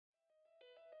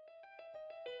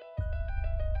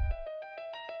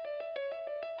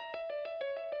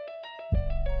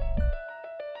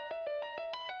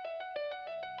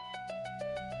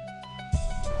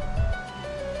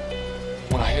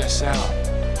sound.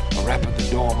 A rap at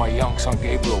the door, my young son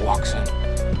Gabriel walks in.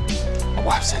 My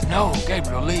wife says, no,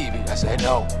 Gabriel, leave. I said,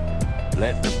 no,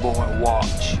 let the boy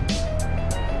watch.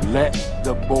 Let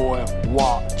the boy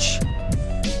watch.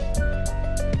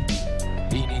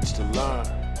 He needs to learn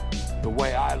the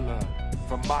way I learned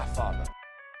from my father.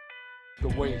 The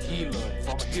way he learned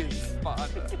from his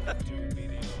father.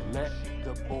 Let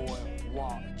the boy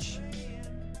watch.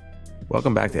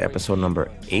 Welcome back to episode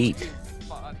number 8.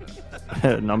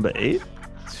 Number 8?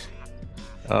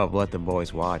 Of Let the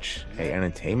Boys Watch, a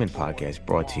entertainment podcast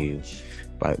brought to you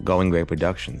by Going Great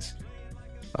Productions.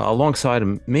 Alongside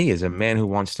of me is a man who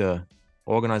wants to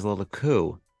organize a little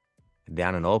coup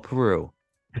down in old Peru,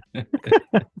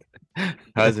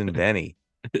 cousin Benny.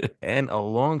 And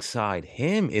alongside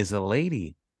him is a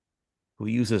lady who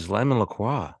uses lemon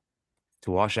LaCroix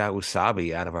to wash out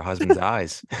wasabi out of her husband's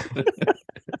eyes.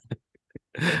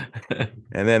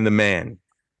 And then the man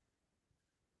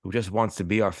who just wants to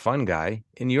be our fun guy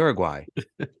in Uruguay.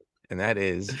 And that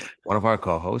is one of our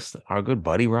co-hosts, our good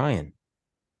buddy, Ryan.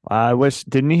 I wish,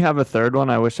 didn't he have a third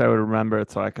one? I wish I would remember it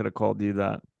so I could have called you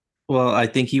that. Well, I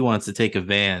think he wants to take a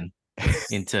van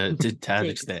into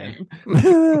Tajikistan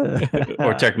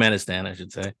or Turkmenistan, I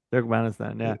should say.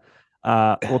 Turkmenistan, yeah.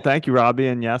 Well, thank you, Robbie.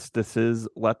 And yes, this is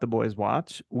Let the Boys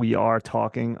Watch. We are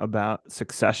talking about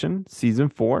Succession, Season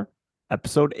 4,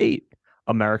 Episode 8,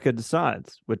 America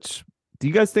Decides, which, do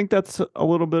you guys think that's a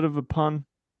little bit of a pun?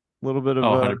 A little bit of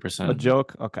 100%. a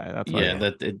joke? Okay. That's yeah,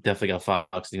 that it definitely got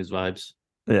Fox News vibes.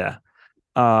 Yeah.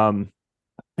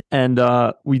 And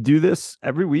we do this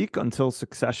every week until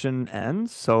Succession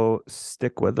ends. So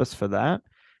stick with us for that.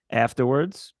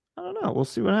 Afterwards, I don't know. We'll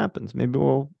see what happens. Maybe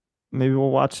we'll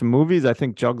watch some movies. I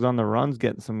think Jugs on the Run's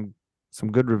getting some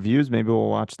good reviews. Maybe we'll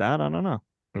watch that. I don't know.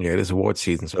 Yeah, it is award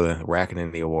season, so they're racking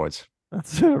in the awards.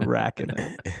 That's racking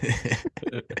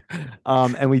it.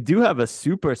 And we do have a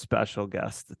super special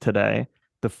guest today,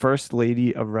 the First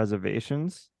Lady of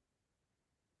Reservations.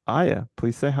 Aya,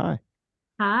 please say hi.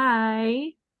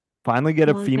 Hi. Finally get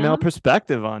a female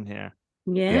perspective on here.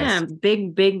 Yeah, Yes.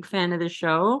 big fan of the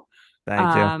show.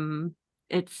 Thank you.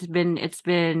 It's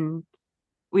been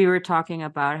we were talking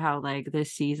about how like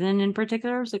this season in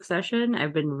particular of Succession,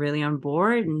 I've been really on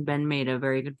board, and Ben made a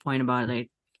very good point about like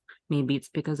maybe it's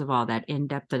because of all that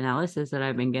in-depth analysis that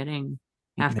I've been getting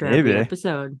after every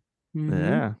episode. Mm-hmm.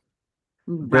 Yeah.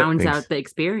 Rounds out the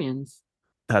experience.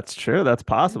 That's true. That's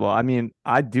possible. I mean,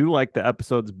 I do like the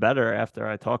episodes better after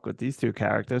I talk with these two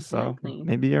characters. So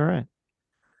maybe you're right.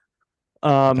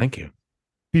 Thank you.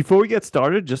 Before we get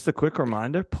started, just a quick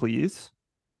reminder, please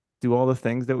do all the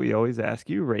things that we always ask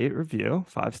you. Rate, review,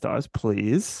 5 stars,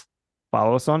 please.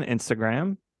 Follow us on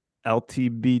Instagram,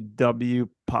 LTBW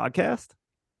Podcast.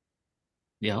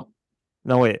 Yeah.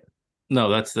 No, wait. No,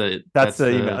 that's the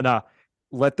email. No,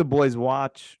 Let the Boys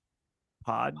Watch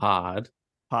Pod.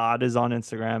 Pod is on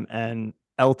Instagram, and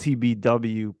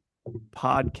LTBW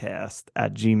podcast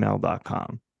at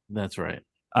gmail.com. That's right.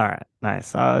 All right.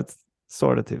 Nice. It's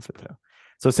sort of 2 for 2.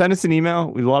 So send us an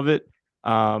email. We love it.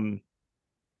 And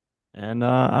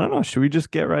I don't know. Should we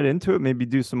just get right into it? Maybe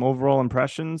do some overall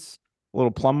impressions, a little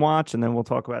plum watch, and then we'll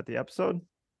talk about the episode.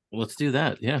 Let's do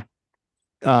that. Yeah.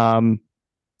 Can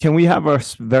we have our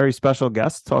very special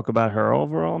guest talk about her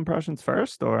overall impressions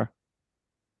first, or?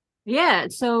 Yeah.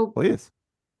 So please.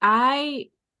 The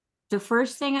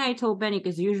first thing I told Benny,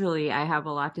 because usually I have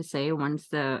a lot to say once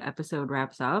the episode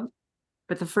wraps up,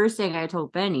 but the first thing I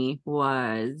told Benny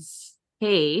was,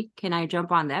 hey, can I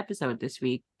jump on the episode this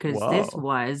week? Because this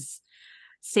was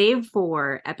saved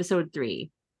for episode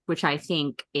 3, which I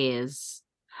think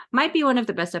might be one of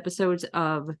the best episodes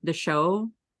of the show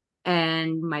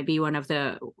and might be one of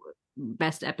the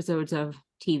best episodes of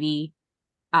TV,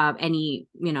 any,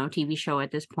 TV show at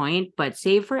this point. But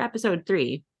save for episode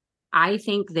 3, I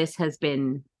think this has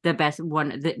been the best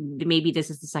one. Maybe this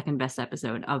is the second best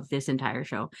episode of this entire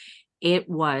show. It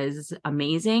was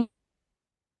amazing.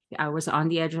 I was on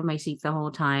the edge of my seat the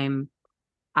whole time.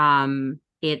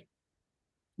 It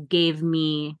gave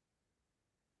me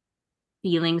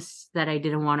feelings that I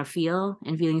didn't want to feel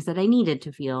and feelings that I needed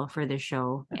to feel for this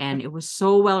show. And it was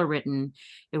so well written.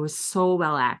 It was so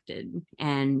well acted.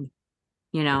 And,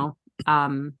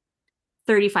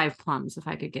 35 plums if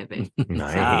I could give it.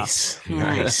 Nice. Yeah.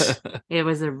 Nice. It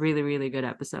was a really, really good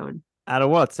episode. Out of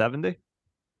what, 70?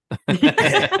 It's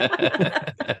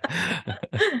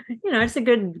a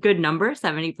good number,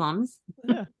 70 plums.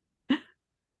 Yeah.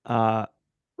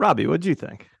 Robbie, what'd you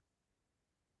think?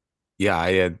 Yeah,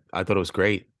 I thought it was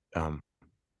great.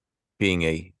 Being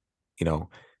a,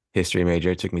 history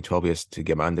major, it took me 12 years to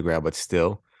get my undergrad, but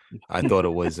still, I thought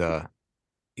it was, right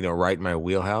in my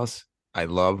wheelhouse. I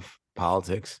love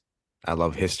politics. I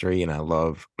love history, and I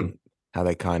love how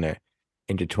they kind of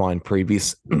intertwine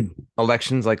previous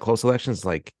elections, like close elections,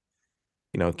 like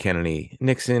Kennedy,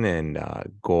 Nixon, and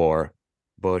Gore,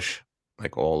 Bush,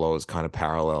 like all those kind of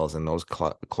parallels and those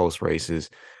close races.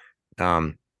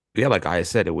 Um, yeah, like I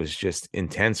said, it was just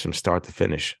intense from start to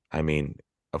finish. I mean,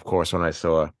 of course, when I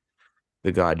saw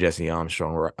the guy Jesse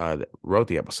Armstrong that wrote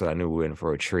the episode, I knew we were in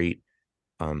for a treat.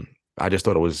 I just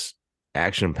thought it was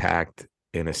action packed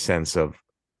in a sense of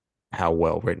how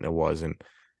well written it was and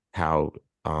how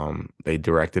they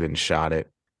directed and shot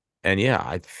it. And yeah,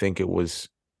 I think it was,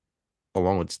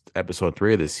 along with episode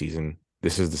 3 of this season,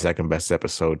 this is the second best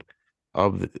episode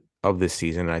of this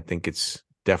season. And I think it's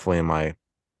definitely in my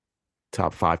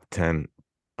top 5 to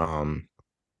 10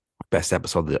 best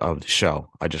episode of the show.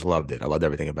 I just loved it. I loved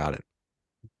everything about it.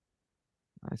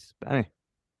 Nice, Benny.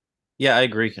 Yeah, I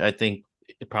agree. I think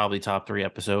probably top 3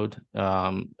 episode.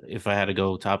 If I had to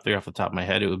go top 3 off the top of my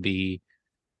head, it would be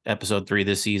episode 3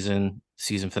 this season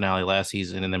finale last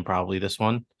season, and then probably this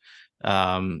one.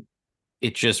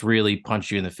 It just really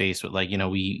punched you in the face with, like,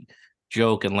 we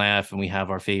joke and laugh and we have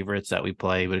our favorites that we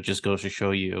play, but it just goes to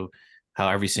show you how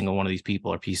every single one of these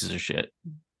people are pieces of shit,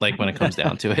 like when it comes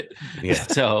down to it. Yeah.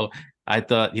 So I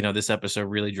thought, this episode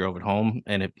really drove it home,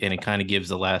 and it kind of gives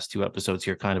the last 2 episodes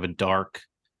here kind of a dark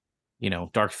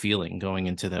feeling going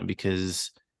into them,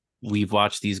 because we've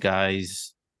watched these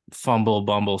guys fumble,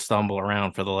 bumble, stumble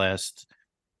around for the last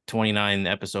 29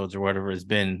 episodes or whatever it's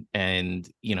been, and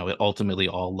it ultimately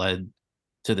all led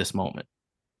to this moment.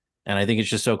 And I think it's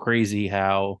just so crazy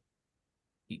how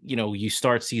you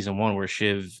start season 1 where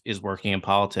Shiv is working in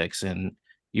politics, and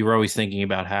you were always thinking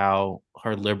about how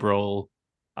her liberal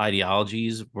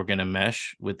ideologies were going to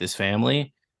mesh with this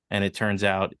family. And it turns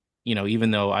out,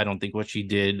 even though I don't think what she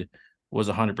did was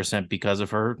 100% because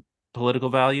of her political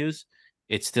values,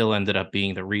 it still ended up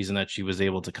being the reason that she was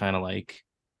able to kind of like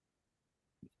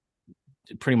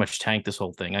pretty much tank this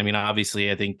whole thing. I mean, obviously,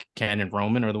 I think Ken and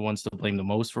Roman are the ones to blame the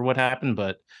most for what happened,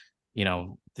 but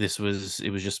it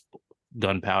was just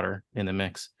gunpowder in the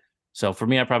mix. So for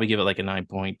me, I'd probably give it like a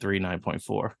 9.3,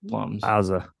 9.4 plums.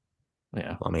 Wowza.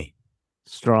 Yeah. Plummy.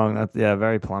 Strong. That's, yeah,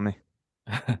 very plummy.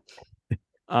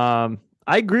 I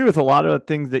agree with a lot of the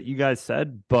things that you guys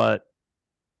said, but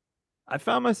I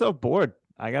found myself bored.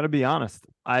 I got to be honest.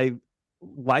 I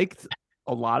liked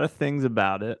a lot of things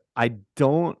about it.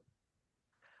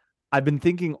 I've been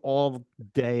thinking all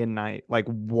day and night, like,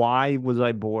 why was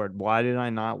I bored? Why did I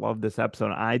not love this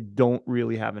episode? I don't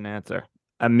really have an answer.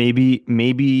 And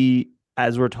maybe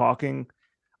as we're talking,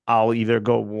 I'll either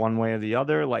go one way or the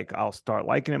other. Like, I'll start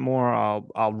liking it more.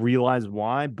 I'll realize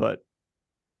why, but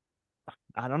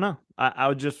I don't know.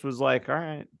 I just was like, all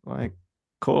right, like,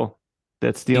 cool.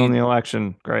 That's stealing the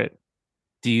election. Great.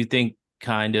 Do you think,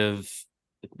 kind of,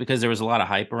 because there was a lot of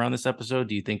hype around this episode,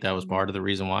 do you think that was part of the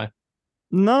reason why?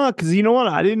 No, because you know what?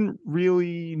 I didn't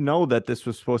really know that this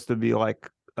was supposed to be like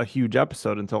a huge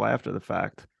episode until after the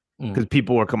fact. Because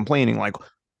people were complaining, like,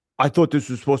 I thought this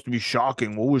was supposed to be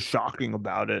shocking. What was shocking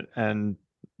about it? And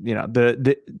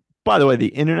the by the way, the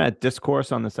internet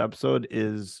discourse on this episode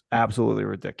is absolutely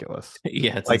ridiculous.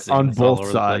 Yeah, it's like insane. on It's all both over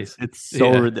the sides. place. It's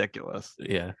so Yeah. ridiculous.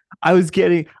 Yeah. I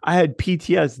had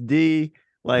PTSD.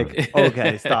 Like,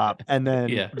 okay, stop. And then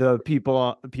Yeah. the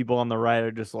people on the right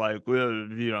are just like, well,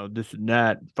 this and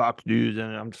that, Fox News,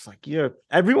 and I'm just like, yeah,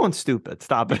 everyone's stupid.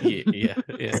 Stop it. Yeah.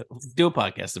 Do a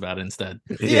podcast about it instead.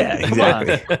 Yeah,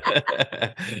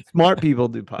 exactly. Smart people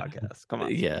do podcasts. Come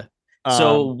on. Yeah.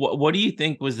 So what do you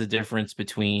think was the difference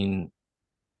between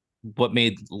what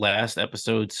made last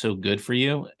episode so good for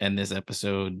you and this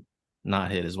episode not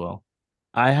hit as well?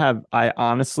 I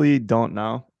honestly don't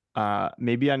know.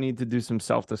 Maybe I need to do some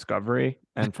self-discovery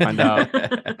and find out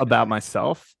about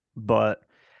myself, but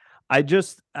I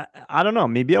don't know.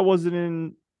 Maybe I wasn't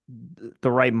in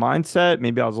the right mindset.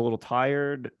 Maybe I was a little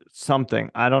tired,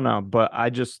 something. I don't know, but I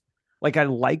just, like, I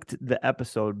liked the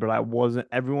episode, but I wasn't.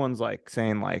 Everyone's like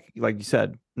saying, like you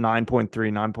said, 9.3,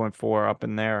 9.4 up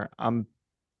in there. I'm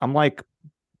like,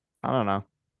 I don't know,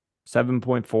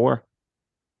 7.4.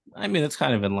 I mean, it's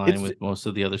kind of in line with most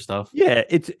of the other stuff. Yeah,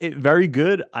 it's very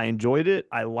good. I enjoyed it.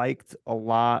 I liked a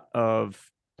lot of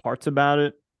parts about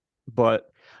it, but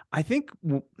I think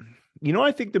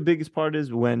I think the biggest part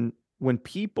is when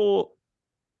people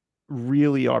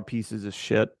really are pieces of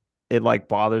shit. It like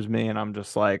bothers me, and I'm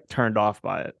just like turned off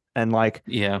by it. And like,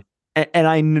 yeah,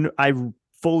 and I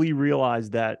fully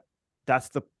realize that that's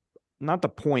not the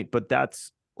point, but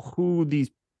that's who these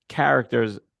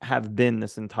characters have been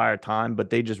this entire time, but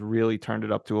they just really turned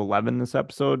it up to 11 this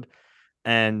episode,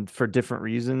 and for different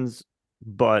reasons.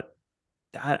 But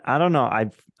I don't know.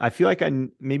 I feel like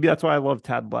maybe that's why I love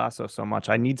Ted Lasso so much.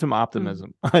 I need some Mm.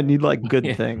 optimism. I need like good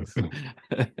Yeah. things.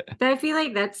 But I feel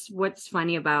like that's what's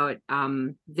funny about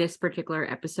this particular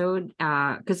episode.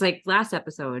 Because like last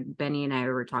episode, Benny and I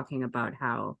were talking about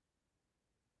how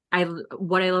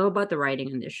what I love about the writing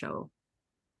in this show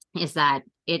is that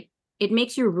it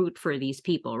makes you root for these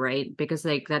people, right? Because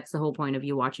like that's the whole point of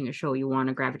you watching a show. You want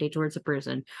to gravitate towards a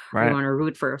person, or you Right. want to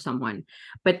root for someone.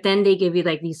 But then they give you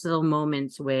like these little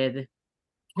moments with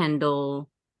Kendall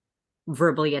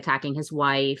verbally attacking his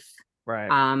wife, Right.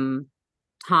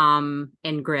 Tom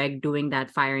and Greg doing that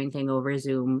firing thing over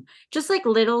Zoom. Just like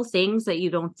little things that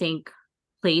you don't think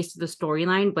plays to the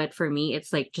storyline, but for me,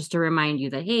 it's like just to remind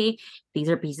you that hey, these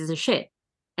are pieces of shit.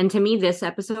 And to me, this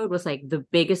episode was like the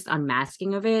biggest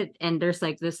unmasking of it. And there's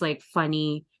like this like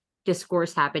funny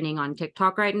discourse happening on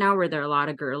TikTok right now where there are a lot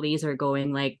of girlies are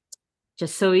going like,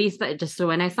 just so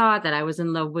when I thought that I was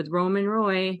in love with Roman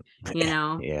Roy,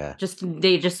 Yeah.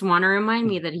 they just want to remind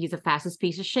me that he's a fastest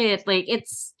piece of shit. Like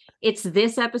it's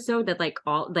this episode that like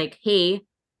all like, hey,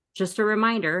 just a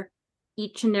reminder,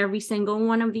 each and every single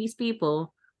one of these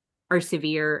people are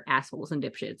severe assholes and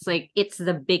dipshits. Like it's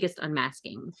the biggest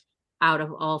unmasking out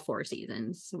of all 4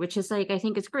 seasons, which is like I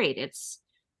think it's great.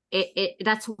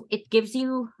 It gives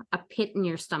you a pit in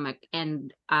your stomach,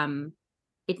 and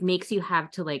it makes you have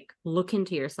to like look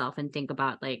into yourself and think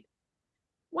about like,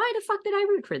 why the fuck did I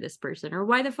root for this person, or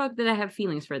why the fuck did I have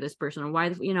feelings for this person, or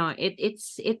why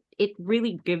it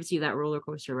really gives you that roller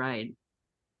coaster ride.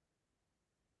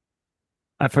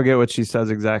 I forget what she says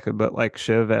exactly, but like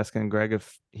Shiv asking Greg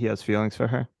if he has feelings for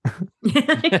her.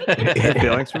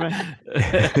 Feelings for me?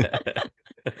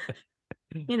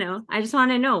 I just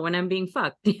want to know when I'm being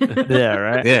fucked. Yeah,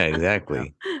 right. Yeah,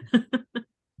 exactly.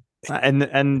 And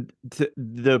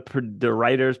the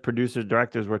writers, producers,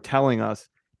 directors were telling us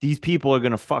these people are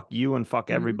gonna fuck you and fuck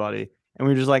everybody, and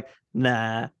we were just like,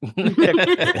 nah.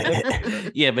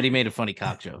 Yeah, but he made a funny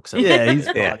cock joke. So Yeah, he's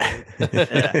Yeah.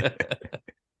 yeah.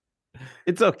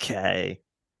 It's okay.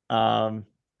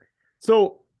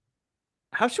 So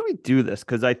how should we do this?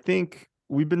 Because I think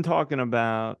we've been talking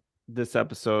about this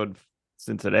episode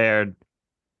since it aired.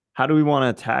 How do we want to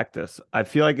attack this? I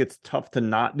feel like it's tough to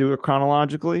not do it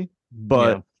chronologically,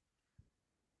 but Yeah.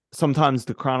 sometimes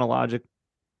the chronologic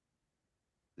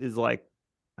is like,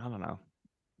 I don't know,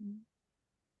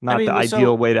 not the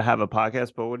ideal way to have a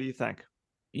podcast, but what do you think?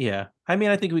 Yeah. I mean,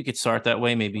 I think we could start that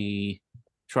way. Maybe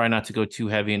try not to go too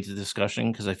heavy into the discussion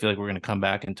because I feel like we're going to come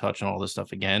back and touch on all this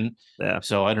stuff again. Yeah.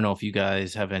 So I don't know if you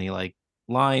guys have any like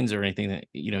lines or anything that,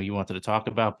 you wanted to talk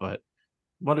about, but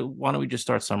why don't we just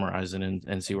start summarizing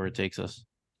and see where it takes us?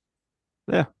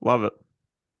 Yeah. Love it.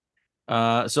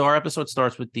 So our episode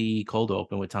starts with the cold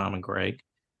open with Tom and Greg.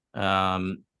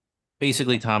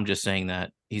 Basically Tom just saying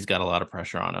that he's got a lot of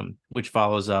pressure on him, which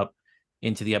follows up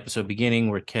into the episode beginning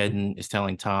where Ken is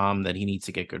telling Tom that he needs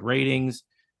to get good ratings.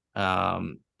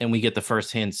 And we get the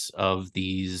first hints of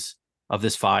this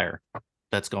fire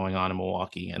that's going on in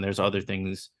Milwaukee. And there's other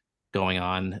things going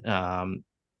on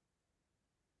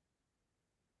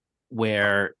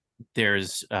where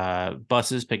there's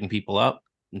buses picking people up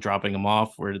and dropping them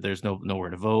off where there's nowhere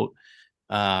to vote.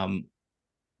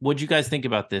 What do you guys think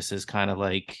about this as kind of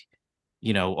like,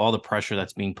 all the pressure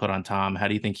that's being put on Tom? How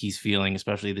do you think he's feeling,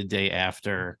 especially the day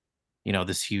after,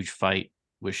 this huge fight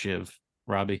with Shiv?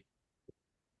 Robbie?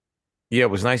 Yeah, it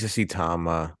was nice to see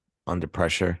Tom under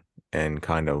pressure and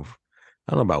kind of,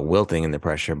 I don't know about wilting in the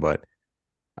pressure, but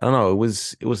I don't know. It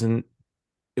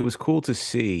was cool to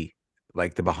see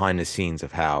like the behind the scenes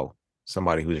of how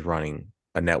somebody who's running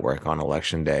a network on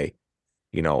election day,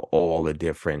 all the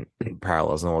different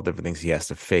parallels and all the different things he has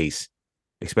to face,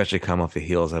 especially come off the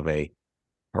heels of a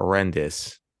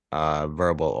horrendous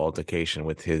verbal altercation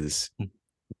with his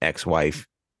ex-wife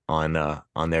on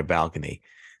their balcony.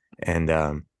 And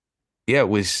yeah, it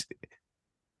was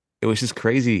just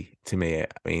crazy to me. I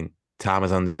mean, Tom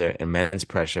is under immense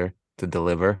pressure to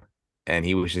deliver, and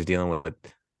he was just dealing with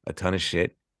a ton of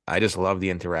shit. I just love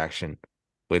the interaction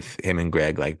with him and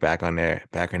Greg, like back on their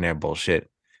bullshit.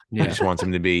 Yeah. He just wants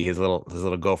him to be his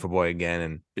little gopher boy again,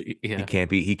 and Yeah. he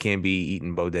can't be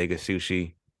eating bodega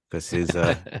sushi because his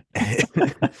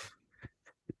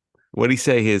what'd he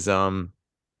say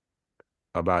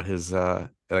about his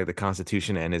like the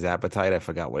Constitution and his appetite? I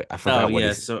forgot what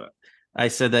So I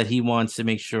said that he wants to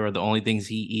make sure the only things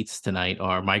he eats tonight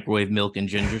are microwave milk and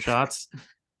ginger shots,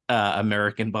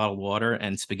 American bottled water,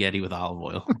 and spaghetti with olive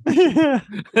oil.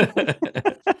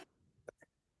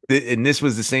 And this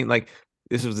was the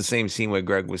same scene where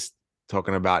Greg was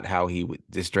talking about how he was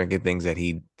just drinking things that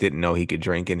he didn't know he could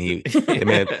drink, and they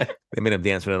made him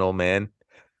dance with an old man.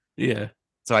 Yeah.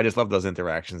 So I just love those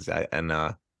interactions.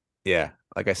 Yeah,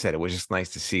 like I said, it was just nice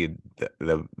to see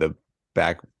the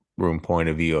back room point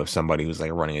of view of somebody who's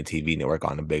like running a TV network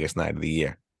on the biggest night of the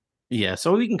year. Yeah,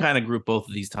 so we can kind of group both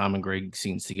of these Tom and Greg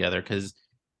scenes together because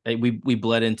we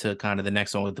bled into kind of the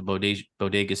next one with the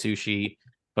bodega sushi,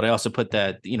 but I also put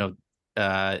that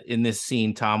in this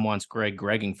scene Tom wants Greg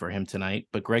Gregging for him tonight,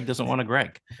 but Greg doesn't want a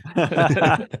Greg.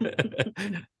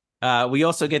 We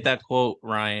also get that quote,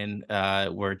 Ryan,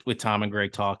 where with Tom and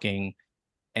Greg talking,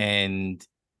 and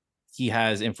he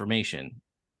has information,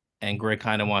 and Greg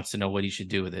kind of wants to know what he should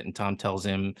do with it, and Tom tells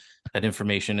him that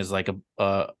information is like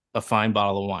a fine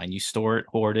bottle of wine. You store it,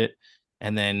 hoard it,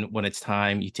 and then when it's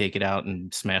time, you take it out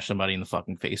and smash somebody in the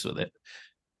fucking face with it.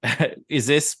 Is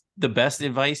this the best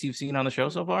advice you've seen on the show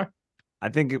so far? I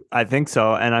think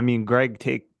so. And I mean, Greg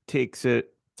takes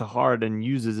it to heart and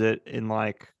uses it in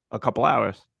like a couple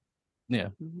hours. Yeah.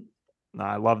 No,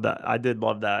 I love that. I did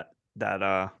love that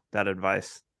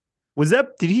advice. Did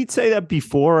he say that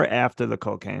before or after the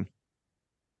cocaine?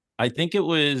 I think it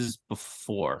was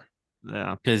before.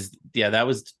 Yeah. Because that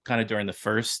was kind of during the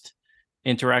first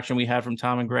interaction we had from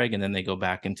Tom and Greg, and then they go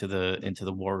back into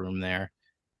the war room there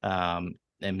and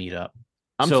meet up.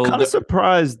 I'm kind of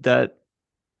surprised that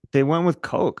they went with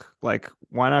coke. Like,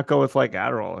 why not go with like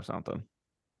Adderall or something?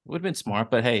 Would have been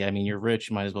smart, but hey, I mean, you're rich,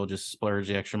 you might as well just splurge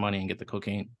the extra money and get the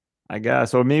cocaine, I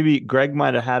guess. Or maybe Greg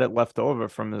might have had it left over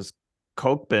from his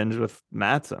coke binge with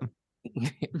Mattson.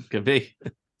 Could be.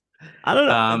 I don't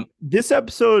know. This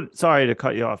episode, sorry to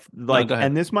cut you off. Like, no,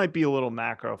 and this might be a little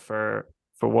macro for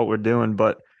what we're doing,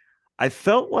 but I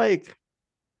felt like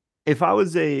if I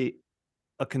was a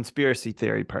conspiracy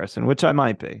theory person, which I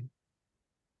might be,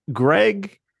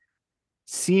 Greg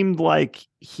seemed like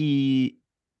he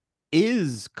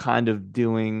is kind of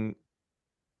doing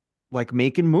like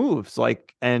making moves,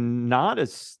 like, and not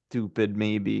as stupid,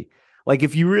 maybe. Like,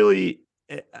 if you really,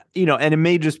 and it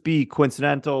may just be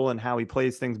coincidental and how he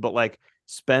plays things, but like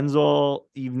spends all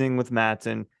evening with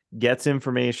Mattson, gets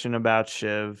information about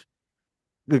Shiv,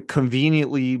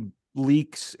 conveniently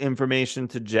leaks information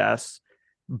to Jess,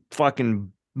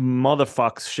 fucking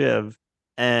motherfucks Shiv.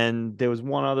 And there was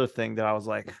one other thing that I was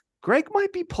like, Greg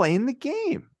might be playing the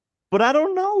game, but I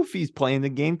don't know if he's playing the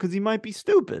game because he might be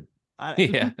stupid.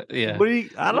 Yeah.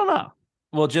 I don't know.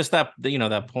 Well, just that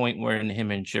that point where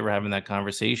him and Shiv are having that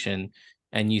conversation,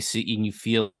 and you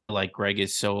feel like Greg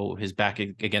is his back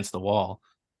against the wall,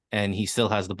 and he still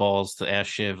has the balls to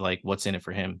ask Shiv like what's in it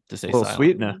for him to say silent.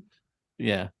 Sweetener.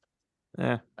 Yeah.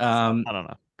 I don't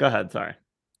know. Go ahead. Sorry.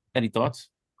 Any thoughts?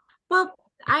 Well,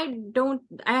 I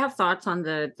have thoughts on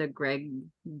the Greg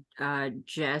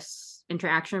Jess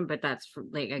interaction, but that's for,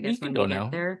 like, I guess when we get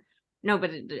there. No,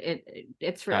 but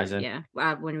it's for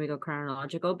when we go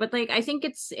chronological. But like, I think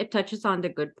it touches on the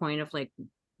good point of like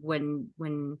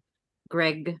when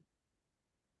Greg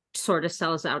sort of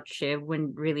sells out Shiv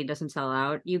when really doesn't sell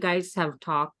out. You guys have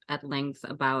talked at length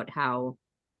about how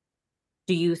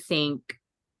do you think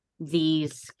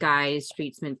these guys'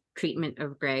 treatment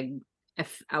of Greg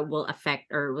will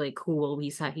affect, or like who will he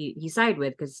side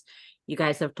with? Because you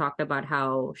guys have talked about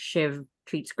how Shiv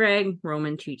treats Greg,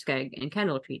 Roman treats Greg, and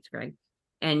Kendall treats Greg.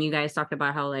 And you guys talked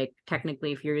about how, like,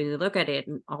 technically, if you really look at it,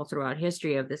 and all throughout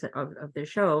history of this of the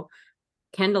show,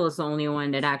 Kendall is the only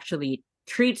one that actually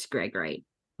treats Greg right.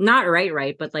 Not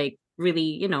right, but like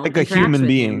really, like a human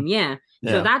being. Yeah.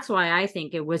 So that's why I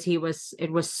think it was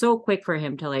so quick for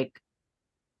him to like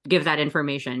give that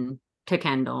information to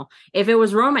Kendall. If it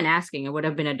was Roman asking, it would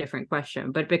have been a different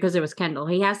question. But because it was Kendall,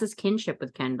 he has this kinship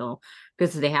with Kendall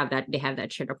because they have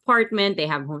that shared apartment. They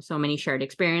have so many shared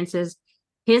experiences.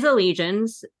 His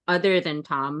allegiance, other than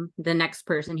Tom, the next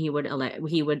person he would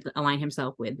align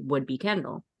himself with would be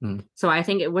Kendall. So I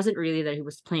think it wasn't really that he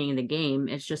was playing the game.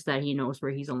 It's just that he knows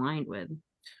where he's aligned with.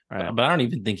 Right. But I don't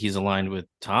even think he's aligned with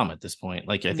Tom at this point.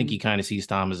 Like, I think he kind of sees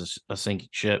Tom as a sinking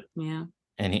ship. Yeah.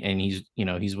 And he's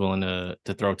he's willing to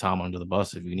throw Tom under the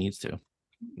bus if he needs to.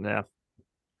 Yeah.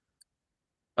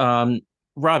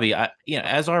 Robbie,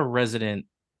 as our resident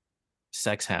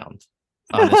sex hound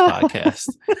on this podcast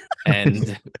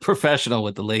and professional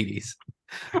with the ladies,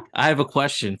 I have a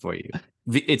question for you.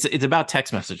 It's about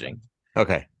text messaging.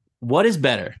 Okay. What is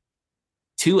better,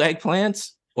 2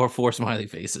 eggplants or 4 smiley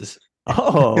faces?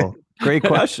 Oh, great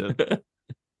question.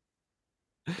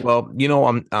 Well,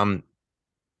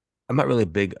 I'm not really a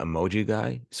big emoji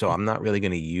guy, so I'm not really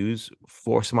going to use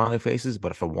 4 smiley faces.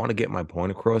 But if I want to get my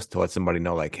point across to let somebody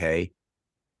know, like, hey,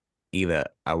 either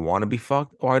I want to be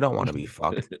fucked or I don't want to be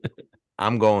fucked,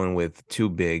 I'm going with 2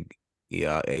 big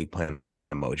eggplant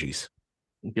emojis.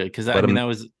 Good, because I mean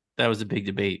that was a big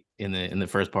debate in the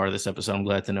first part of this episode. I'm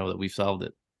glad to know that we've solved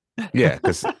it. Yeah,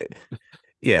 because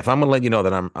yeah, if I'm gonna let you know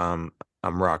that I'm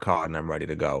rock hard and I'm ready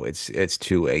to go, it's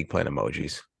two eggplant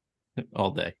emojis.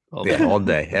 all day, all Yeah, day. all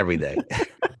day, every day.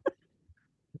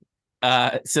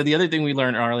 So the other thing we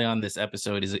learned early on this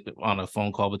episode is on a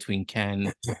phone call between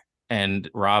Ken and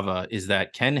Rava is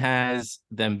that Ken has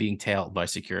them being tailed by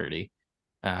security.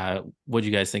 What do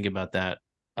you guys think about that,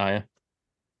 Aya?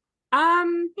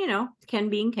 Ken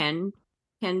being Ken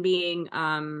being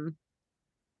a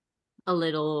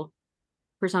little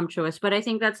presumptuous, but I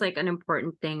think that's like an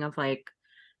important thing of like,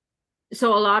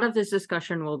 so a lot of this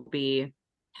discussion will be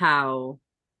how,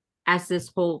 as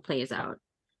this whole plays out,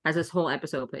 as this whole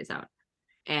episode plays out,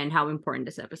 and how important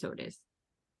this episode is.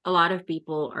 A lot of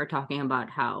people are talking about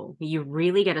how you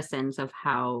really get a sense of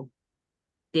how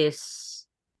this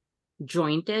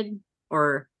jointed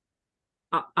or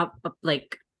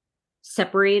like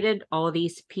separated all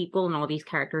these people and all these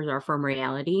characters are from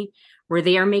reality, where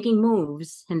they are making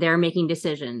moves and they're making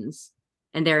decisions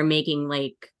and they're making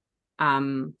like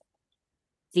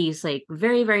these like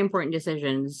very very important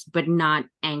decisions, but not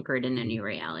anchored in any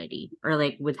reality or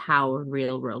like with how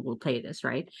real world will play this,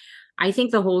 right? I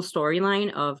think the whole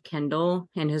storyline of Kendall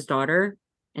and his daughter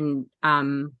and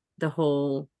the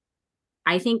whole,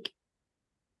 I think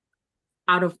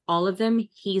out of all of them,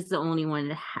 he's the only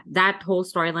one that whole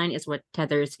storyline is what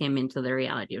tethers him into the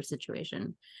reality of the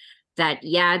situation. That,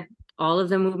 yeah, all of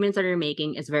the movements that they're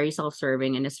making is very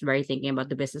self-serving and it's very thinking about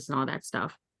the business and all that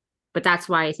stuff. But that's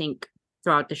why I think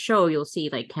throughout the show, you'll see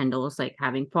like Kendall's like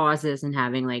having pauses and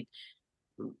having like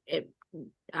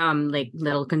like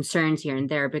little concerns here and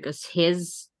there, because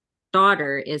his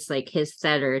daughter is like his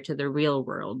tether to the real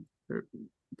world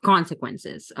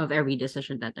consequences of every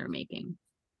decision that they're making.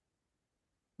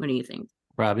 What do you think,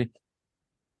 Robbie?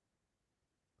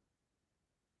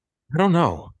 I don't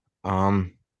know. I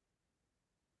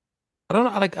don't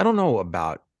know. Like, I don't know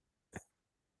about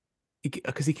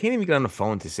because he can't even get on the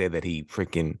phone to say that he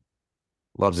freaking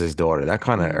loves his daughter. That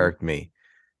kind of irked me.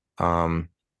 Um,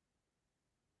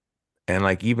 and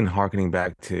like even harkening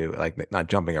back to like not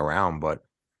jumping around, but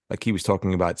like he was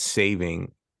talking about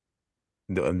saving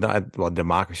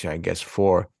democracy, I guess,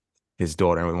 for his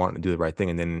daughter, and we wanted to do the right thing.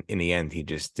 And then in the end, he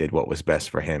just did what was best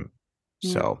for him.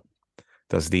 Yeah. So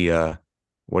does the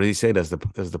what did he say? Does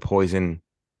the poison?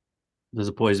 Does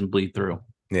the poison bleed through?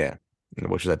 Yeah,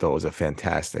 which I thought was a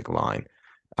fantastic line.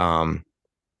 Um,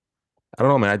 I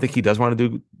don't know, man. I think he does want to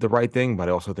do the right thing, but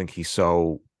I also think he's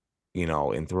so,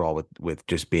 enthralled with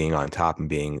just being on top and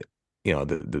being,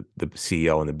 the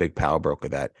CEO and the big power broker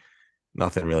that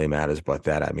nothing really matters but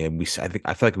that. I mean,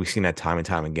 I feel like we've seen that time and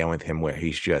time again with him where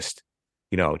he's just,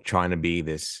 trying to be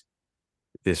this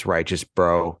righteous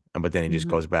bro, but then he just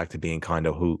goes back to being kind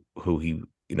of who he,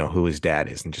 who his dad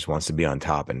is and just wants to be on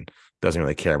top and doesn't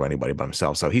really care about anybody but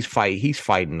himself. So he's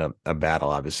fighting a battle,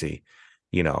 obviously,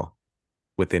 you know,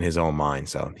 within his own mind.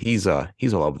 So he's all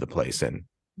over the place, and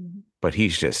but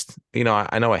he's just,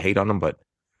 I know I hate on him, but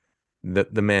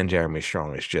the man Jeremy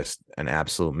Strong is just an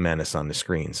absolute menace on the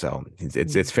screen. So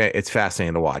it's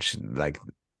fascinating to watch, like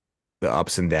the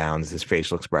ups and downs, his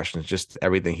facial expressions, just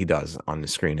everything he does on the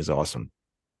screen is awesome.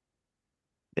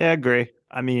 Yeah, I agree.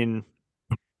 I mean,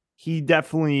 he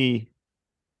definitely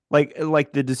like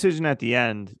the decision at the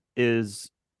end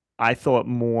is, I thought,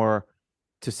 more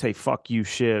to say fuck you,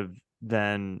 Shiv,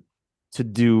 than to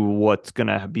do what's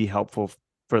gonna be helpful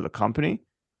for the company.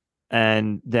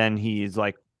 And then he's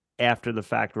like, after the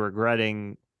fact,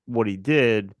 regretting what he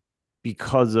did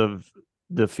because of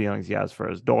the feelings he has for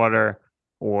his daughter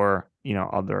or,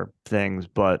 other things.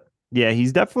 But yeah,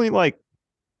 he's definitely like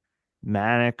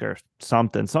manic or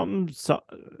something.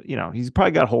 He's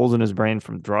probably got holes in his brain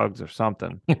from drugs or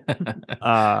something.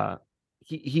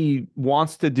 He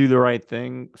wants to do the right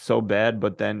thing so bad,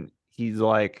 but then he's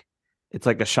like, it's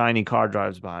like a shiny car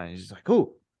drives by and he's like,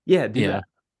 oh yeah, do that.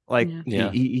 Like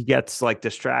he gets like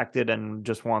distracted and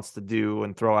just wants to do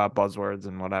and throw out buzzwords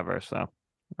and whatever. So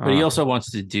But he also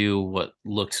wants to do what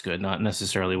looks good, not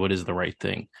necessarily what is the right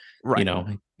thing.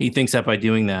 right. He thinks that by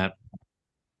doing that,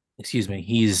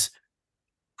 he's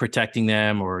protecting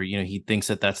them, or he thinks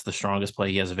that that's the strongest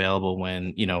play he has available.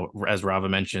 When as Rava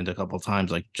mentioned a couple of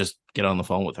times, like, just get on the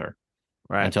phone with her,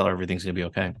 right, and tell her everything's gonna be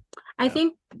okay. I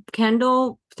think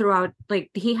Kendall throughout, like,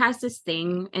 he has this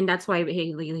thing, and that's why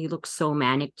he looks so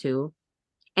manic too.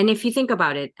 And if you think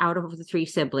about it, out of the three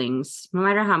siblings, no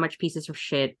matter how much pieces of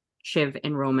shit Shiv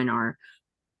and Roman are,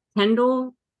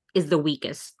 Kendall is the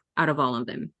weakest out of all of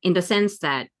them, in the sense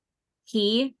that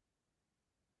he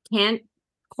can't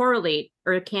correlate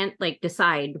or can't like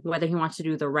decide whether he wants to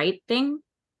do the right thing,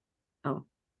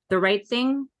 the right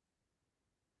thing,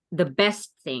 the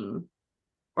best thing,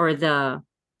 or the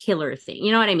killer thing.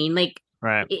 You know what I mean? Like,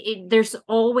 Right. There's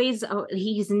always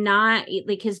he's not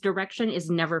like his direction is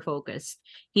never focused.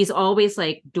 He's always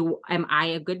like, am I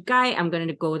a good guy? I'm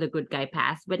gonna go the good guy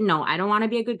path. But no, I don't want to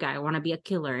be a good guy. I want to be a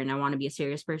killer and I want to be a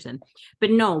serious person.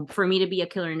 But no, for me to be a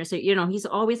killer and he's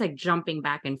always like jumping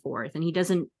back and forth, and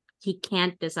he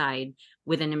can't decide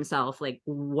within himself like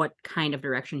what kind of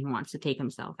direction he wants to take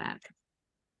himself at.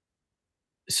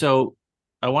 So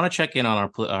I want to check in on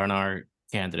our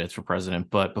candidates for president,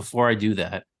 but before I do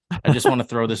that, I just want to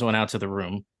throw this one out to the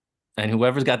room, and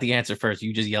whoever's got the answer first,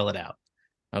 you just yell it out.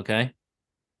 Okay.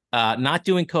 Not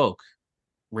doing coke,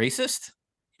 racist?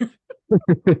 No,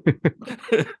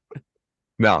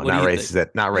 What do not you racist.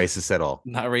 think? Not racist at all.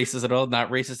 Not racist at all. Not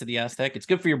racist to the Aztec. It's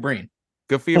good for your brain.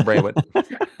 Good for your brain, but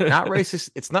not racist.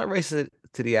 It's not racist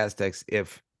to the Aztecs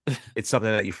if it's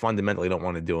something that you fundamentally don't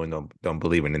want to do and don't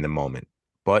believe in the moment.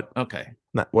 But Okay.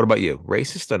 what about you?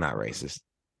 Racist or not racist?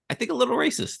 I think a little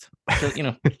racist. So,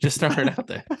 just throwing it out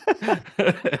there.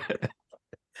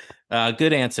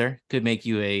 Good answer. Could make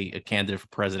you a candidate for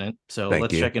president. So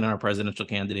let's check in on our presidential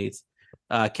candidates.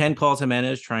 Ken calls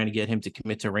Jimenez, trying to get him to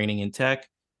commit to reining in tech,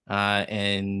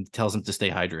 and tells him to stay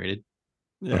hydrated.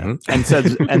 Yeah.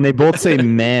 And they both say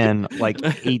man like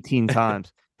 18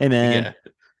 times. Hey man.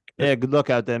 Yeah, good luck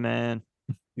out there, man.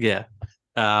 Yeah.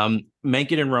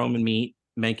 Mencken and Roman meet.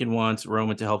 Mencken wants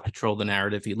Roman to help control the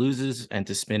narrative he loses and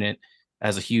to spin it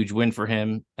as a huge win for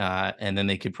him. And then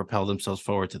they could propel themselves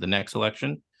forward to the next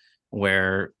election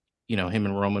where, him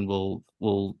and Roman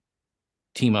will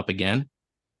team up again.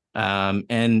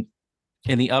 And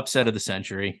in the upset of the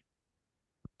century,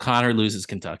 Connor loses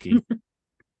Kentucky.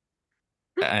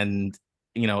 And,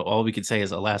 all we could say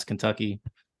is alas, Kentucky,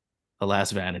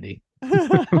 alas, vanity.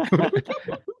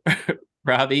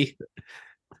 Robbie,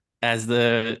 as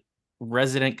the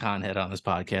resident conhead on this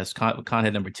podcast,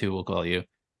 conhead number 2, we'll call you.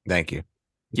 Thank you.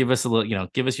 Give us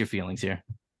give us your feelings here.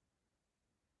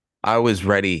 I was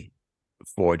ready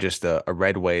for just a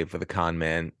red wave for the con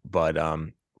man, but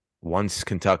once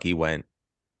Kentucky went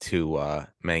to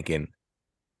Mencken,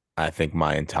 I think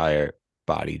my entire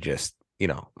body just,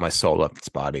 my soul left its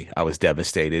body. I was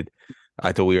devastated.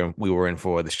 I thought we were in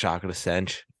for the shock of the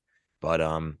century, but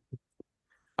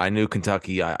I knew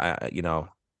Kentucky.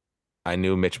 I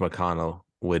knew Mitch McConnell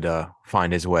would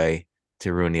find his way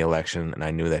to ruin the election, and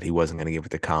I knew that he wasn't going to give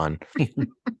it to Khan.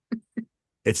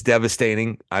 It's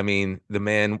devastating. I mean, the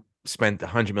man spent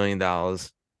 $100 million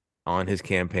on his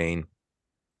campaign,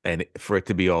 and for it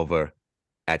to be over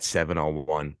at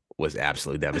 7:01 was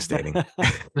absolutely devastating.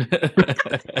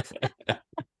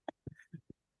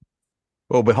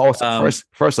 Well, but also,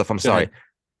 first off, I'm sorry. Ahead.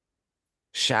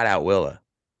 Shout out Willa,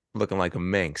 looking like a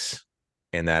minx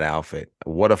in that outfit.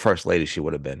 What a first lady she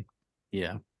would have been.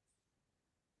 Yeah.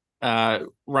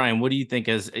 Ryan, what do you think?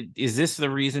 Is this the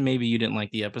reason maybe you didn't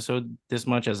like the episode this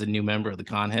much as a new member of the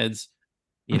Conheads?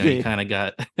 You kind of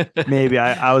got maybe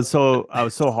I was so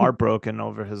heartbroken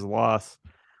over his loss.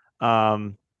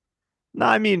 No,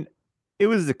 I mean, it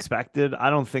was expected. I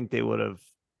don't think they would have.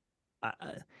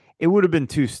 It would have been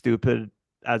too stupid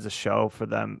as a show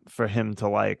for him to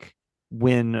like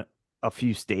win a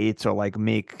few states or like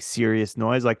make serious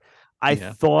noise. Like I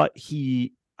thought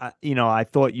I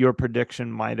thought your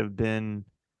prediction might have been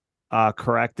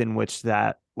correct, in which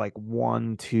that like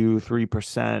 1%, 2%,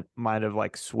 3% might have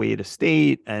like swayed a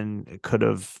state and it could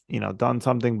have, done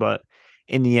something. But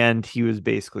in the end, he was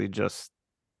basically just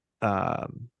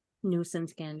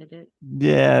nuisance candidate.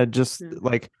 Yeah, just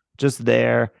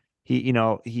there. He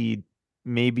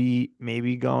maybe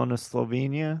going to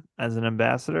Slovenia as an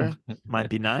ambassador might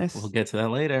be nice. We'll get to that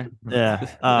later.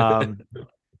 Yeah.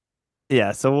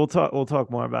 Yeah, so we'll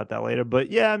talk more about that later. But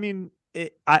yeah, I mean,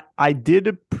 I did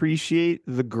appreciate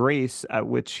the grace at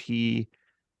which he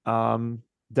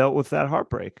dealt with that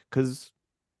heartbreak, because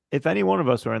if any one of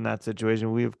us were in that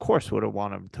situation, we of course would have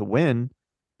wanted him to win.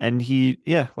 And he,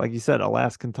 like you said,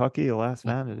 alas Kentucky, alas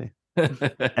vanity. And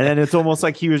then it's almost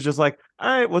like he was just like, all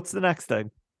right, what's the next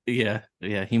thing? Yeah,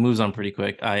 he moves on pretty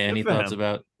quick. Any thoughts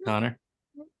about Connor?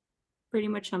 Pretty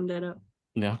much summed it up.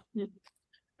 Yeah.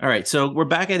 All right, so we're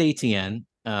back at ATN.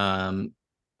 And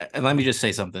let me just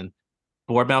say something.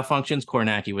 Board malfunctions,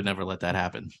 Kornacki would never let that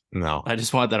happen. No. I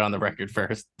just want that on the record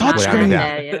first.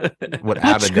 Touchscreen.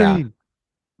 Without a doubt.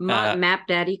 Map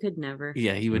Daddy could never.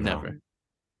 Yeah, he would never.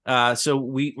 So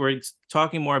we're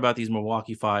talking more about these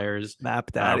Milwaukee fires.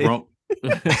 Map Daddy.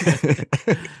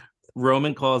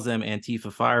 Roman calls them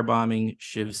Antifa firebombing.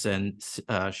 Shiv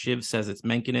says it's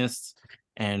Mencanists.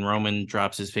 And Roman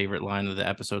drops his favorite line of the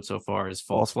episode so far is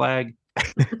false flag.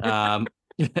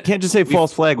 You can't just say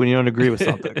false flag when you don't agree with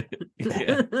something.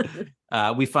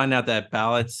 We find out that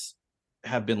ballots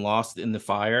have been lost in the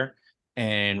fire,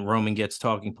 and Roman gets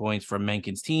talking points from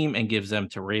Menken's team and gives them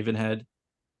to Ravenhead.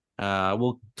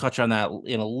 We'll touch on that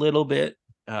in a little bit.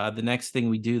 The next thing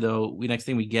we do, though, next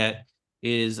thing we get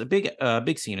is a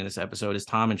big scene in this episode is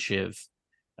Tom and Shiv.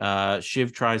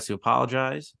 Shiv tries to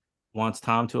apologize, wants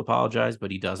Tom to apologize,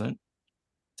 but he doesn't.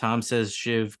 Tom says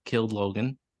Shiv killed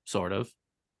Logan, sort of.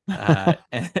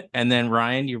 And then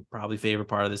Ryan, your probably favorite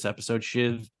part of this episode,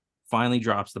 Shiv finally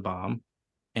drops the bomb,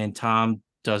 and Tom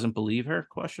doesn't believe her? ?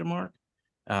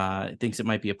 Thinks it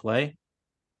might be a play.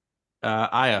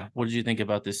 Aya, what did you think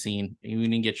about this scene? You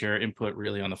didn't get your input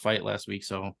really on the fight last week,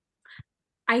 so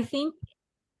I think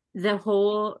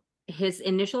his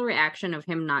initial reaction of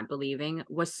him not believing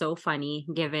was so funny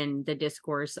given the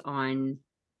discourse on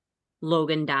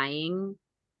Logan dying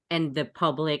and the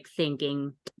public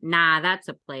thinking, nah, that's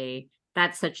a play.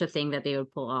 That's such a thing that they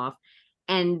would pull off.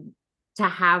 And to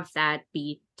have that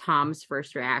be Tom's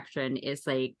first reaction is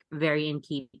like very in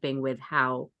keeping with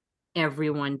how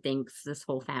everyone thinks this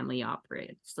whole family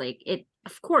operates. Like, it,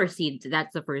 of course,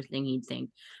 that's the first thing he'd think.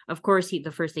 Of course,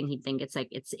 the first thing he'd think, it's like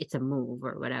it's a move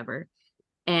or whatever.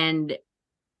 And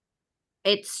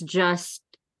it's just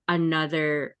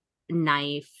another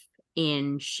knife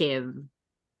in Shiv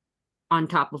on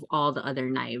top of all the other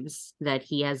knives that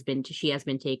she has been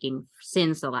taking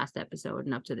since the last episode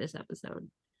and up to this episode.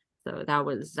 So that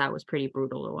was pretty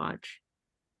brutal to watch.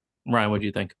 Ryan, what do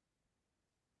you think?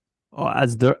 Well,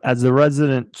 as the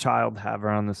resident child haver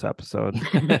on this episode,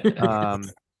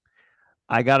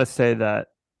 I gotta say that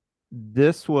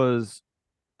this was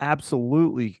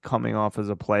absolutely coming off as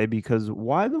a play, because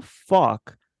why the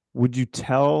fuck would you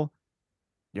tell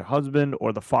your husband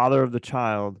or the father of the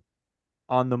child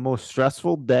on the most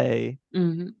stressful day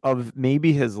of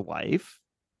maybe his life,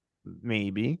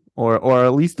 or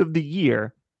at least of the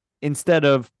year, instead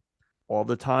of all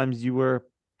the times you were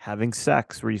having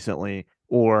sex recently,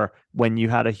 or when you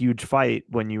had a huge fight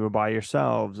when you were by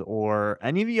yourselves, or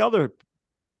any of the other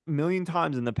million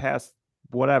times in the past,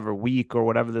 whatever week or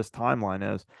whatever this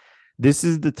timeline is. This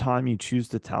is the time you choose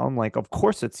to tell him. Like, of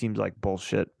course it seems like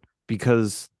bullshit,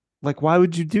 because like, why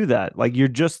would you do that? Like, you're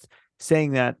just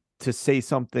saying that to say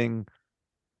something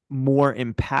more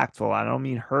impactful. I don't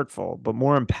mean hurtful, but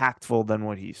more impactful than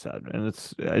what he said. And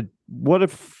it's what a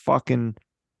fucking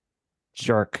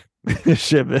jerk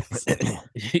Shiv is.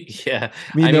 Yeah,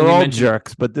 I mean, they're all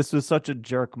jerks, but this was such a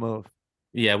jerk move.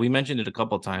 Yeah, we mentioned it a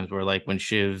couple of times where, like, when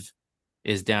Shiv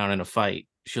is down in a fight,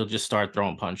 she'll just start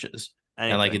throwing punches.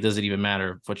 And like, it doesn't even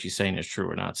matter if what she's saying is true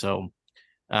or not. So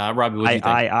Robbie, what do you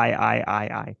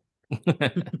think?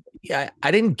 Yeah, I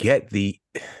didn't get the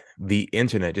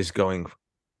internet just going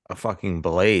a fucking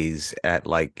blaze at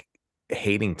like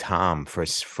hating Tom for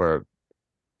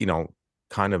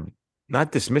kind of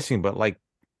not dismissing, but like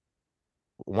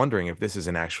wondering if this is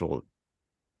an actual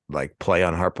like play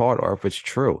on her part or if it's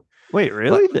true. Wait,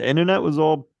 really? The internet was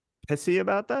all pissy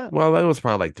about that? Well, that was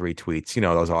probably like 3 tweets. You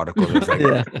know, those articles. It was like,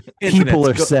 yeah. People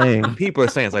are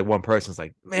saying it's like one person's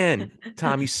like, man,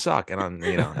 Tom, you suck. And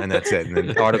and that's it. And then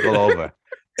the article over.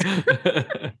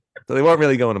 So they weren't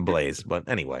really going to blaze. But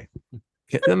anyway,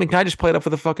 can I just play it up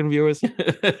for the fucking viewers?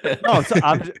 No,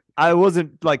 I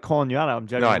wasn't like calling you out. I'm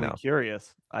genuinely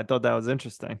curious. I thought that was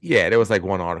interesting. Yeah, there was like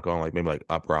one article on like maybe like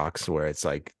Up Rocks where it's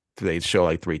like they show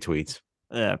like 3 tweets.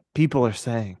 Yeah, people are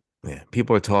saying. Yeah,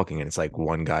 people are talking, and it's like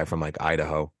one guy from like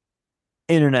Idaho.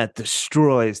 Internet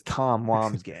destroys Tom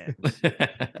Wamsgans.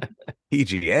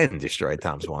 EGN destroyed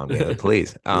Tom Wamsgans,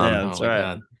 please. Yeah, that's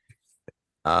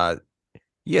right.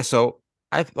 Yeah, so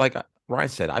I like Ryan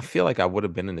said, I feel like I would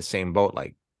have been in the same boat.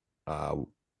 Like,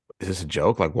 is this a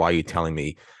joke? Like, why are you telling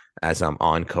me as I'm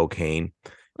on cocaine,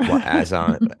 as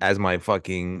my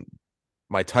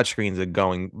touchscreens are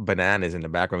going bananas in the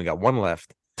background? We got one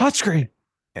left. Touchscreen.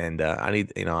 And I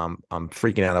need, I'm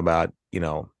freaking out about,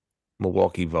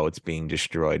 Milwaukee votes being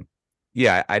destroyed.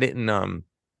 Yeah, I didn't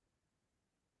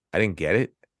get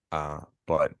it.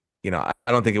 But I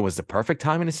don't think it was the perfect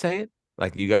timing to say it.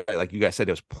 Like you guys said,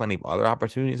 there was plenty of other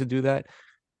opportunities to do that.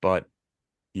 But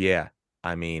yeah,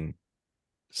 I mean,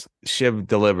 Shiv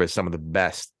delivers some of the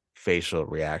best facial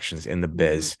reactions in the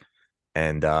biz,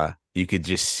 and you could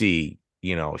just see,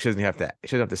 she doesn't have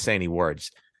to say any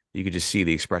words. You could just see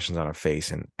the expressions on her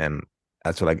face, and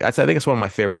that's what I think it's one of my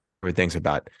favorite things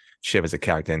about Shiv as a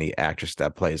character and the actress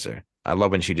that plays her. I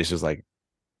love when she just is like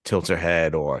tilts her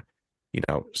head or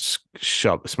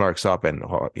smirks up, and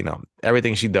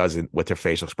everything she does with her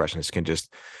facial expressions can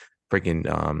just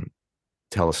freaking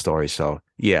tell a story. So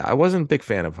yeah, I wasn't a big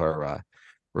fan of her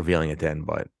revealing it then,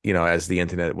 but as the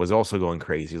internet was also going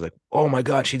crazy, like, oh my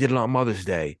god, she did it on Mother's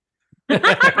Day.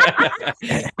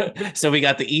 So we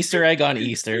got the Easter egg on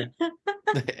Easter,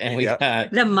 and we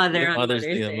got the mother on Mother's Mother's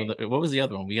Day. Day. What was the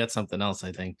other one? We got something else,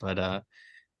 I think. But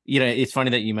it's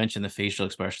funny that you mentioned the facial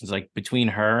expressions. Like between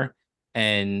her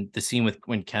and the scene with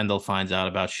when Kendall finds out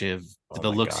about Shiv, Oh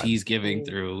the my looks God. he's giving Oh.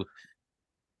 through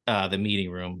the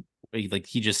meeting room, like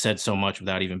he just said so much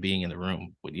without even being in the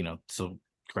room. So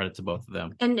credit to both of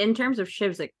them. And in terms of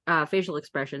Shiv's facial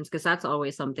expressions, because that's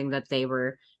always something that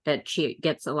she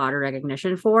gets a lot of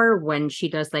recognition for when she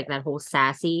does like that whole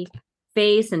sassy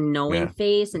face and knowing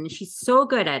face, and she's so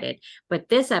good at it. But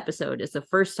this episode is the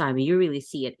first time you really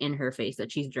see it in her face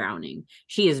that she's drowning.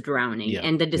 She is drowning,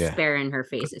 and the despair in her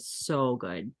face is so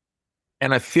good.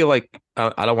 And I feel like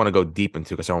I don't want to go deep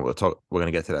into because we're going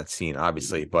to get to that scene,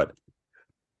 obviously, but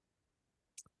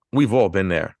we've all been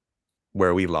there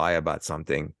where we lie about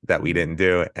something that we didn't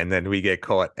do, and then we get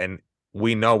caught, and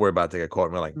we know we're about to get caught,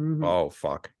 and we're like, oh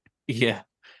fuck. Yeah.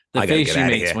 The face she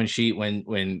makes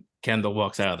when Kendall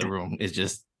walks out of the room is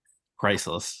just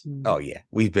priceless. Oh yeah.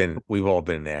 We've all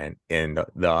been there, and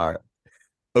our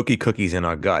ookie cookies in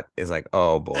our gut is like,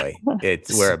 oh boy,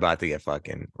 we're about to get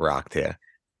fucking rocked here.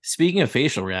 Speaking of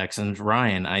facial reactions,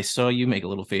 Ryan, I saw you make a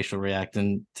little facial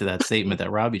reaction to that statement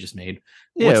that Robbie just made.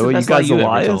 Yeah, What's the best you guys lie you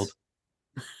are ever told? liars?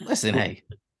 Listen, hey.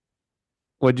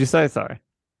 What'd you say? Sorry.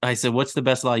 I said, what's the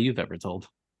best lie you've ever told?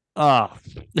 Oh.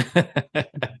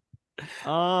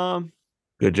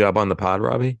 Good job on the pod,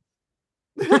 Robbie.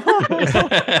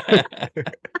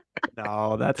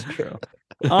 No, that's true.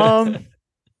 I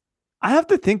have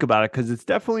to think about it because it's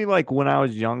definitely like when I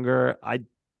was younger, I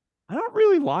don't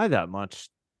really lie that much.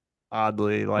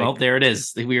 Oddly, like, well, there it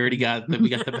is. We got the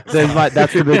best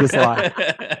that's the biggest lie.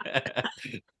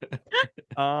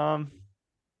 I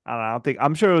don't know.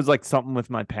 I'm sure it was like something with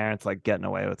my parents, like getting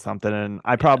away with something, and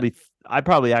I probably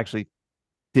actually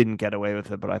didn't get away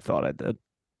with it, but I thought I did.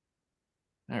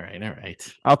 All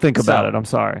right. I'll think about it. I'm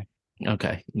sorry.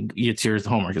 Okay, it's your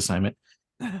homework assignment.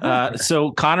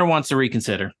 So Connor wants to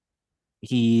reconsider.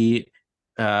 He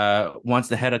wants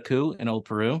to head a coup in old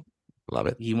Peru. Love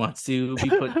it. He wants to be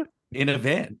put in a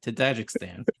van to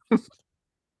Tajikistan,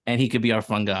 and he could be our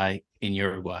fun guy in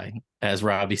Uruguay, as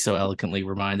Robbie so eloquently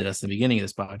reminded us in the beginning of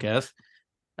this podcast.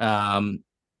 Not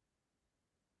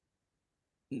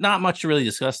much to really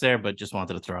discuss there, but just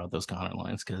wanted to throw out those Connor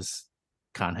lines because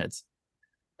con heads.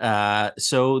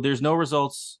 So there's no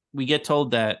results. We get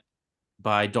told that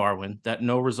by Darwin that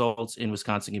no results in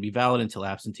Wisconsin can be valid until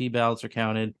absentee ballots are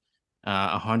counted.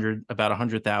 About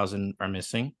 100,000 are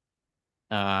missing.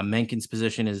 Menken's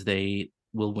position is they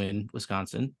will win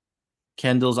Wisconsin.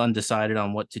 Kendall's undecided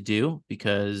on what to do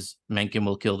because Mencken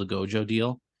will kill the Gojo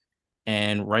deal.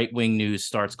 And right-wing news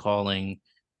starts calling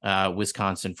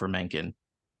Wisconsin for Mencken.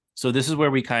 So this is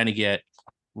where we kind of get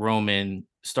Roman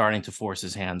starting to force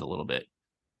his hand a little bit.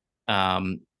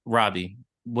 Robbie,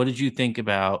 what did you think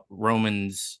about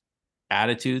Roman's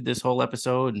attitude this whole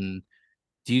episode? And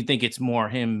do you think it's more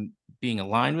him being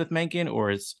aligned with Mencken,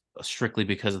 or it's strictly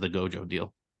because of the Gojo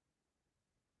deal?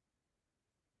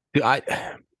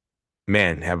 I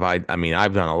mean,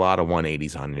 I've done a lot of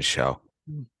 180s on this show,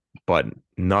 but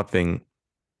nothing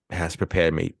has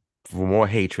prepared me for more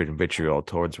hatred and vitriol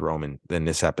towards Roman than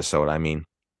this episode. I mean,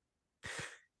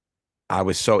 I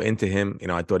was so into him.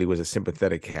 I thought he was a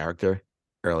sympathetic character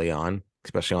early on,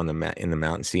 especially in the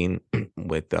mountain scene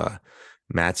with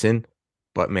Mattson.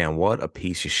 But man, what a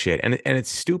piece of shit! And it's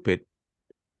stupid.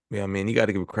 I mean, you got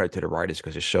to give credit to the writers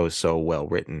because the show is so well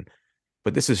written.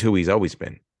 But this is who he's always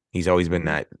been. He's always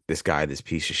been this guy, this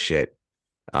piece of shit.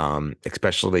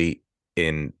 Especially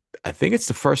in, I think it's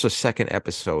the first or second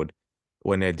episode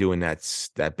when they're doing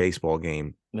that baseball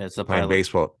game. That's the playing pilot.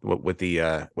 baseball with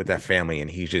that family,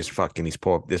 and he's just fucking this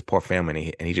poor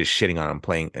family, and he's just shitting on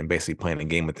them, basically playing a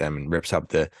game with them, and rips up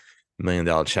the $1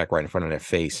 million check right in front of their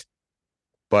face.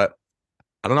 But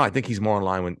I don't know. I think he's more in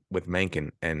line with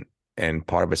Mencken, and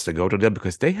part of it's the Gojo deal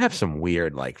because they have some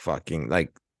weird fucking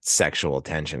sexual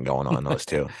tension going on, those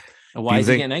two. And why is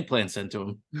he getting eggplant sent to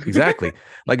him? Exactly.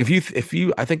 If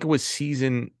you I think it was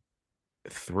season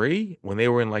 3 when they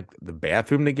were in the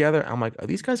bathroom together. I'm like, are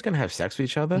these guys gonna have sex with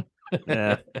each other?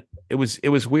 Yeah. It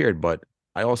was weird, but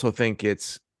I also think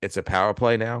it's a power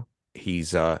play now.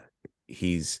 He's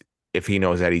if he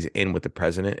knows that he's in with the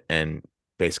president and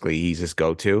basically he's his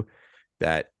go-to,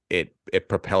 that it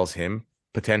propels him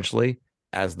potentially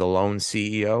as the lone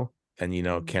CEO.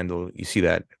 And Kendall, you see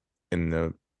that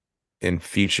in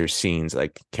future scenes,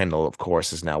 Kendall, of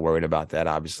course, is now worried about that,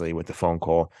 obviously, with the phone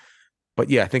call. But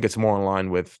yeah, I think it's more in line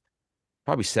with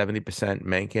probably 70%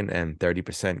 Mencken and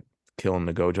 30% killing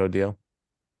the Gojo deal.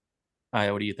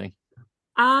 Aya, what do you think?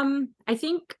 I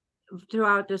think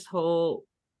throughout this whole,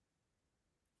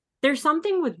 there's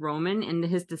something with Roman and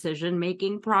his decision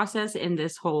making process in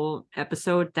this whole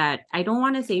episode that I don't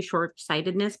want to say short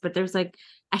sightedness, but there's like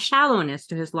a shallowness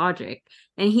to his logic,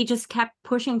 and he just kept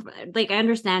pushing. Like, I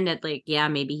understand that, like, yeah,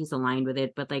 maybe he's aligned with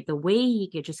it, but like the way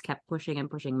just kept pushing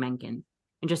and pushing Mencken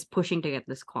and just pushing to get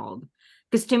this called.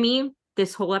 Because to me,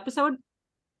 this whole episode,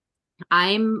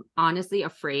 I'm honestly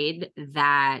afraid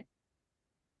that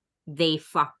they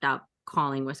fucked up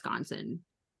calling Wisconsin,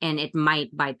 and it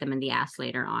might bite them in the ass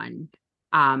later on.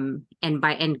 And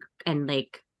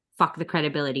like fuck the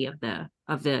credibility of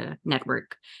the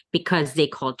network because they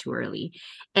called too early.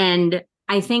 And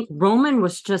I think Roman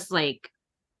was just like,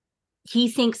 he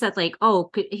thinks that like,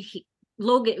 oh,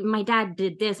 Logan, my dad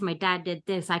did this,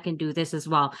 I can do this as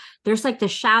well. There's like the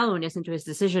shallowness into his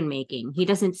decision making. He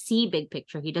doesn't see big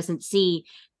picture. He doesn't see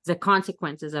the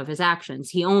consequences of his actions.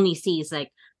 He only sees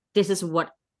like, this is what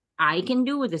I can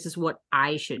do, this is what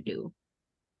I should do.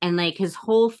 And like his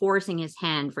whole forcing his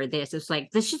hand for this, it's like,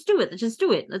 let's just do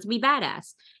it, let's be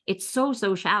badass. It's so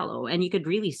shallow, and you could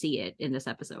really see it in this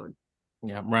episode.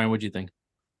 Yeah, Ryan, what'd you think?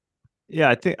 Yeah,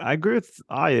 I think I agree with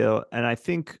Aya, and I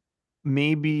think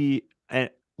maybe,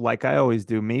 like I always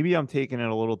do, maybe I'm taking it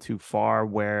a little too far.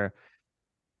 Where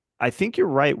I think you're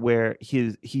right, where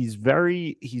he's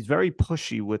very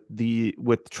pushy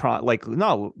with try, like,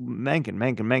 no, Mencken,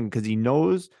 because he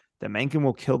knows that Mencken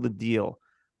will kill the deal.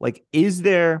 Like, is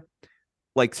there,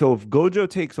 like, so if Gojo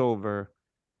takes over,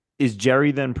 is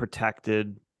Jerry then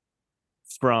protected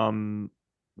from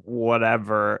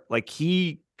whatever? Like,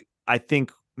 I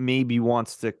think maybe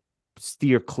wants to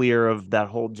steer clear of that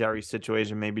whole Jerry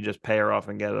situation, maybe just pay her off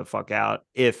and get her the fuck out.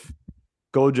 If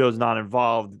Gojo's not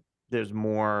involved, there's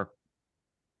more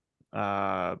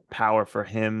power for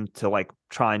him to like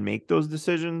try and make those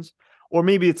decisions. Or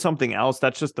maybe it's something else.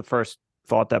 That's just the first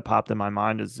thought that popped in my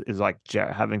mind, is like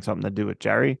having something to do with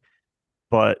Jerry.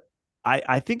 But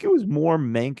I think it was more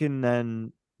Mencken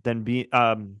than being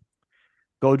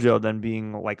Gojo than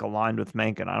being like aligned with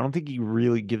Mencken. I don't think he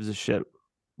really gives a shit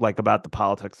like about the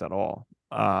politics at all.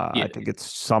 I think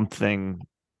it's something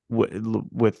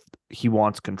with he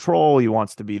wants control, he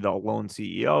wants to be the lone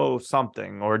CEO,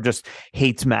 something, or just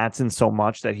hates Matson so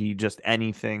much that he just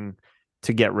anything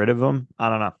to get rid of him. I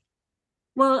don't know.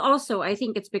 Well, also, I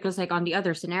think it's because, like, on the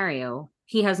other scenario,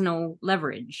 he has no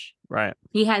leverage. Right.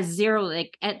 He has zero,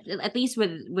 like, at least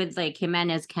with like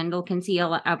Jimenez, Kendall can see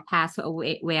a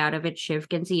pathway way out of it. Shiv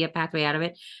can see a pathway out of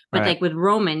it. But Right. like with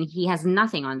Roman, he has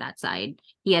nothing on that side.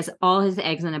 He has all his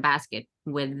eggs in a basket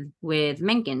with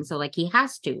Mencken. So like he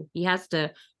has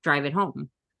to drive it home.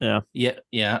 Yeah.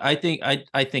 I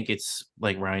think it's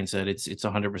like Ryan said, it's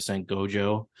 100%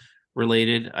 Gojo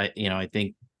related. I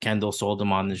think Kendall sold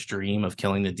him on this dream of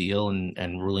killing the deal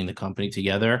and ruling the company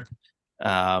together.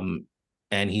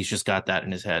 And he's just got that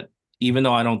in his head. Even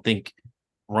though I don't think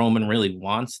Roman really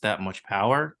wants that much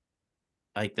power,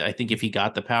 I think if he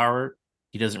got the power,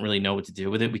 he doesn't really know what to do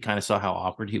with it. We kind of saw how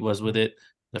awkward he was with it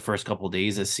the first couple of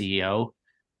days as CEO.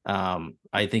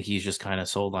 I think he's just kind of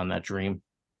sold on that dream.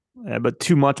 Yeah, but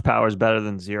too much power is better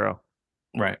than zero.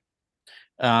 Right.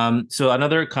 So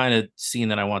another kind of scene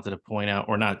that I wanted to point out,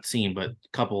 or not scene, but a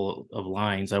couple of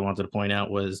lines I wanted to point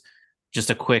out, was just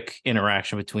a quick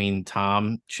interaction between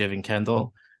Tom, Shiv, and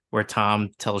Kendall, where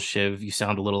Tom tells Shiv, "You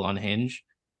sound a little unhinged,"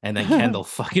 and then Kendall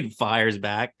fucking fires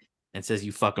back and says,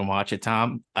 "You fucking watch it,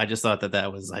 Tom." I just thought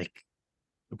that was like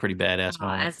a pretty badass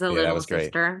moment. As a little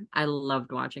sister, I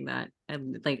loved watching that.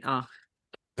 And like, oh,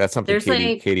 that's something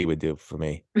Katie would do for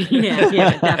me. Yeah,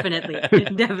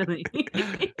 definitely.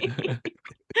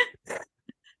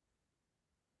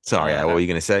 Sorry, what were you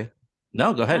gonna say?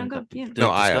 No, go ahead. No,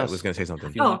 I was gonna say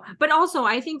something. Oh, but also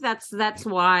I think that's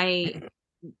why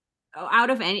out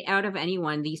of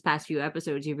anyone these past few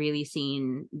episodes, you've really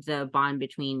seen the bond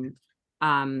between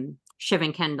Shiv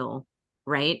and Kendall,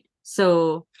 right?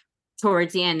 So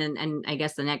towards the end, and I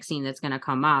guess the next scene that's going to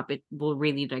come up, it will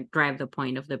really like drive the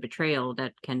point of the betrayal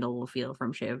that Kendall will feel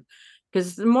from Shiv,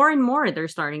 because more and more they're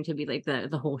starting to be like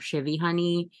the whole Shivy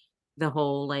honey, the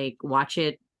whole like watch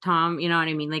it Tom, you know what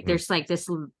I mean? Like there's like this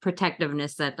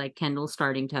protectiveness that like Kendall's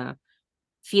starting to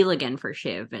feel again for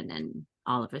Shiv, and then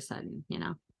all of a sudden,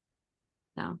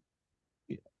 so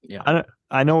yeah.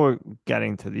 I know we're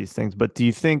getting to these things, but do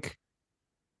you think,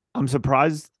 I'm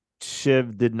surprised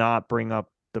Shiv did not bring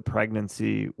up the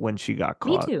pregnancy when she got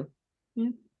caught. Me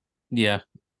too. Yeah.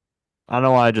 I don't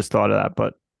know why I just thought of that,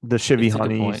 but the Shivy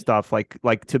honey stuff, like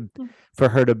for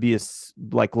her to be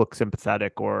look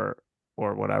sympathetic or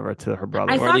or whatever to her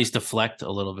brother. I or thought- at least deflect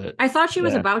a little bit. I thought she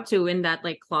was Yeah. about to in that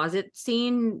like closet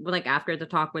scene, like after the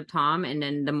talk with Tom, and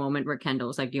then the moment where Kendall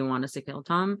was like, "Do you want us to kill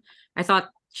Tom?" I thought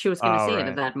she was going to Oh, say it right.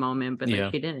 at that moment, but Yeah.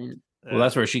 like she didn't. Well,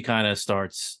 that's where she kind of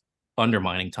starts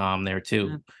undermining Tom there too,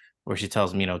 Yeah. where she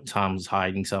tells him, Tom's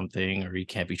hiding something or he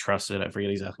can't be trusted. I forget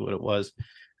exactly what it was.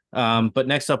 But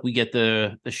next up, we get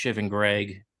the Shiv and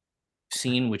Greg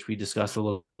scene, which we discussed a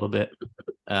little bit.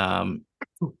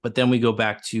 But then we go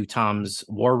back to Tom's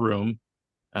war room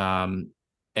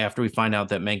after we find out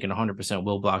that Mencken 100%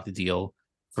 will block the deal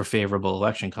for favorable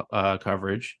election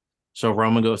coverage. So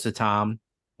Roman goes to Tom,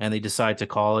 and they decide to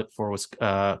call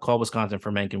Wisconsin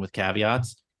for Mencken with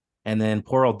caveats. And then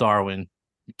poor old Darwin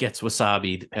gets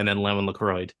wasabied and then lemon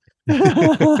LaCroix.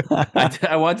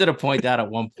 I wanted to point out at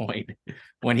one point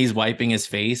when he's wiping his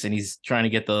face and he's trying to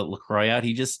get the LaCroix out,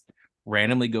 he just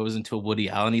randomly goes into a Woody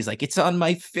Allen. He's like, "It's on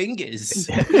my fingers."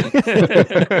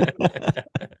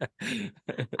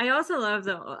 I also love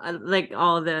the like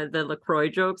all the LaCroix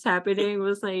jokes happening. It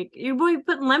was like, you boy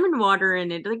put lemon water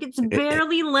in it, like it's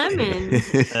barely lemon.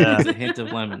 It's a hint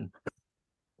of lemon.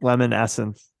 Lemon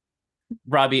essence.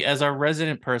 Robbie, as our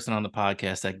resident person on the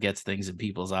podcast that gets things in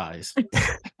people's eyes,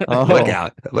 Oh. Look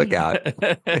out. Look out.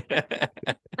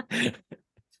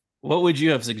 what would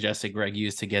you have suggested Greg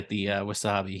use to get the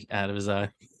wasabi out of his eye?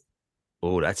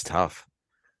 Oh, that's tough.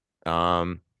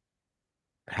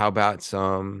 How about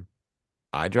some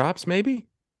eye drops, maybe?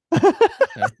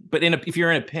 But if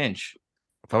you're in a pinch,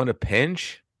 If I'm in a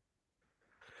pinch,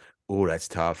 oh, that's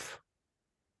tough.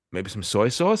 Maybe some soy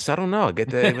sauce. I don't know. Get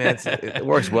the man. It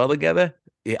works well together.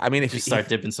 Yeah, I mean, if just start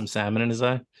dipping some salmon in his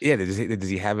eye. yeah, does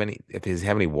he have any? If he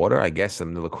have any water, I guess the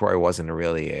LaCroix wasn't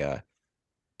really a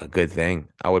good thing.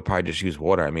 I would probably just use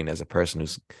water. I mean, as a person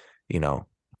who's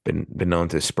been known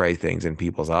to spray things in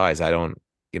people's eyes, I don't.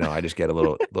 I just get a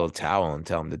little towel and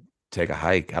tell them to take a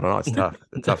hike. I don't know. It's tough.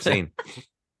 It's a tough scene.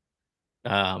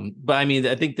 But I mean,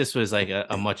 I think this was like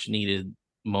a much needed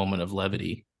moment of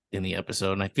levity in the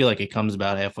episode, and I feel like it comes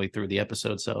about halfway through the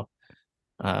episode. So,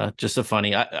 just a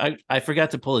funny. I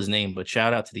forgot to pull his name, but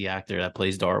shout out to the actor that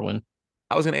plays Darwin.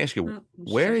 I was going to ask you, Oh,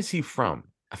 where shit. is he from?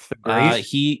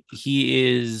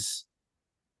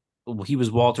 He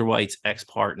was Walter White's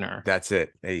ex-partner That's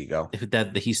it. There you go.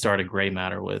 that he started Gray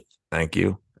Matter with. Thank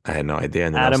you. I had no idea.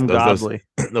 And then Adam Godley.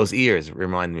 those ears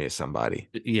remind me of somebody.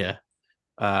 Yeah.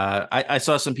 I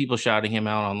saw some people shouting him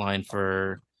out online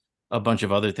for a bunch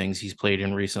of other things he's played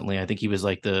in recently. I think he was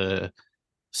like the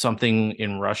something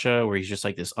in Russia where he's just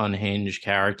like this unhinged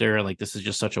character. Like this is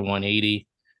just such a 180.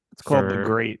 It's called The for-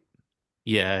 Great.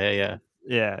 Yeah.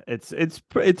 Yeah, it's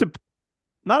a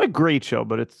not a great show,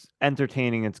 but it's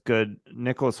entertaining. It's good.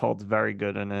 Nicholas Holt's very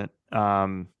good in it.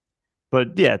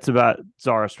 But yeah, it's about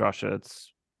Tsarist Russia.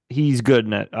 He's good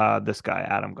in it. This guy,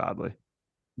 Adam Godley.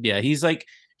 Yeah, he's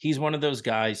one of those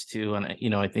guys too,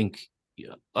 and I think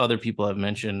other people have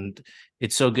mentioned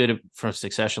it's so good for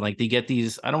Succession. Like they get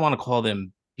these, I don't want to call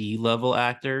them B-level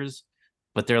actors,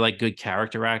 but they're like good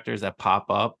character actors that pop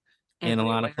up in a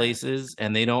lot of Everywhere. places,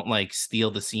 and they don't like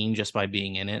steal the scene just by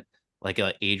being in it, like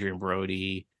Adrian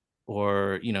Brody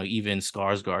or even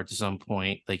Skarsgård to some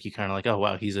point. Like you kind of like, oh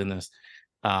wow, he's in this.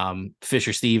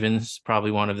 Fisher Stevens,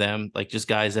 probably one of them. Like just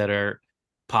guys that are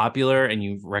popular and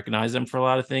you recognize them for a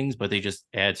lot of things, but they just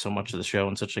add so much to the show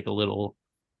in such like a little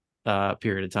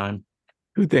period of time.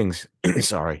 Two things.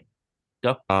 Sorry.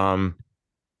 Go.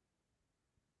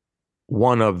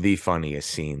 One of the funniest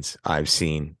scenes I've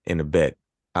seen in a bit.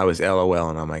 I was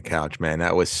LOLing on my couch, man.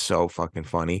 That was so fucking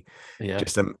funny. Yeah.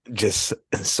 Just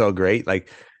so great. Like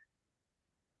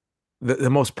the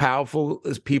most powerful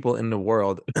people in the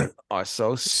world are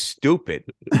so stupid.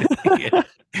 Yeah.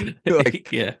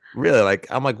 Like, Yeah. really, like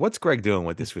I'm like, what's Greg doing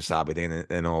with this wasabi thing?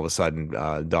 And all of a sudden,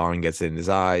 Darwin gets it in his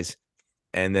eyes,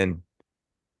 and then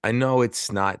I know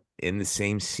it's not in the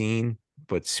same scene,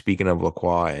 but speaking of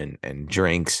LaCroix and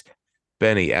drinks,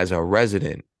 Benny, as a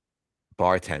resident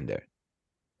bartender,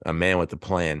 a man with a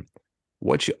plan,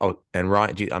 and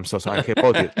Ryan, gee, I'm so sorry, I can't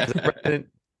both you.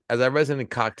 As a resident in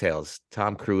cocktails,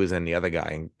 Tom Cruise and the other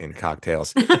guy in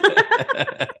cocktails.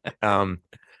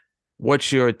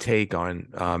 What's your take on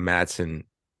Mattson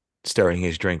stirring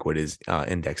his drink with his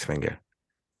index finger?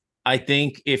 I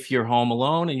think if you're home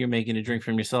alone and you're making a drink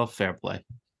from yourself, fair play.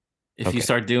 If Okay. you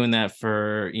start doing that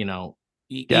for, even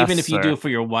Yes, if you do sir. it for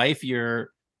your wife, you're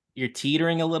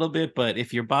teetering a little bit. But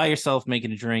if you're by yourself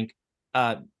making a drink,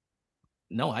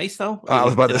 no ice though. I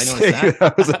was about Did to notice say. that?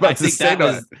 I was about I to think say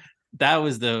that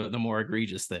was the more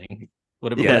egregious thing.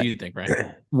 What Yeah. do you think,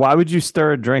 Ryan? Why would you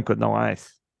stir a drink with no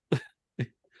ice?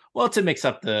 Well, to mix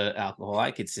up the alcohol,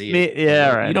 I could see Me- it.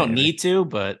 yeah, right, You don't maybe. need to,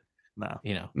 but No.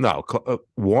 You know, No,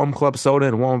 warm club soda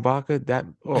and warm vodka. That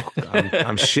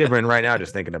I'm shivering right now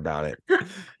just thinking about it.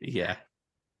 yeah.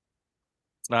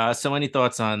 So any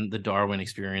thoughts on the Darwin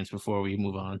experience before we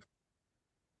move on?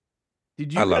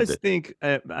 Did I you loved guys it. think?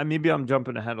 Maybe I'm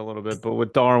jumping ahead a little bit, but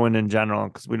with Darwin in general,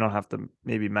 because we don't have to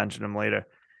maybe mention him later.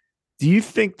 Do you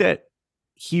think that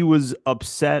he was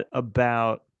upset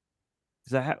about?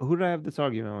 Who did I have this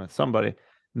argument with? Somebody,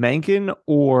 Mencken,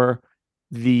 or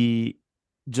the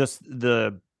just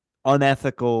the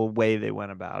unethical way they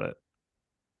went about it?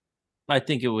 I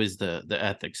think it was the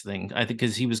ethics thing. I think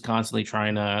because he was constantly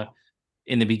trying to,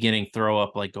 in the beginning, throw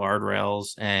up like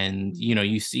guardrails, and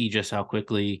you see just how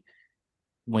quickly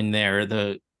when they're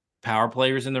the power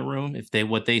players in the room, if they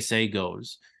what they say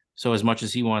goes. So as much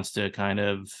as he wants to kind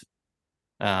of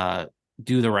uh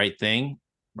do the right thing,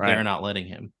 they're Right. not letting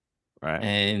him. Right.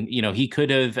 And he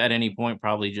could have at any point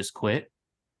probably just quit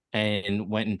and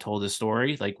went and told his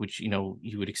story, like, which you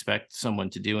would expect someone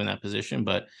to do in that position.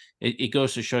 But it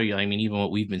goes to show you, I mean, even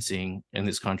what we've been seeing in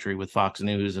this country with Fox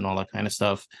News and all that kind of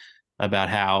stuff about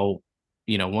how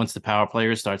once the power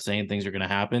players start saying things are going to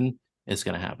happen, it's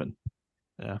going to happen.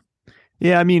 Yeah.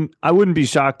 Yeah, I mean, I wouldn't be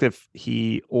shocked if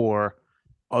he or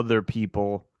other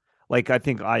people, like I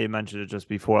think I mentioned it just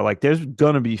before, like there's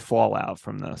gonna be fallout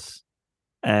from this.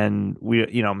 And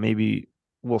maybe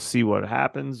we'll see what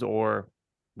happens or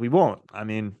we won't. I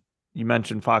mean, you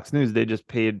mentioned Fox News, they just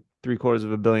paid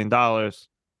 $750 million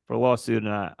for a lawsuit,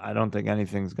 and I don't think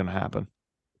anything's gonna happen.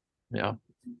 Yeah.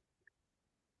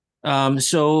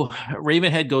 So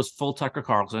Ravenhead goes full Tucker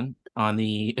Carlson on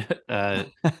the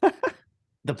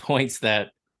the points that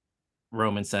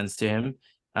Roman sends to him.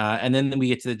 And then we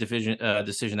get to the decision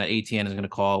that ATN is going to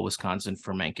call Wisconsin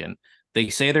for Mencken. They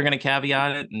say they're going to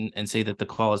caveat it and say that the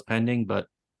call is pending, but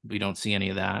we don't see any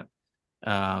of that.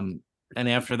 And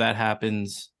after that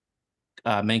happens,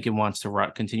 Mencken wants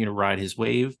to continue to ride his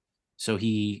wave. So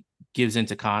he gives in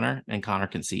to Connor, and Connor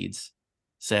concedes.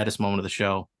 Saddest moment of the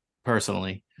show,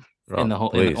 personally, in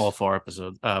all 4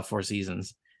 episodes, 4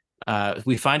 seasons.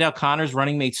 We find out Connor's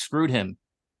running mate screwed him.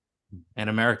 And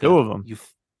America, 2 of them.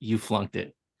 You flunked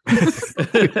it.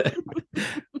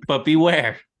 But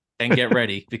beware and get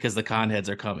ready because the con heads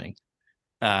are coming.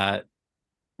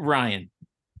 Ryan,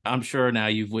 I'm sure now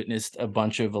you've witnessed a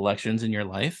bunch of elections in your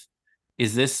life.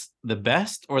 Is this the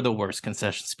best or the worst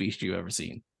concession speech you've ever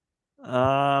seen?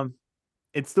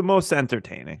 It's the most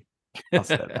entertaining. I'll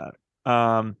say that.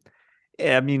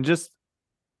 Yeah, I mean, just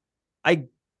I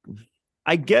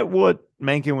get what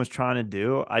Mencken was trying to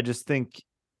do. I just think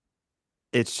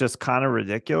it's just kind of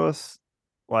ridiculous.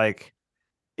 Like,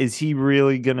 is he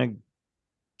really gonna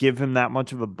give him that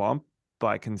much of a bump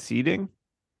by conceding?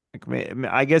 Like,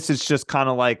 I guess it's just kind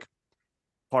of like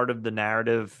part of the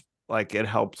narrative. Like, it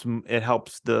helps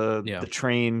the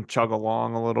train chug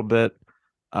along a little bit.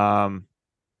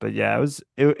 But yeah, it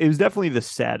was definitely the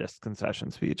saddest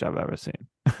concession speech I've ever seen.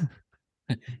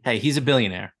 Hey, he's a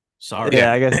billionaire. Sorry.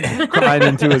 Yeah, I guess crying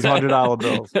into his $100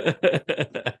 bills.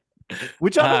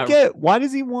 Which I don't get. Why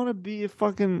does he want to be a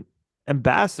fucking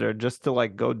ambassador just to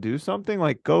like go do something?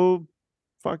 Like, go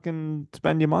fucking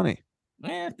spend your money.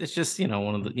 It's just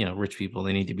one of the rich people.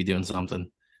 They need to be doing something.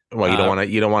 Well, you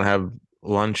don't want to have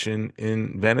lunch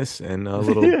in Venice and a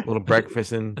little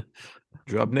breakfast in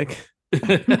Drubnik.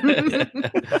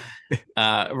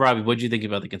 Robbie, what did you think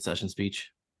about the concession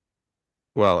speech?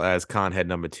 Well, as con head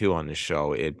number 2 on the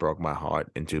show, it broke my heart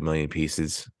into a million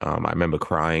pieces. I remember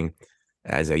crying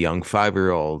as a young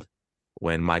 5-year-old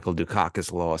when Michael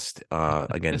Dukakis lost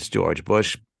against George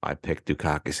Bush. I picked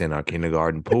Dukakis in our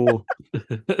kindergarten pool.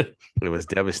 It was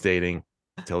devastating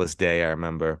till this day, I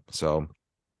remember. So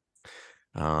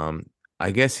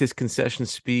I guess his concession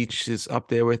speech is up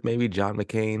there with maybe John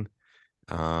McCain,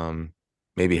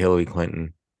 maybe Hillary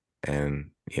Clinton,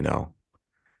 and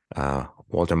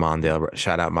Walter Mondale.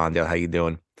 Shout out Mondale, how you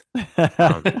doing?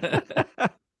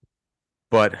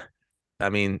 But I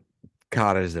mean,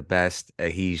 Connor's the best.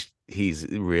 He's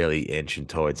really inching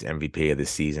towards MVP of the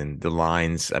season. The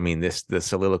lines, I mean, the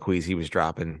soliloquies he was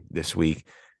dropping this week,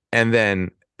 and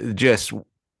then just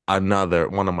another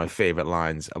one of my favorite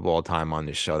lines of all time on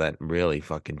this show that really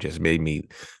fucking just made me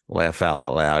laugh out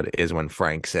loud is when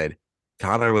Frank said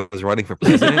Connor was running for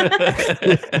president.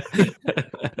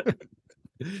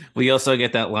 We also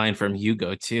get that line from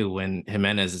Hugo too when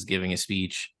Jimenez is giving a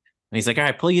speech. And he's like, all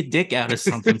right, pull your dick out or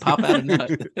something. Pop out a nut.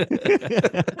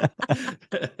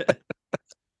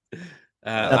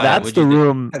 That's the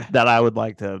room that I would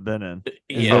like to have been in.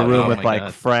 Is the room with like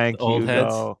God. Frank, old Hugo,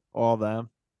 heads. All them.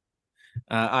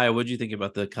 Aya, what did you think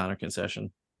about the Connor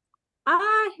concession?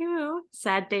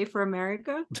 Sad day for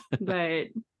America, but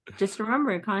Just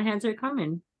remember, con heads are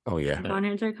coming. Oh yeah, Con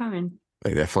heads are coming.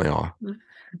 they definitely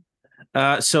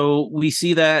are. So we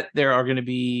see that there are going to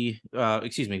be,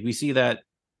 we see that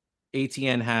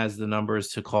ATN has the numbers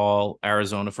to call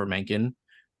Arizona for Mencken,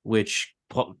 which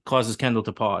causes Kendall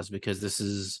to pause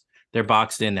because they're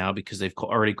boxed in now because they've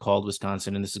already called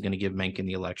Wisconsin, and this is going to give Mencken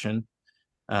the election.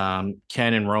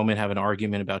 Ken and Roman have an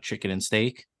argument about chicken and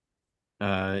steak.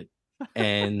 And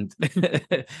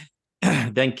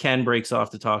then Ken breaks off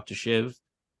to talk to Shiv.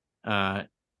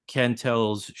 Ken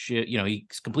tells Shiv,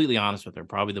 he's completely honest with her,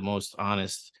 probably the most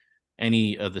honest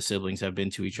any of the siblings have been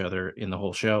to each other in the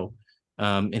whole show.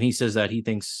 And he says that he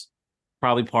thinks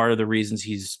probably part of the reasons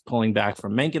he's pulling back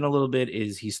from Mencken a little bit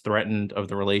is he's threatened of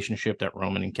the relationship that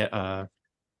Roman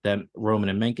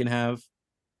and Mencken have.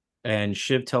 And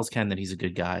Shiv tells Ken that he's a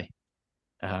good guy.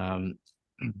 And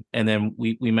then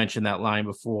we mentioned that line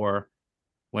before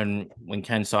when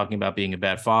Ken's talking about being a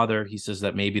bad father, he says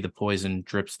that maybe the poison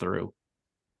drips through.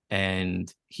 And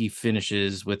he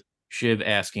finishes with Shiv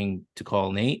asking to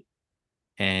call Nate,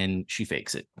 and she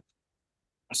fakes it.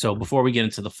 So before we get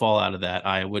into the fallout of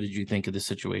that, what did you think of the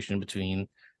situation between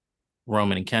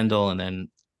Roman and Kendall, and then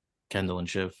Kendall and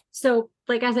Shiv? So,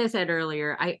 like as I said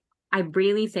earlier, I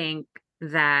really think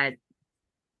that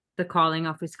the calling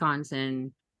of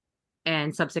Wisconsin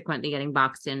and subsequently getting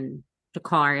boxed in to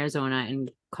call Arizona and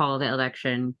call the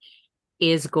election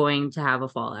is going to have a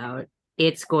fallout.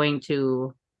 It's going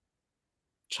to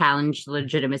challenge the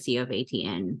legitimacy of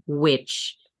ATN,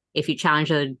 which if you challenge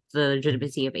the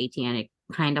legitimacy of ATN, it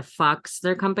kind of fucks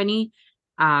their company.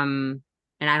 And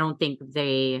I don't think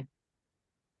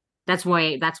that's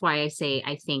why I say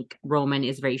I think Roman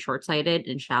is very short-sighted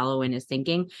and shallow in his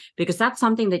thinking, because that's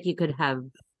something that you could have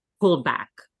pulled back.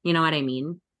 You know what I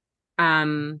mean?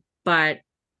 But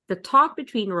the talk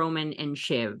between Roman and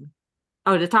Shiv,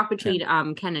 the talk between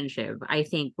Ken and Shiv, I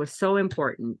think was so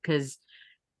important, because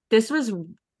this was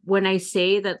when I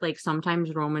say that, like,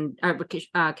 sometimes Roman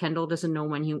Kendall doesn't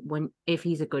know if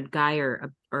he's a good guy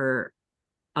or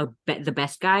the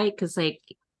best guy, because like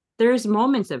there's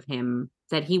moments of him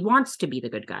that he wants to be the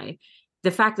good guy.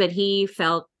 The fact that he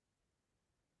felt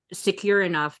secure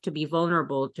enough to be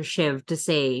vulnerable to Shiv to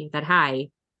say that, hi,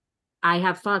 I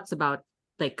have thoughts about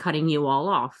like cutting you all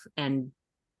off and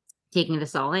taking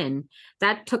this all in,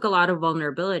 that took a lot of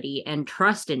vulnerability and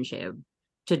trust in Shiv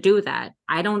to do that.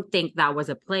 I don't think that was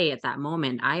a play at that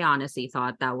moment. I honestly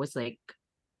thought that was like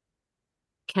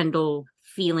Kendall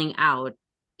feeling out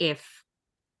if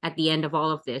at the end of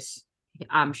all of this,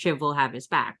 Shiv will have his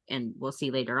back, and we'll see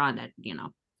later on that,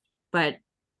 but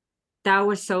that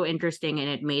was so interesting, and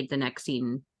it made the next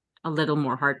scene a little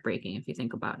more heartbreaking if you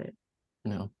think about it.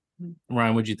 No.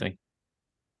 Ryan, what'd you think?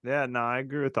 Yeah, no, I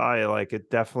agree with Aya. Like, it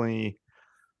definitely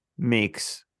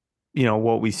makes,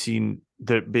 what we've seen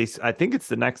I think it's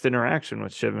the next interaction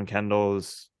with Shiv and Kendall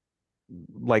is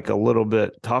like a little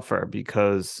bit tougher,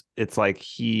 because it's like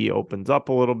he opens up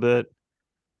a little bit.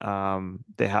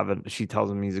 She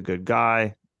tells him he's a good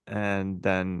guy, and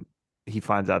then he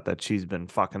finds out that she's been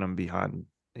fucking him behind,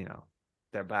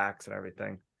 their backs and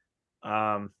everything.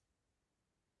 Yeah,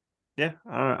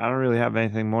 I don't really have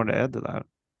anything more to add to that.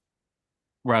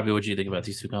 Robbie, what do you think about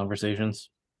these two conversations?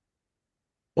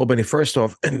 Well, Benny, first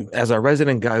off, as a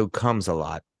resident guy who comes a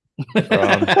lot,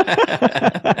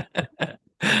 can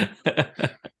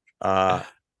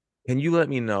you let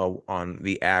me know, on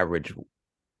the average,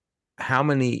 how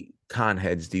many con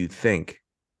heads do you think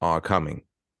are coming?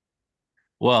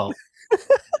 Well,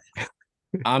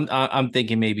 I'm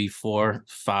thinking maybe 4,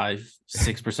 5,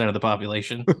 6% of the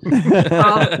population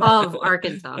of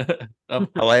Arkansas.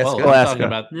 Alaska. I'm talking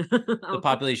about the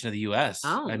population of the U.S.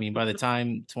 Oh. I mean, by the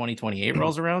time 2028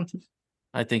 rolls around,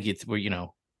 I think it's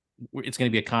going to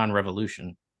be a con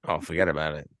revolution. Oh, forget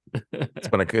about it. It's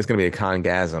going to be a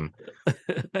congasm.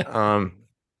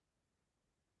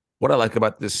 What I like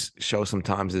about this show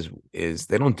sometimes is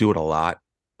they don't do it a lot,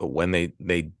 but when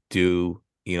they do,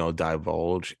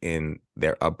 divulge in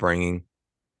their upbringing,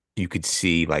 you could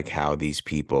see like how these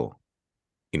people,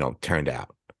 turned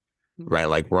out, right?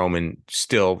 Like Roman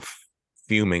still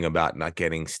fuming about not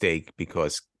getting steak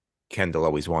because Kendall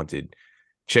always wanted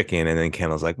chicken, and then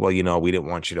Kendall's like, well, we didn't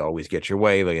want you to always get your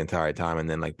way the entire time, and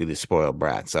then like be the spoiled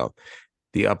brat. So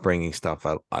the upbringing stuff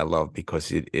I love,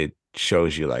 because it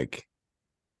shows you like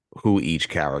who each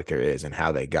character is and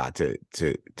how they got to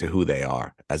who they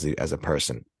are as a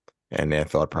person and their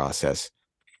thought process.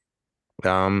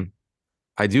 I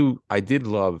did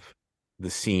love the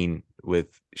scene with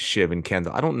Shiv and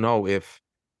Kendall. I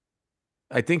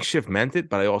think Shiv meant it,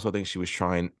 but I also think she was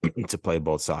trying to play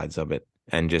both sides of it,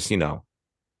 and just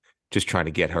trying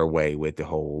to get her way with the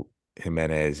whole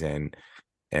Jimenez and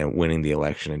winning the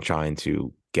election and trying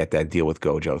to get that deal with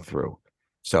Gojo through.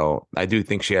 So I do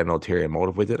think she had an ulterior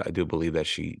motive with it. I do believe that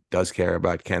she does care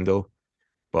about Kendall.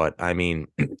 But I mean,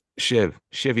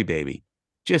 Shivy baby,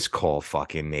 just call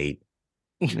fucking Nate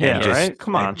Yeah, and just right.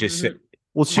 Come on. just say,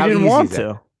 Well, she how didn't easy is want that?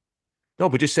 to. No,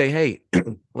 but just say, hey,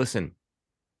 listen,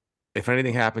 if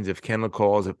anything happens, if Kendall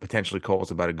calls, if potentially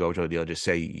calls about a Gojo deal, just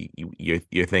say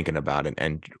you're thinking about it,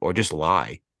 and or just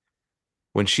lie.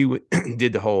 When she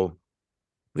did the whole,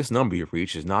 this number you've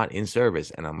reached is not in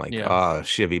service, and I'm like, Yeah. oh,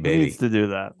 Shivy Who baby, needs to do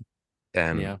that?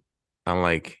 and Yeah. I'm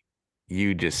like,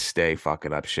 you just stay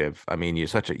fucking up, Shiv. I mean, you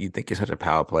think you're such a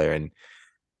power player, and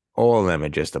all of them are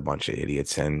just a bunch of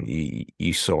idiots, and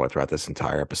you saw it throughout this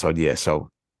entire episode. Yeah, so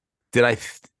did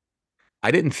I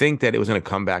didn't think that it was going to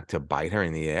come back to bite her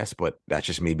in the ass, but that's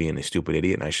just me being a stupid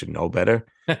idiot, and I should know better.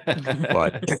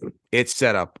 But it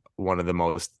set up one of the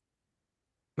most,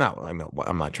 no,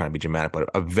 I'm not trying to be dramatic, but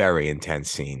a very intense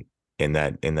scene in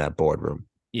that boardroom.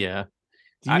 Yeah.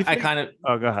 Do you I think? kind of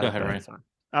Oh, go ahead. go ahead, Go Ryan. Sorry.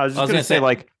 I was I just was gonna gonna say, say-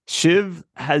 like,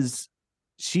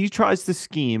 she tries to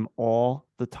scheme all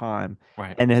the time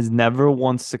Right. and has never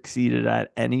once succeeded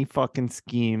at any fucking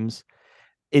schemes.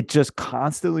 It just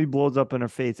constantly blows up in her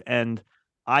face. And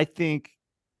I think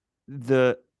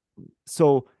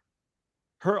so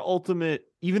her ultimate,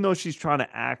 even though she's trying to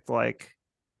act like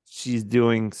she's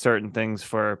doing certain things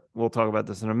for, we'll talk about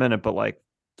this in a minute, but like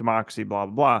democracy, blah,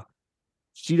 blah, blah.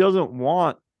 She doesn't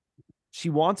want, she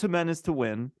wants Jimenez to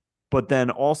win, but then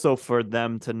also for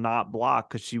them to not block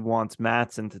because she wants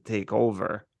Matson to take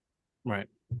over. Right.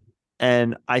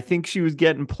 And I think she was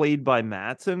getting played by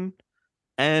Matson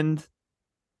and,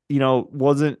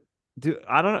 wasn't,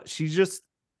 I don't know.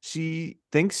 She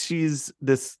thinks she's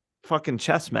this fucking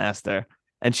chess master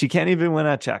and she can't even win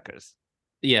at checkers.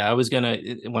 Yeah, I was gonna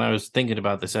when I was thinking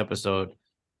about this episode,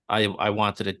 I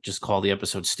wanted to just call the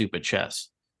episode "Stupid Chess"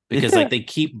 because like they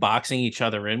keep boxing each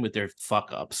other in with their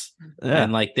fuck ups, Yeah.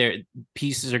 and like their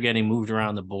pieces are getting moved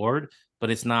around the board, but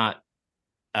it's not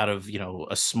out of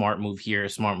a smart move here, a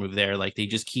smart move there. Like they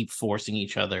just keep forcing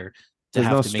each other to There's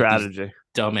have no to make these strategy.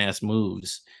 dumbass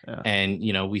moves, Yeah. and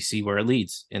we see where it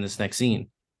leads in this next scene.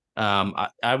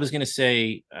 I was gonna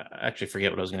say, I actually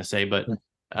forget what I was gonna say, but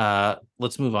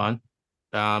let's move on.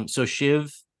 So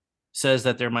Shiv says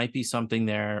that there might be something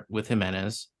there with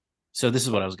Jimenez. So this is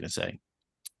what I was going to say.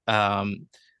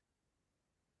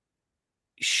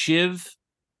 Shiv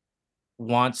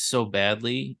wants so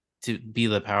badly to be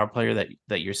the power player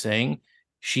that you're saying.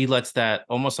 She lets that,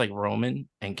 almost like Roman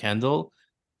and Kendall,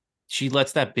 she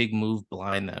lets that big move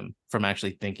blind them from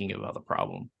actually thinking about the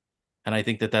problem. And I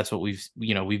think that that's what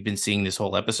we've been seeing this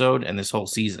whole episode and this whole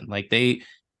season. Like they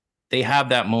have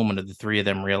that moment of the three of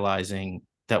them realizing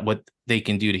that what they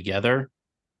can do together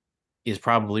is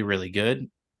probably really good,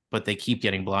 but they keep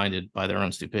getting blinded by their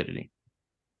own stupidity.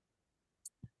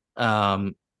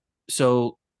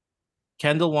 So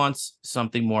Kendall wants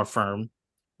something more firm,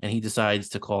 and he decides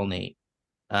to call Nate.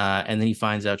 And then he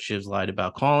finds out Shiv's lied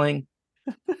about calling.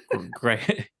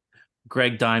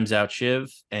 Greg dimes out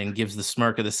Shiv and gives the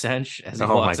smirk of the cinch as he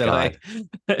walks out.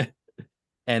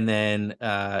 And then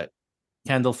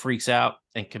Kendall freaks out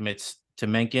and commits to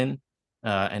Mencken,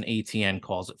 and ATN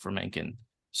calls it for Mencken.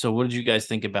 So what did you guys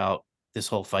think about this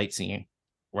whole fight scene,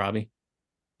 Robbie?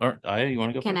 Or Aya, you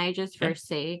want to go? Can first? I just first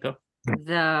say Go.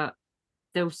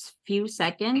 those few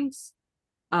seconds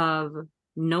of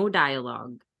no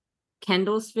dialogue,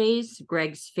 Kendall's face,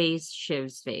 Greg's face,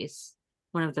 Shiv's face,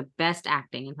 one of the best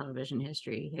acting in television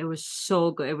history. It was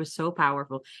so good. It was so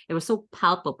powerful. It was so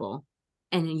palpable.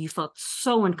 And you felt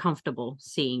so uncomfortable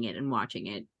seeing it and watching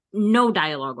it. No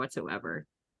dialogue whatsoever.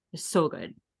 It's so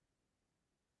good.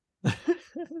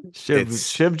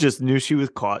 Shiv just knew she was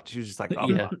caught. She was just like, oh,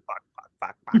 Yeah.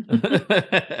 fuck.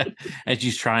 And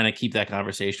she's trying to keep that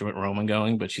conversation with Roman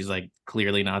going, but she's like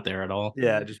clearly not there at all.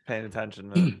 Yeah, just paying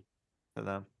attention to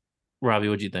them. Robbie,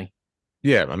 what'd you think?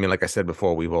 Yeah, I mean, like I said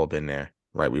before, we've all been there,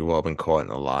 right? We've all been caught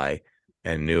in a lie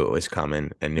and knew it was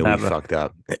coming and knew we fucked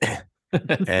up.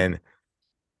 And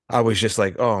I was just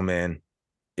like, oh man,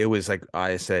 it was like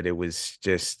I said, it was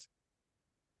just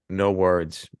no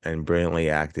words and brilliantly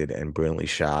acted and brilliantly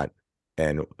shot.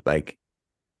 And like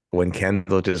when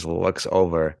Kendall just looks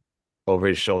over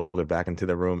his shoulder back into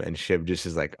the room and Shiv just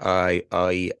is like, oi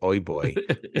boy.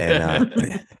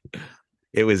 And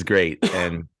it was great.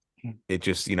 And it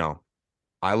just,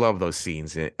 I love those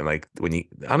scenes. And like when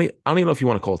I don't even know if you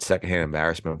want to call it secondhand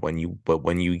embarrassment but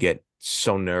when you get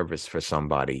so nervous for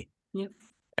somebody. Yep.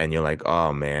 And you're like,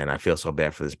 oh man, I feel so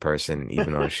bad for this person,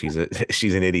 even though she's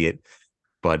an idiot.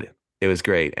 But it was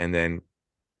great. And then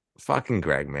fucking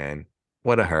Greg, man.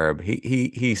 What a herb.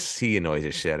 He annoys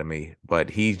the shit out of me, but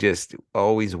he's just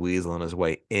always weaseling his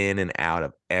way in and out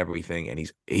of everything.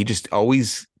 And he just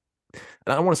always, and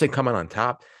I don't want to say coming on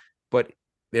top, but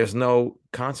there's no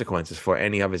consequences for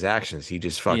any of his actions. He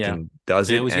just Yeah. fucking does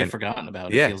They it. always get And forgotten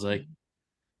about, it yeah. feels like.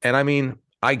 And I mean,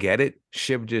 I get it.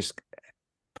 Shiv just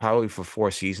probably for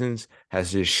 4 seasons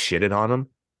has just shitted on him.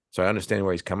 So I understand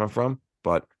where he's coming from,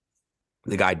 but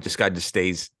this guy just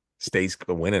stays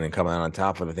winning and coming out on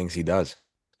top for the things he does.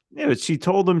 Yeah, but she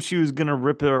told him she was gonna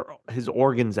rip his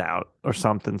organs out or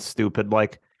something stupid.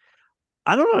 Like,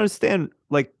 I don't understand.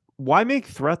 Like, why make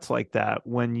threats like that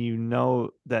when you know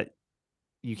that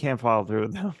you can't follow through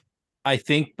with them? I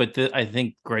think, I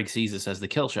think Greg sees this as the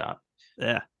kill shot.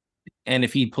 Yeah. And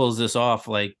if he pulls this off,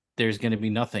 like there's going to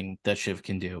be nothing that Shiv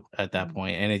can do at that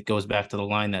point. And it goes back to the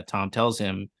line that Tom tells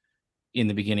him in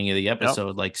the beginning of the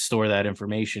episode, like store that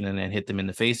information and then hit them in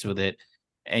the face with it.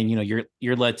 And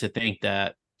you're led to think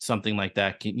that something like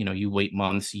that can, you wait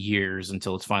months, years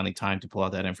until it's finally time to pull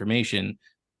out that information.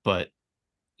 But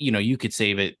you could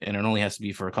save it and it only has to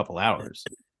be for a couple hours.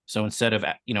 So instead of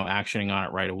actioning on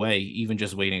it right away, even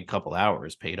just waiting a couple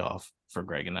hours paid off for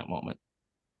Greg in that moment.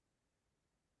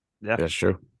 Yeah. That's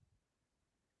true.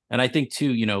 And I think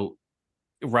too,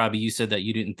 Robbie, you said that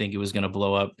you didn't think it was going to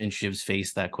blow up in Shiv's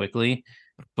face that quickly,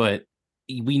 but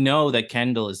we know that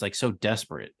Kendall is like so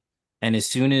desperate. And as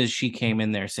soon as she came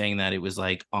in there saying that it was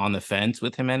like on the fence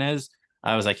with Jimenez,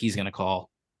 I was like, he's going to call.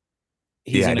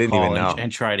 He's Yeah, I going to didn't even call know.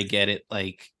 and try to get it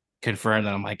like confirmed.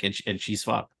 And I'm like, and she's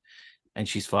fucked. And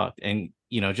she's fucked. And,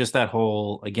 just that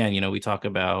whole, again, we talk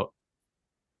about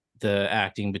the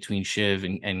acting between Shiv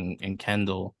and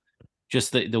Kendall,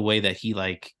 just the way that he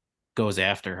like goes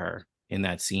after her in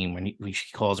that scene when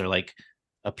she calls her like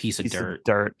a piece of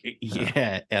dirt.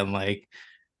 Yeah. And like,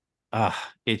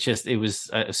 it was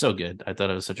so good. I thought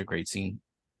it was such a great scene.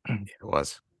 It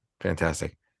was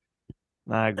fantastic.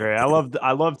 I agree. I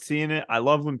loved seeing it. I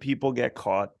love when people get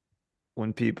caught.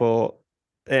 When people,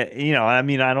 I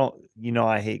mean, I don't,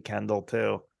 I hate Kendall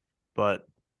too, but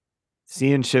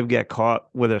seeing Shiv get caught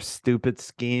with her stupid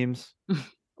schemes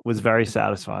was very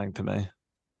satisfying to me.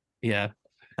 Yeah.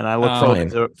 And I look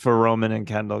forward for Roman and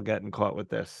Kendall getting caught with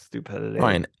their stupidity.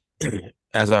 Ryan,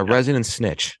 as our resident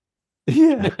snitch,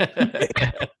 yeah.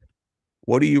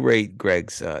 what do you rate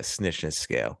Greg's snitchness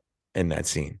scale in that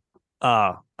scene?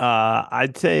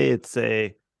 I'd say it's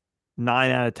a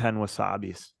 9 out of 10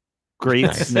 wasabis.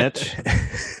 Great snitch.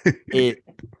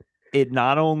 It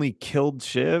not only killed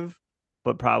Shiv,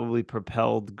 but probably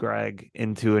propelled Greg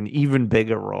into an even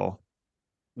bigger role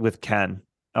with Ken.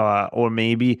 Or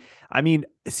maybe, I mean,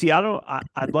 see,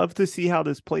 I'd love to see how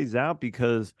this plays out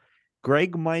because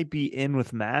Greg might be in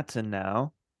with Mattson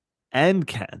now and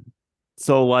Ken.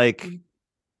 So like,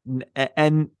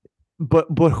 but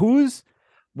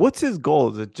what's his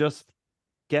goal? Is it just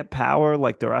get power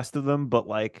like the rest of them, but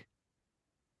like,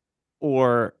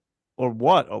 or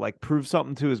what? Or like prove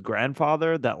something to his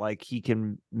grandfather that like he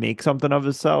can make something of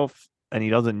himself and he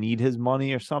doesn't need his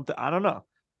money or something. I don't know.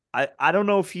 I don't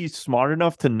know if he's smart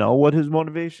enough to know what his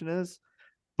motivation is,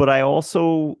 but I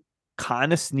also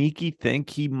kind of sneaky think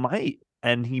he might.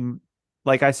 And he,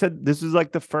 like I said, this is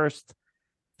like the first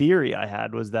theory I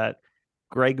had was that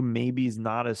Greg maybe is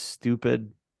not as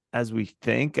stupid as we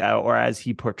think or as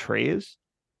he portrays.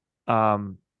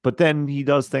 But then he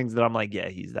does things that I'm like, yeah,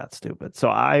 he's that stupid. So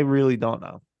I really don't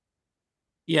know.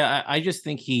 Yeah, I just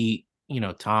think he,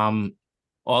 Tom,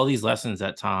 all these lessons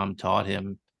that Tom taught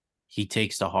him, he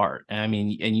takes to heart. And I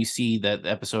mean, and you see that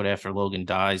episode after Logan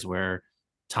dies where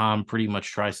Tom pretty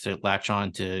much tries to latch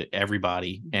on to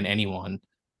everybody and anyone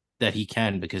that he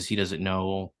can because he doesn't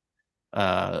know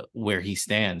where he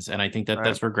stands. And I think that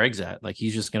that's where Greg's at. Like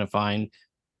he's just going to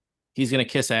he's going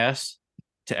to kiss ass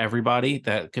to everybody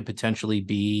that could potentially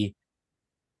be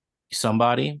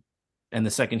somebody. And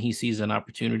the second he sees an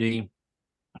opportunity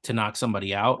to knock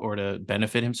somebody out or to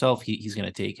benefit himself, he's going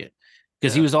to take it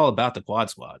because he was all about the quad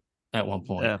squad at one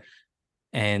point.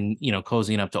 And,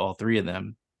 cozying up to all three of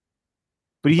them.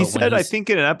 But he said, I think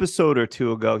in an episode or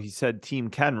two ago, he said Team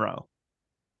Kenro.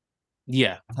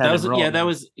 Yeah, that was,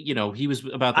 he was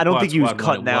about the I don't think he was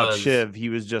cutting out Shiv. He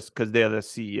was just because they're the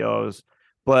CEOs.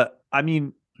 But I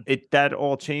mean, that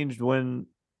all changed when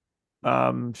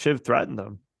Shiv threatened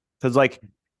him. Because like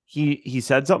he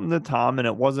said something to Tom and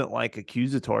it wasn't like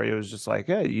accusatory. It was just like,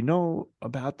 hey, you know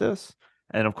about this?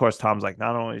 And of course, Tom's like,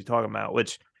 not only are you talking about,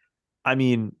 which I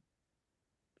mean,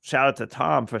 shout out to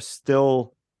Tom for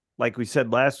still, like we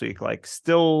said last week, like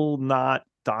still not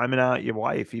diming out your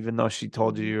wife, even though she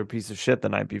told you you're a piece of shit the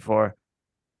night before.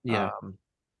 Yeah.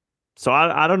 So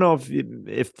I don't know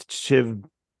if Shiv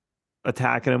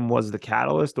attacking him was the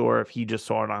catalyst, or if he just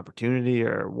saw an opportunity,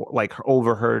 or like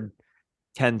overheard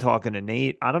Ken talking to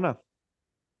Nate. I don't know.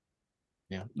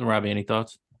 Yeah, Robbie, any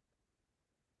thoughts?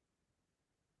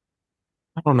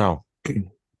 I don't know. I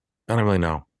don't really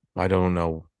know. I don't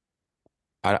know.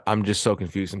 I'm just so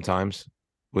confused sometimes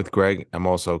with Greg. I'm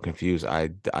also confused. I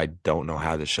don't know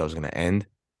how the show's going to end.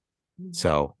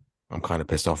 So I'm kind of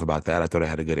pissed off about that. I thought I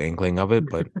had a good inkling of it,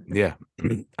 but yeah,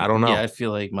 I don't know. Yeah, I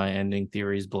feel like my ending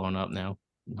theory is blown up now,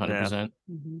 100%.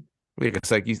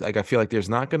 It's like I feel like there's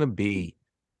not going to be,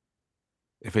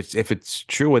 if it's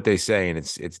true what they say, and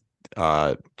it's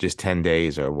just 10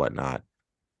 days or whatnot.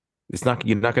 It's not,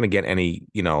 you're not going to get any,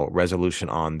 resolution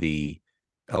on the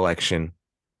election.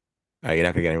 You're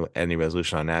not going to get any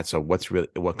resolution on that. So what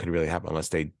could really happen unless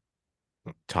they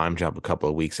time jump a couple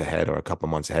of weeks ahead or a couple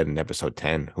of months ahead in episode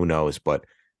 10? Who knows? But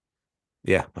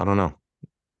yeah, I don't know.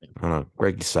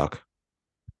 Greg, you suck.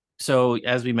 So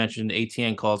as we mentioned,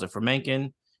 ATN calls it for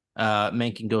Mencken.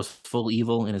 Mencken goes full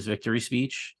evil in his victory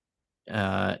speech.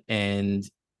 And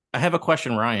I have a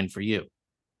question, Ryan, for you.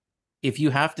 If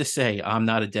you have to say I'm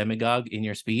not a demagogue in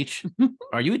your speech,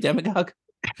 are you a demagogue?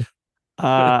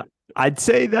 I'd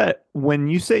say that when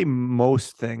you say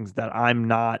most things that I'm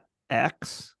not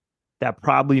X, that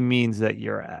probably means that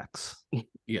you're X.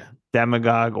 Yeah.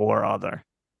 Demagogue or other.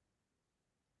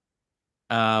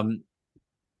 I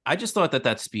just thought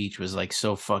that speech was like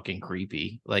so fucking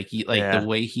creepy. Like the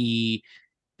way he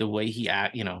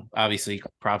act, obviously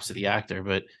props to the actor,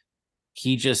 but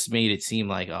he just made it seem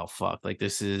like, oh fuck, like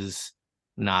this is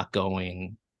not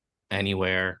going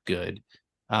anywhere good.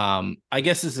 I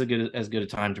guess this is as good a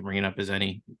time to bring it up as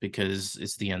any, because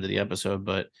it's the end of the episode.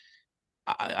 But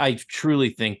I truly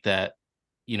think that,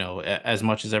 as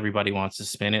much as everybody wants to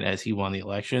spin it as he won the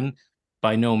election,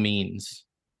 by no means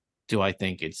do I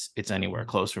think it's anywhere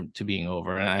close to being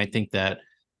over. And I think that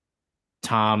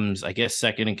Tom's, I guess,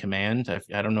 second in command,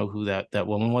 I don't know who that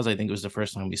woman was. I think it was the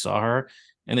first time we saw her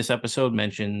in this episode,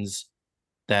 mentions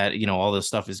that, all this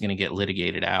stuff is going to get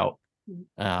litigated out.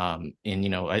 And,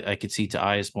 I could see to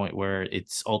Aya's point where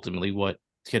it's ultimately what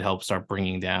could help start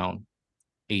bringing down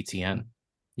ATN.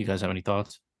 You guys have any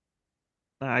thoughts?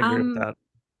 I agree with that.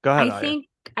 Go ahead.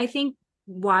 I think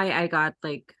why I got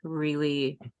like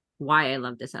really why I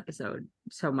love this episode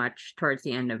so much towards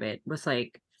the end of it was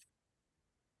like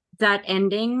that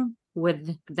ending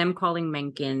with them calling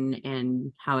Mencken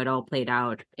and how it all played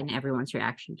out and everyone's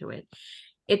reaction to it.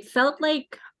 It felt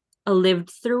like a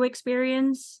lived through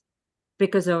experience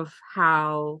because of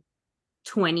how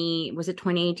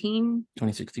 2018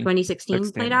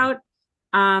 2016 played out.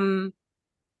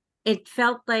 It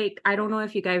felt like, I don't know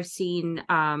if you guys seen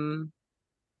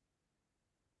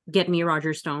Get Me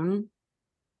Roger Stone,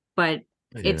 but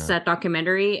it's that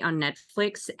documentary on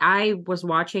Netflix. I was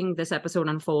watching this episode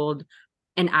unfold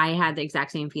and I had the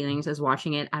exact same feelings as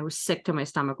watching it. I was sick to my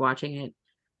stomach watching it.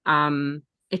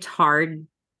 It's hard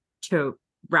to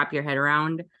wrap your head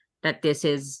around that this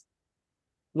is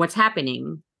what's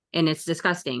happening, and it's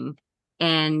disgusting.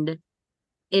 And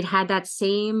it had that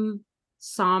same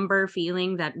somber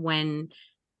feeling that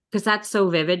because that's so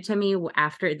vivid to me.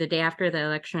 After the day after the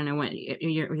election, I went,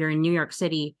 you're in New York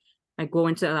City, I go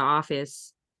into the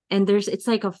office and it's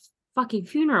like a fucking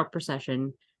funeral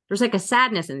procession. There's like a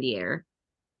sadness in the air.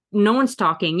 No one's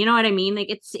talking, you know what I mean? Like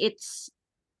it's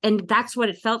and that's what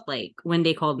it felt like when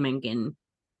they called Mencken.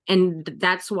 And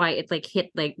that's why it like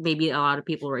hit, like maybe a lot of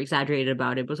people were exaggerated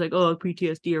about it. It was like, oh,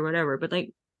 PTSD or whatever. But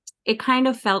like it kind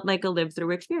of felt like a lived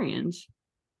through experience.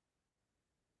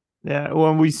 Yeah,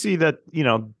 when we see that,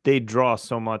 they draw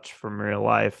so much from real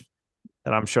life,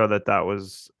 and I'm sure that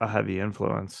was a heavy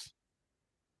influence.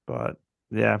 But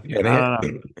yeah, I don't know.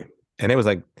 And it was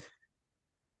like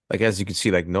as you can see,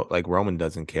 like Roman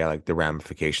doesn't care like the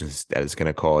ramifications that it's going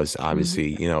to cause.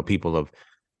 Obviously, people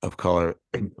of color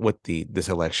with this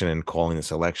election and calling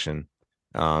this election,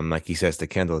 like he says to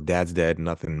Kendall, Dad's dead,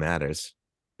 nothing matters.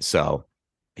 So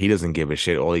he doesn't give a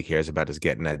shit. All he cares about is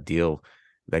getting that deal,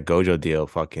 that Gojo deal,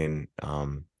 fucking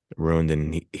ruined.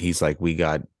 And he's like, we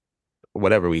got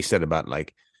whatever we said about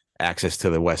like access to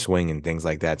the West Wing and things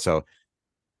like that. So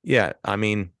yeah, I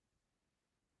mean,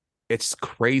 it's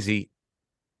crazy,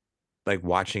 like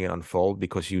watching it unfold,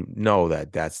 because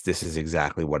this is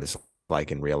exactly what it's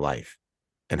like in real life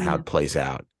and how it plays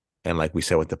out. And like we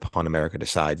said with the pun America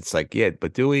Decides, it's like, yeah,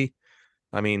 but do we?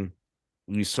 I mean,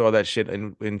 you saw that shit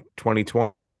in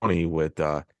 2020 with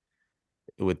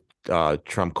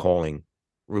Trump calling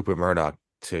Rupert Murdoch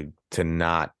to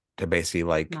basically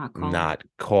like not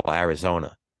call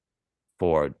Arizona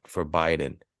for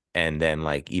Biden. And then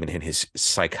like even in his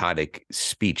psychotic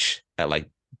speech at like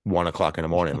 1 o'clock in the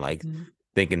morning, like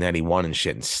thinking that he won and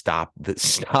shit, and stop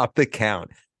the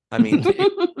count. I mean,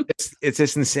 it's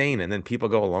just insane, and then people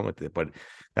go along with it. But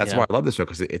that's why I love this show,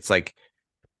 because it's like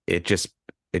it just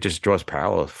draws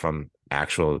parallels from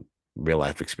actual real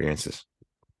life experiences.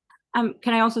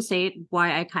 Can I also say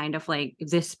why I kind of like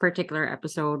this particular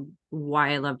episode,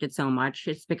 why I loved it so much?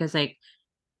 It's because like,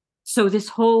 so this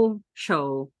whole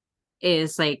show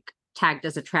is like tagged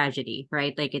as a tragedy,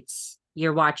 right? Like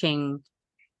you're watching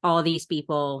all these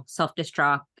people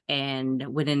self-destruct and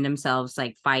within themselves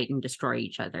like fight and destroy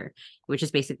each other, which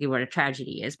is basically what a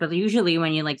tragedy is. But usually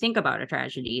when you like think about a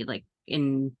tragedy, like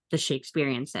in the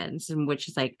Shakespearean sense, in which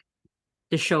is like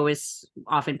the show is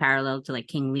often parallel to like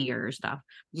King Lear or stuff.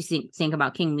 You think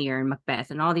about King Lear and Macbeth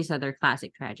and all these other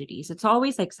classic tragedies. It's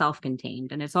always like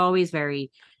self-contained, and it's always very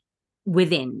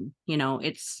within.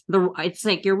 It's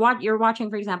like you're watching,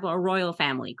 for example, a royal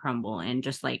family crumble and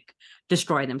just like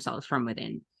destroy themselves from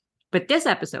within. But this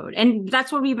episode, and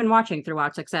that's what we've been watching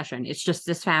throughout Succession, it's just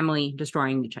this family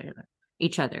destroying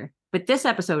each other. But this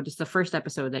episode is the first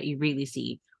episode that you really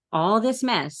see all this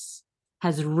mess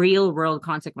has real world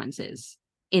consequences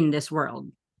in this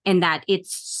world, and that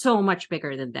it's so much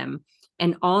bigger than them,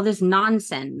 and all this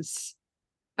nonsense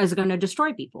is going to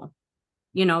destroy people.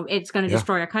 It's going to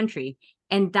destroy a country,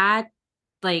 and that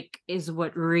like is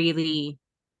what really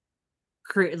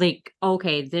like,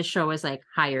 okay, this show is like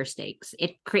higher stakes.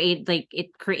 It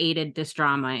created this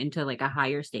drama into like a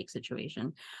higher stakes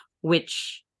situation,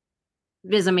 which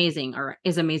is amazing, or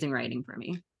is amazing writing for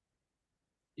me.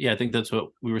 Yeah, I think that's what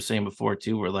we were saying before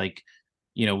too. We're like,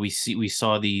 we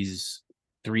saw these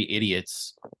three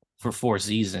idiots for 4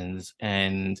 seasons,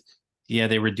 and yeah,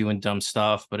 they were doing dumb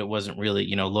stuff, but it wasn't really,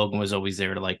 Logan was always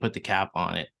there to like put the cap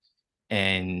on it.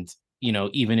 And,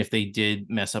 even if they did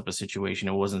mess up a situation,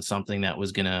 it wasn't something that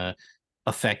was going to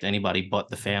affect anybody but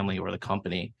the family or the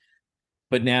company.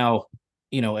 But now,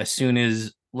 as soon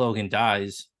as Logan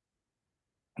dies,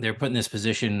 they're put in this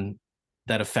position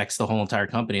that affects the whole entire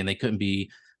company, and they couldn't be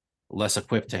less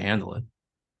equipped to handle it.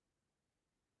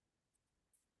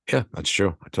 Yeah, that's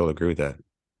true. I totally agree with that.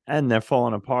 And they're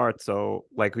falling apart. So,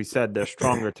 like we said, they're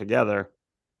stronger together.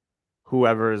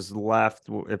 Whoever's left,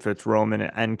 if it's Roman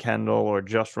and Kendall, or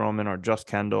just Roman or just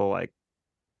Kendall, like,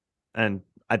 and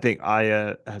I think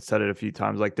Aya has said it a few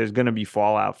times, like, there's going to be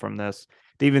fallout from this.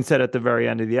 They even said at the very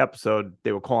end of the episode,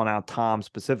 they were calling out Tom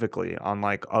specifically on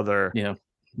like other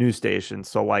news stations.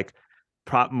 So, like,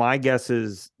 my guess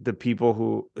is the people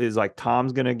who is like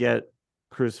Tom's going to get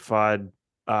crucified.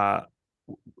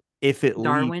 If it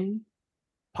Darwin, leaks,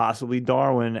 possibly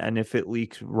Darwin, and if it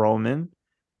leaks Roman,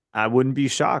 I wouldn't be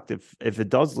shocked if it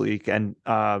does leak. And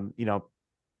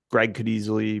Greg could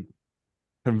easily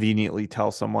conveniently tell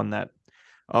someone that,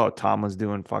 oh, Tom was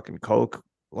doing fucking coke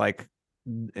like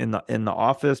in the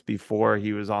office before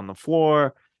he was on the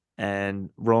floor, and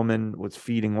Roman was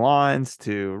feeding lines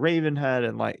to Ravenhead,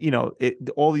 and like,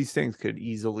 all these things could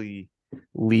easily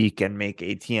leak and make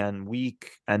ATN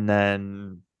weak, and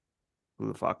then who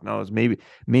the fuck knows?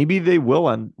 Maybe they will,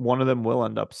 and one of them will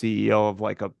end up CEO of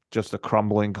like just a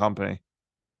crumbling company.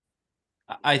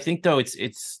 I think though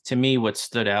it's to me what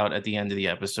stood out at the end of the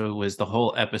episode was the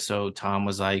whole episode. Tom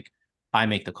was like, I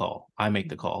make the call. I make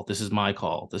the call. This is my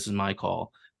call. This is my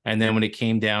call. And then when it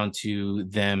came down to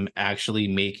them actually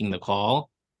making the call,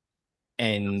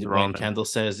 and when Kendall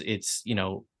says it's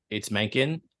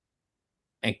Mencken,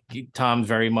 and Tom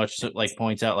very much like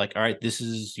points out like, all right, this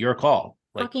is your call.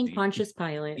 Like, fucking Pontius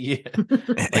Pilate. Yeah.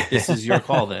 Like, this is your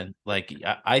call then. Like,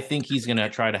 I think he's going to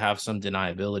try to have some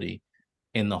deniability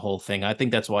in the whole thing. I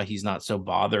think that's why he's not so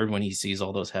bothered when he sees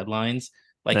all those headlines.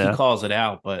 Like, he calls it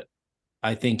out, but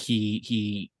I think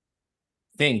he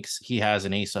thinks he has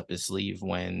an ace up his sleeve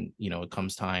when, it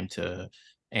comes time to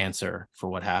answer for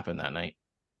what happened that night.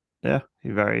 Yeah, he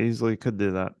very easily could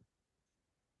do that.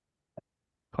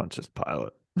 Pontius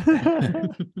Pilate.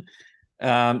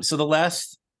 So the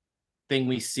last thing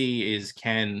we see is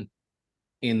Ken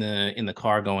in the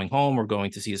car going home or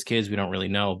going to see his kids. We don't really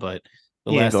know, but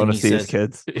the last thing he says, his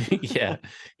kids. Yeah,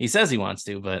 he says he wants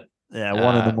to, but yeah,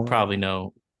 one of them probably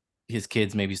know his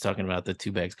kids. Maybe he's talking about the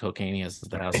 2 bags of cocaine he has at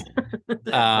the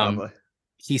house.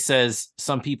 He says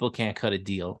some people can't cut a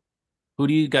deal. Who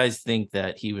do you guys think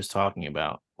that he was talking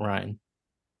about, Ryan?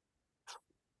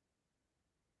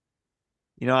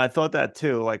 I thought that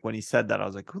too. Like, when he said that, I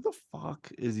was like, who the fuck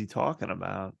is he talking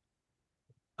about?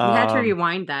 We had to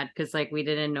rewind that because like we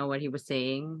didn't know what he was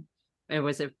saying. It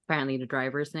was apparently the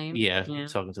driver's name. Yeah.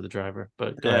 Talking to the driver,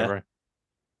 but go ahead, Ryan.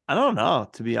 I don't know.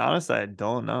 To be honest, I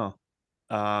don't know.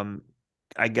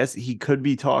 I guess he could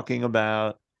be talking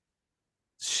about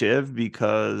Shiv,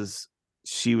 because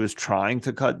she was trying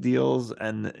to cut deals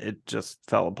and it just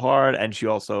fell apart. And she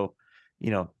also,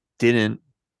 didn't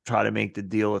try to make the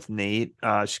deal with Nate.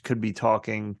 He could be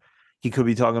talking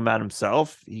about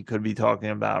himself. He could be talking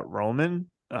about Roman.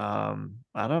 I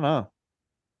don't know.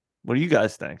 What do you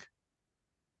guys think?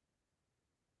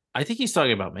 I think he's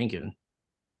talking about Mencken.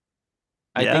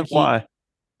 I Yeah, think he why?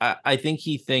 I think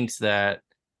he thinks that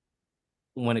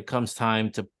when it comes time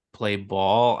to play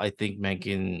ball, I think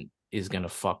Mencken is gonna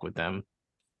fuck with them.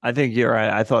 I think you're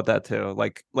right. I thought that too.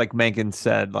 Like Mencken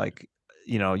said, like,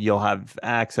 you'll have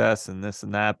access and this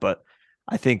and that, but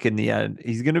I think in the end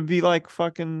he's gonna be like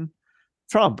fucking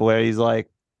Trump, where he's like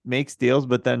makes deals,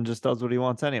 but then just does what he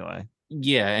wants anyway.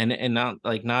 Yeah, and not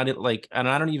and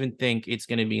I don't even think it's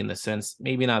gonna be in the sense,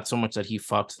 maybe not so much that he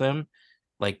fucks them,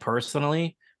 like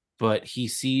personally, but he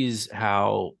sees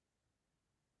how,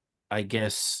 I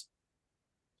guess,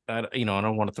 I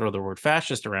don't want to throw the word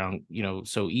fascist around,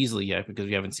 so easily yet because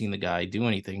we haven't seen the guy do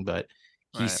anything, but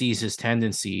he Right. sees his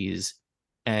tendencies.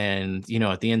 And,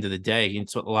 at the end of the day,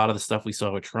 it's a lot of the stuff we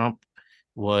saw with Trump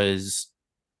was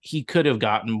he could have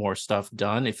gotten more stuff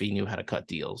done if he knew how to cut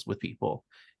deals with people.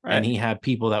 And Right. he had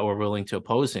people that were willing to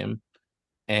oppose him.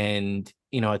 And,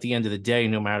 at the end of the day,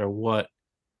 no matter what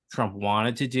Trump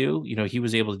wanted to do, he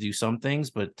was able to do some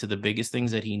things, but to the biggest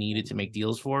things that he needed to make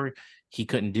deals for, he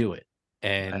couldn't do it. Right.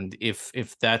 And if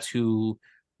that's who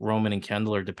Roman and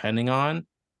Kendall are depending on,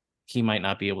 he might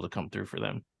not be able to come through for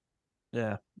them.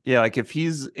 Yeah. Yeah. Like if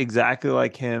he's exactly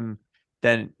like him,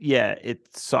 then yeah,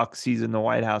 it sucks he's in the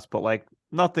White House, but like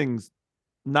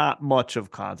not much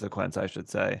of consequence, I should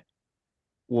say,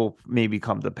 will maybe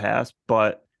come to pass.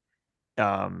 But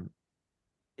um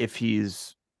if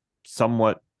he's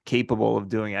somewhat capable of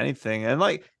doing anything. And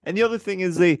the other thing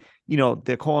is they're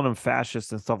calling him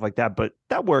fascist and stuff like that, but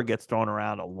that word gets thrown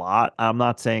around a lot. I'm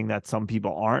not saying that some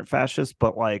people aren't fascist,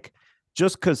 but like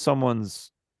just because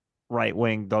someone's right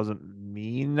wing doesn't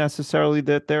mean necessarily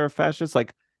that they're a fascist.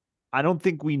 Like, I don't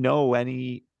think we know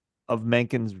any of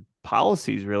Mencken's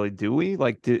policies, really, do we?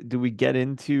 Like, do we get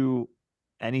into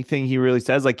anything he really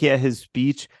says? Like, yeah, his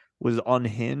speech was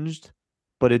unhinged,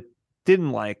 but it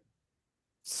didn't like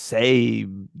say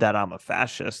that I'm a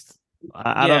fascist.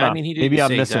 I don't Yeah, I know. mean, he didn't Maybe I'm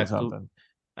say missing exactly.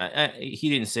 something. He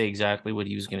didn't say exactly what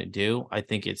he was going to do. I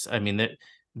think it's. I mean that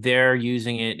they're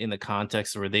using it in the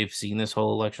context where they've seen this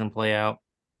whole election play out.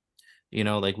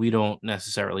 Like we don't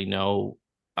necessarily know.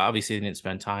 Obviously, they didn't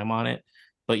spend time on it,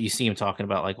 but you see him talking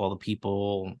about like all the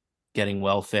people getting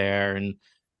welfare and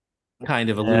kind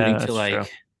of Yeah, alluding to that's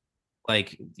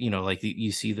true.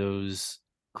 you see those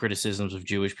criticisms of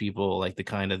Jewish people, like the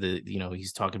kind of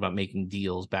he's talking about making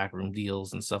deals, backroom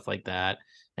deals and stuff like that.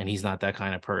 And he's not that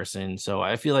kind of person. So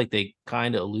I feel like they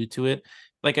kind of allude to it.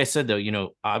 Like I said,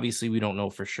 though, obviously we don't know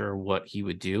for sure what he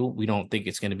would do. We don't think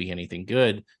it's going to be anything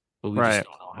good, but we just Right.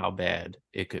 don't know how bad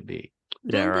it could be.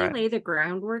 Yeah, Didn't they right. lay the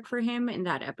groundwork for him in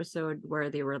that episode where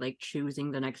they were like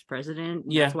choosing the next president?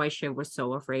 And Yeah. that's why Shiv was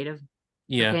so afraid of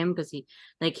Yeah. him, because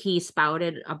he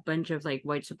spouted a bunch of like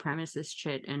white supremacist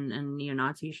shit and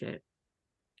neo-Nazi shit.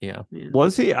 Yeah.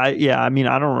 Was he? I mean,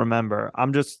 I don't remember.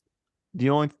 I'm just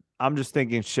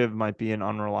thinking Shiv might be an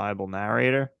unreliable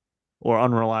narrator or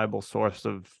unreliable source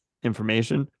of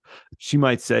information. She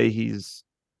might say he's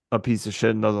a piece of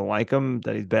shit and doesn't like him,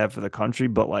 that he's bad for the country,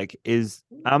 but like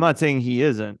I'm not saying he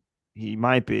isn't. He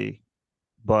might be,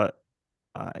 but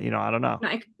I don't know.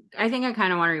 No, I think I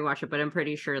kind of want to rewatch it, but I'm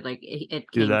pretty sure like it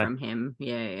Do came they? from him.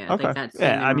 Yeah. Like Okay. that scene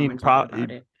Yeah, in I mean, Roman talking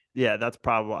about it. yeah, that's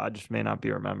probably. I just may not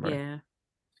be remembering. Yeah.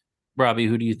 Robbie,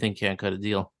 who do you think can't cut a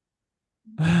deal?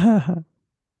 I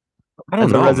As don't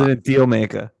a know. resident deal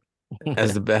maker.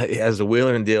 As the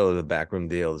wheeler and deal of the backroom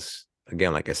deals,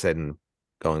 again, like I said in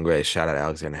Going Gray, shout out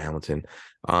Alexander Hamilton.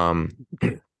 I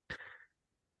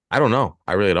don't know.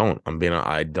 I really don't.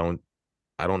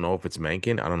 I don't know if it's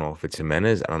Mencken. I don't know if it's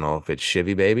Jimenez. I don't know if it's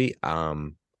Chivy Baby.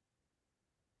 I'm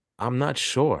not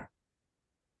sure.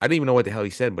 I didn't even know what the hell he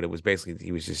said, but it was basically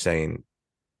he was just saying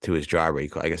to his driver.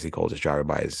 I guess he called his driver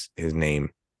by his name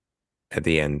at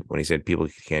the end when he said people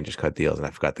can't just cut deals, and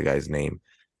I forgot the guy's name.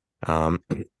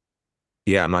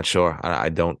 Yeah, I'm not sure. I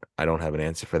don't have an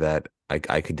answer for that.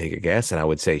 I could take a guess, and I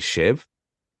would say Shiv,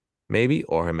 maybe,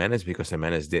 or Jimenez, because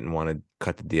Jimenez didn't want to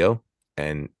cut the deal,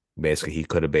 and basically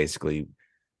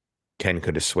Ken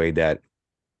could have swayed that,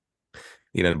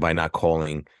 by not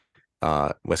calling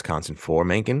Wisconsin for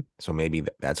Mencken. So maybe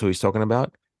that's who he's talking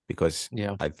about, because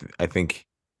Yeah. I think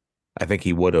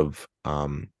he would have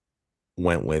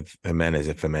went with Jimenez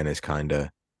if Jimenez kind of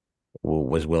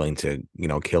was willing to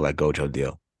kill that Gojo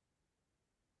deal.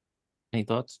 Any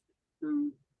thoughts?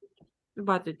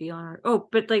 About the deal. Oh,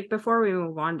 but like before we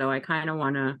move on though, I kind of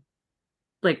want to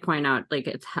like point out like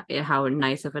it's how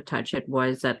nice of a touch it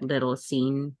was, that little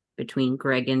scene between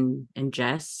Greg and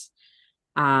Jess.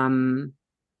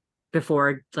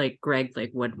 Before like Greg,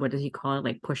 like what does he call it?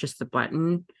 Like pushes the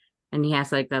button, and he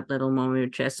has like that little moment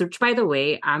with Jess. Which, by the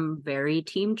way, I'm very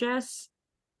team Jess.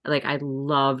 Like I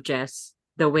love Jess.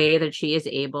 The way that she is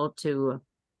able to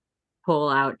pull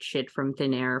out shit from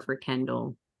thin air for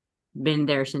Kendall. Been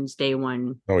there since day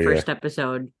one, Oh yeah. first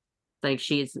episode. Like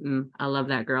she's, I love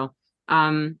that girl.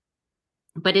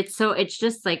 But it's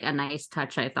just like a nice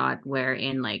touch, I thought,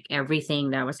 wherein like everything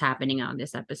that was happening on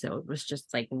this episode was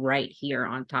just like right here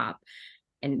on top,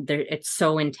 and there it's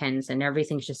so intense, and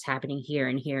everything's just happening here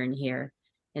and here and here,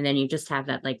 and then you just have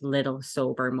that like little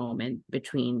sober moment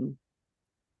between,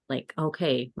 like,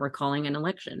 okay, we're calling an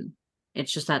election.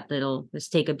 It's just that little, let's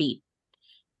take a beat.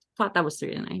 Thought that was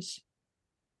really nice.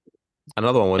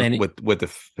 Another one And with the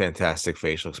fantastic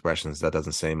facial expressions that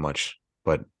doesn't say much,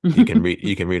 but you can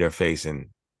read her face, and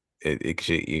it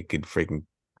could freaking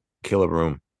kill a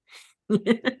room.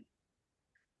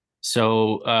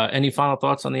 so, any final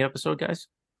thoughts on the episode, guys?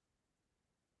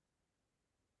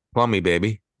 Plummy,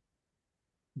 baby.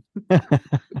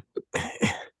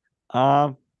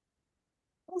 I'm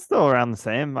still around the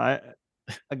same. I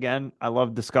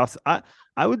love discuss.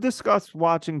 I would discuss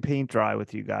watching paint dry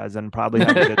with you guys and probably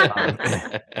have a good time.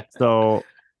 So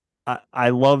I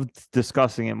loved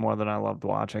discussing it more than I loved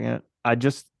watching it. I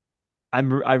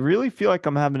really feel like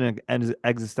I'm having an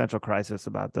existential crisis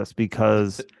about this,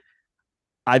 because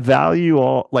I value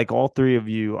all three of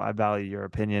you. I value your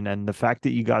opinion, and the fact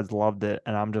that you guys loved it,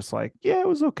 and I'm just like, yeah, it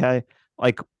was okay.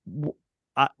 Like,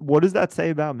 what does that say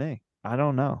about me? I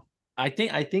don't know. I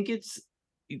think it's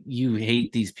you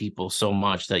hate these people so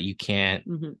much that you can't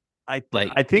I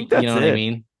like. think that's you know what I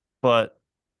mean. But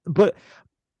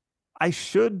I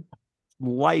should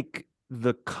like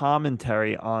the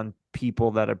commentary on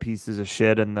people that are pieces of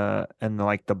shit, and the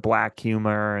like the black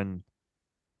humor, and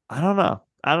I don't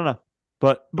know.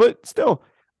 But still,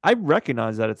 I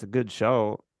recognize that it's a good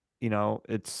show.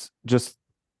 It's just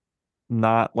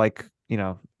not like,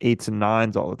 8s and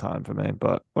 9s all the time for me,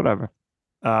 but whatever.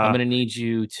 I'm gonna need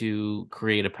you to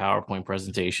create a PowerPoint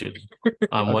presentation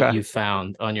on what you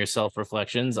found on your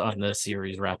self-reflections on the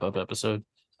series wrap-up episode.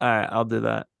 All right, I'll do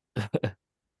that.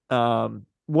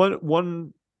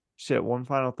 One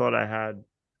final thought I had,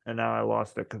 and now I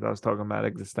lost it because I was talking about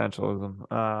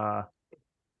existentialism.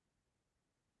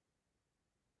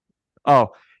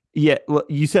 Oh, yeah,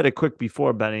 you said it quick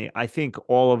before, Benny. I think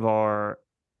all of our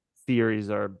theories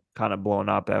are kind of blown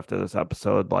up after this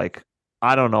episode. Like,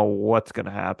 I don't know what's going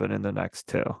to happen in the next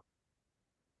two.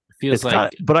 Feels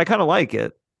like, but I kind of like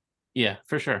it. Yeah,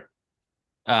 for sure.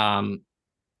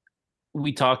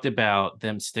 We talked about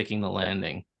them sticking the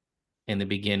landing in the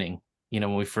beginning.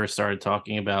 When we first started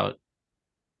talking about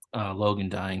Logan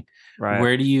dying. Right.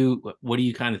 What do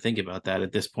you kind of think about that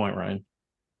at this point, Ryan?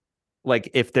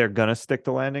 Like, if they're gonna stick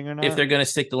the landing or not? If they're gonna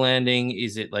stick the landing,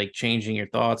 is it like changing your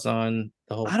thoughts on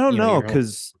the whole? I don't know,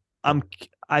 because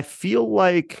I feel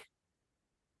like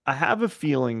I have a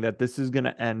feeling that this is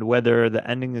gonna end, whether the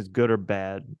ending is good or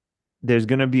bad. There's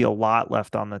gonna be a lot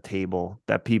left on the table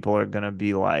that people are gonna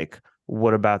be like,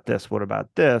 what about this? What about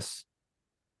this?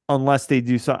 Unless they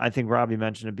do I think Robbie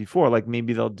mentioned it before, like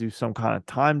maybe they'll do some kind of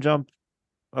time jump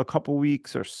a couple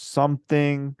weeks or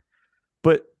something.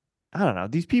 But I don't know.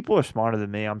 These people are smarter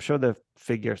than me. I'm sure they'll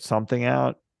figure something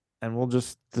out, and we'll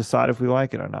just decide if we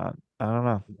like it or not. I don't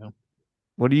know. Yeah.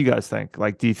 What do you guys think?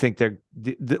 Like, do you think they're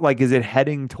like, is it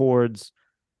heading towards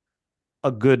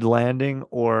a good landing,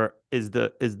 or is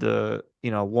the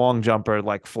long jumper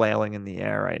like flailing in the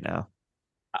air right now?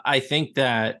 I think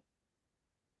that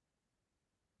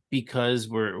because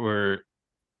we're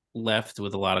left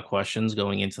with a lot of questions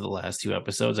going into the last two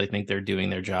episodes, I think they're doing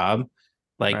their job.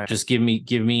 Like, right. Just give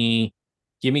me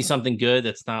something good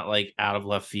that's not like out of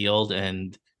left field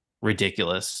and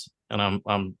ridiculous. And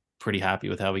I'm pretty happy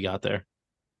with how we got there.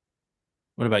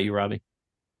 What about you, Robbie?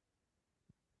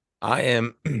 I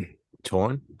am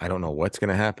torn. I don't know what's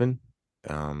gonna happen.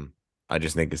 I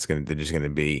just think they're just gonna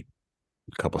be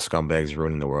a couple scumbags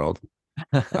ruining the world.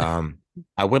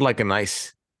 I would like a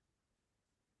nice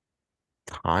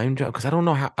time job, because I don't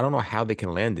know how they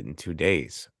can land it in 2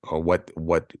 days, or what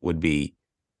would be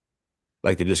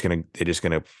like. They're just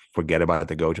gonna forget about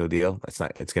the Gojo deal.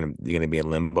 You're gonna be in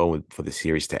limbo for the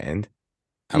series to end.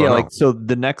 I don't know. Like, so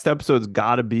the next episode's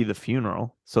got to be the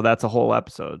funeral, so that's a whole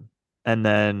episode, and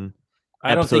then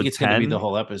I don't think it's going to be the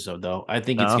whole episode, though. I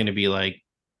think it's going to be like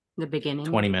the beginning,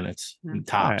 20 minutes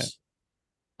tops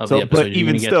of the episode. But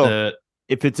even still,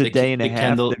 if it's a day and a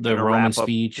half, the Roman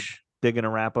speech, they're going to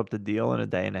wrap up the deal in a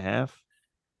day and a half.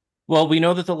 Well, we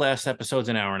know that the last episode's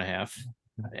an hour and a half,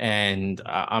 and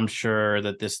I'm sure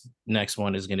that this next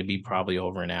one is going to be probably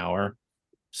over an hour.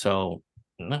 So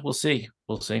we'll see.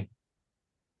 We'll see.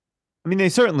 I mean, they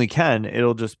certainly can.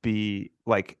 It'll just be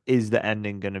like, is the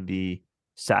ending going to be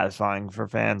satisfying for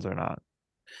fans or not?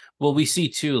 Well, we see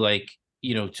too, like,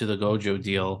 to the Gojo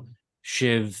deal,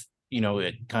 Shiv,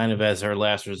 it kind of as her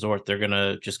last resort, they're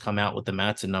gonna just come out with the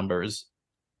Matson numbers,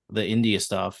 the India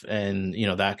stuff, and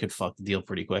that could fuck the deal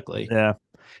pretty quickly. Yeah.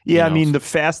 Yeah. I mean, the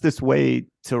fastest way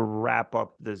to wrap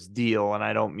up this deal, and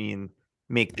I don't mean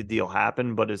make the deal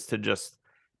happen, but is to just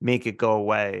make it go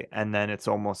away. And then it's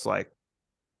almost like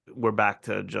we're back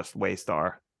to just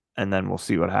Waystar. And then we'll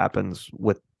see what happens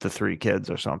with the 3 kids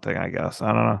or something, I guess.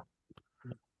 I don't know.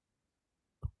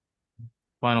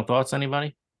 Final thoughts,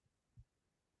 anybody?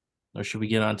 Or should we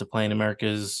get on to playing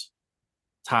America's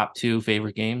top 2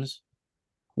 favorite games?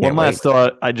 One last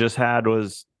thought I just had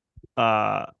was,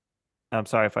 I'm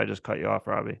sorry if I just cut you off,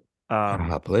 Robbie.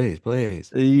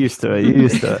 Please. You used to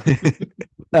it.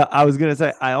 I was gonna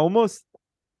say, I almost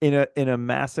in a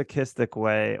masochistic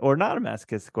way, or not a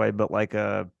masochistic way, but like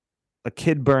a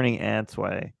kid burning ants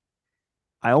way.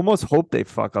 I almost hope they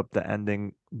fuck up the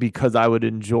ending because I would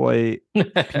enjoy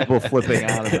people flipping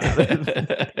out about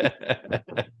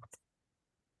it.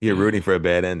 You're rooting for a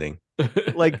bad ending.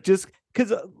 Like, just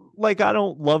because like I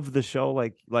don't love the show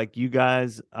like you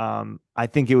guys. I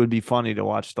think it would be funny to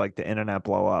watch like the internet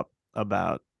blow up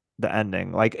about the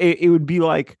ending. Like it would be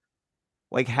like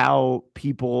how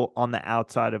people on the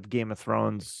outside of Game of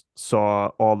Thrones saw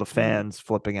all the fans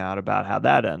flipping out about how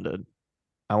that ended.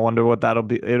 I wonder what that'll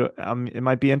be. It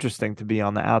might be interesting to be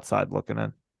on the outside looking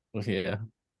in. Yeah.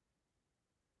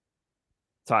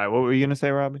 Sorry, what were you gonna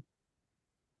say, Robbie?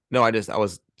 No, I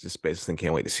was just basically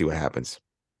can't wait to see what happens.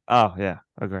 Oh yeah,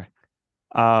 agree.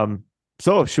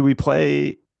 So should we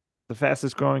play the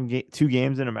fastest growing 2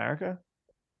 games in America?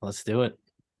 Let's do it.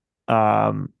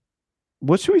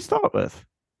 What should we start with?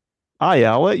 Oh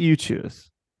yeah, I'll let you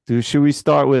choose. Should we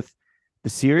start with the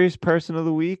serious person of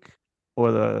the week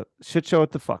or the shit show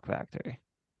at the fuck factory?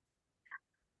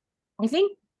 I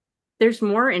think there's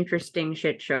more interesting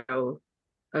shit show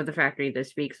of the factory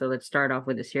this week, so let's start off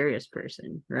with a serious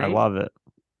person, right? I love it.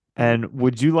 And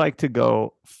would you like to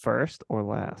go first or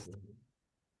last?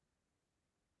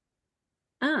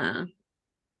 I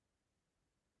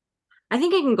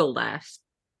think I can go last.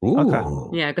 Ooh.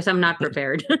 Okay. Yeah, because I'm not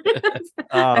prepared. Oh, I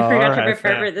forgot to alright, prepare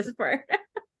fair. for this part.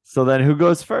 So then who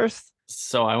goes first?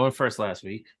 So I went first last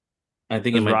week. I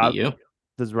think Does it might be you.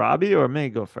 Does Robbie or me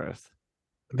go first?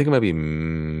 I think it might be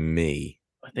me.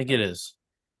 I think it is.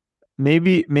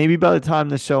 Maybe by the time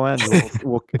the show ends,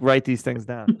 we'll write these things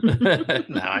down. No,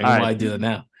 I don't want to do that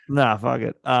now. Nah, fuck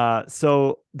it.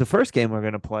 So the first game we're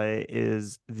gonna play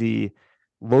is the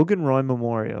Logan Roy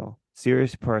Memorial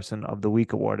Serious Person of the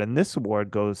Week award, and this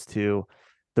award goes to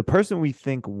the person we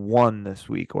think won this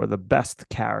week or the best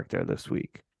character this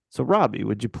week. So Robbie,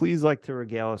 would you please like to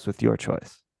regale us with your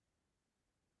choice?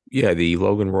 Yeah, the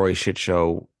Logan Roy Shit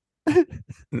Show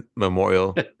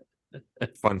Memorial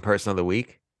Fun Person of the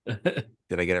Week. Did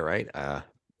I get it right?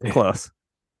 Close.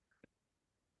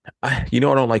 I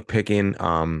don't like picking.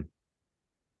 I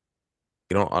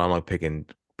don't like picking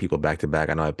people back to back.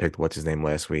 I know I picked what's his name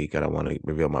last week. I don't want to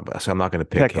reveal my best, so I'm not going to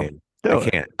pick him. I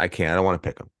can't. I don't want to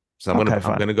pick him. So I'm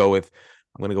gonna go with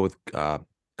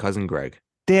cousin Greg.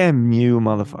 Damn you,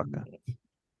 motherfucker.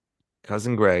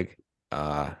 Cousin Greg.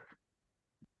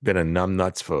 Been a numb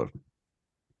nuts for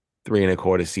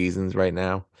 3.25 seasons right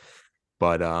now,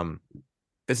 but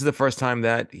this is the first time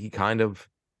that he kind of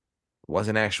was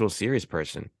an actual serious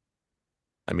person.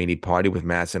 I mean, he partied with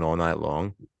Matson all night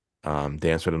long,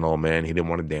 danced with an old man he didn't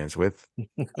want to dance with,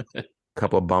 a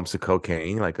couple of bumps of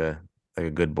cocaine, like a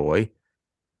good boy,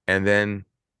 and then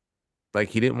like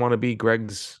he didn't want to be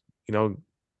Greg's,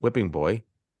 whipping boy,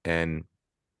 and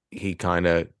he kind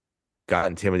of got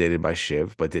intimidated by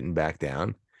Shiv, but didn't back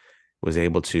down. Was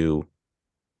able to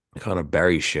kind of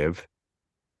bury Shiv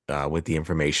with the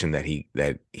information that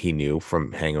he knew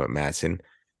from hanging with Matson,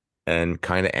 and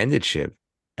kind of ended Shiv.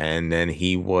 And then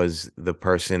he was the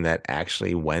person that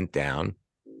actually went down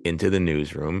into the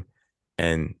newsroom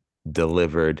and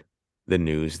delivered the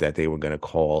news that they were going to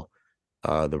call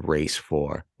the race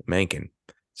for Mencken.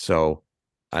 So,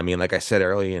 I mean, like I said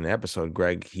earlier in the episode,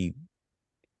 Greg, he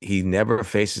never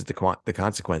faces the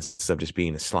consequences of just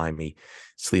being a slimy,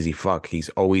 sleazy fuck. He's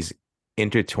always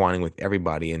intertwining with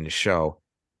everybody in the show,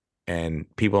 and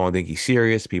people don't think he's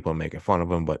serious. People are making fun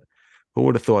of him, but who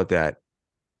would have thought that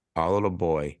our little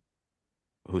boy,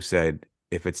 who said,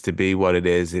 "If it's to be what it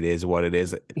is what it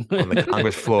is," on the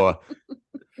Congress floor,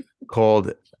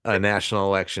 called a national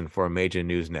election for a major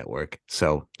news network.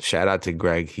 So shout out to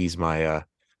Greg. He's my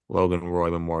Logan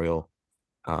Roy Memorial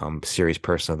Series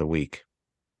Person of the Week.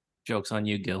 Joke's on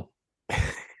you, Gil.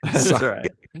 That's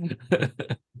right.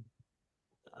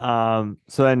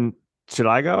 So then should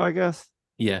I go, I guess?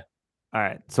 Yeah. All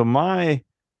right. So my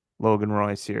Logan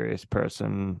Roy Serious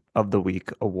Person of the Week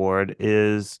award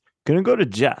is gonna go to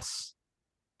Jess,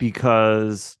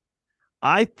 because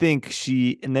I think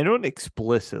and they don't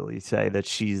explicitly say that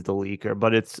she's the leaker,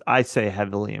 but I say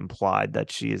heavily implied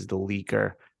that she is the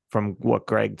leaker from what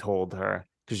Greg told her,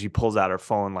 because she pulls out her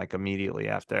phone like immediately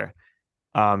after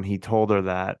he told her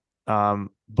that.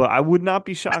 But I would not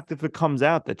be shocked if it comes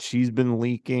out that she's been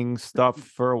leaking stuff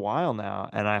for a while now,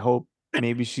 and I hope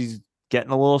maybe she's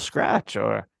getting a little scratch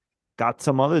or got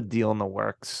some other deal in the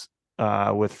works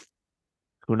with,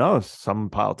 who knows, some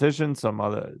politician, some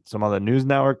other news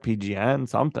network, PGN,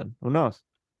 something. Who knows?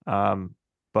 But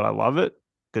I love it.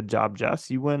 Good job, Jess.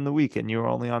 You win the week, and you were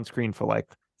only on screen for like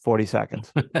 40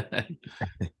 seconds.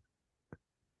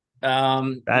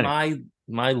 My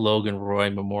Logan Roy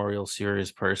Memorial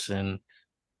Serious Person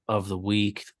of the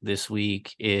Week this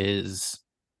week is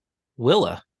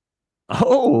Willa.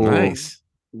 Oh, Nice.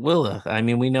 Willa. I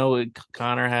mean, we know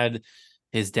Connor had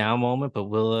his down moment, but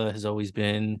Willa has always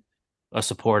been a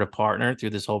supportive partner through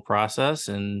this whole process.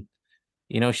 And,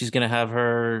 she's going to have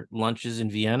her lunches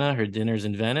in Vienna, her dinners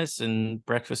in Venice, and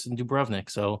breakfast in Dubrovnik.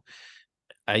 So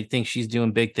I think she's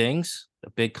doing big things, a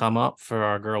big come up for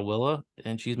our girl Willa.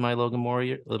 And she's my Logan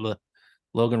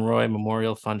Roy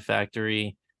Memorial Fun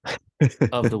Factory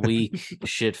of the Week,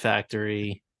 Shit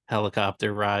Factory,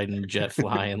 helicopter riding, jet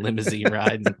flying, limousine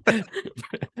riding,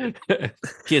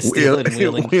 kiss stealing,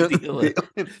 wheeling, dealing,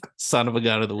 son of a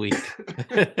gun of the week.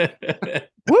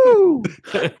 Woo!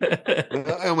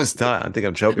 I almost died. I think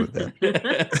I'm choking with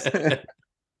that.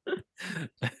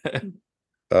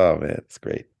 Oh man, it's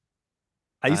great.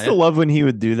 I used to love when he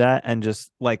would do that and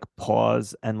just like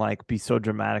pause and like be so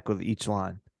dramatic with each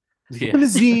line. Yeah.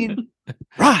 Limousine,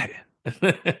 riding,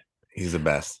 He's the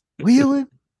best. wheeling,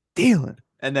 dealing,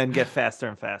 and then get faster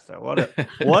and faster.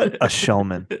 What a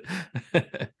showman.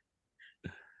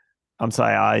 I'm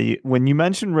sorry. When you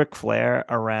mentioned Ric Flair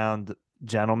around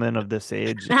gentlemen of this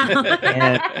age, I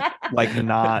can't like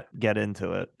not get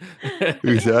into it.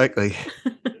 Exactly.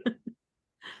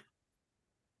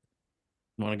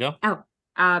 Want to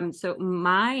go? So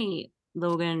my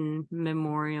Logan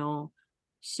Memorial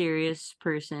Serious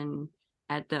Person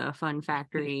at the Fun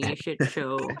Factory Shit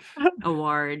Show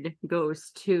Award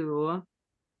goes to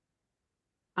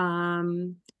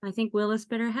I think Willa's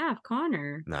better half,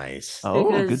 Connor. Nice.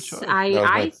 Oh, good Because choice.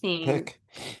 I think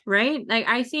right? Like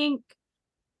I think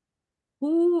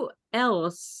who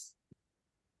else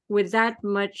with that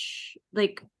much,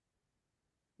 like,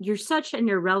 you're such an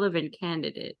irrelevant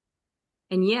candidate,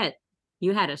 and yet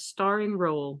you had a starring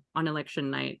role on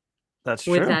election night That's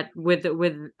with true. that with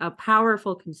a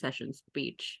powerful concession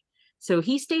speech. So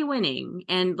he stay winning,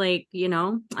 and like,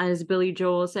 as Billy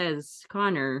Joel says,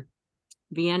 Connor,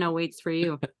 Vienna waits for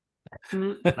you.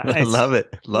 I love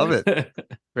it. Love it.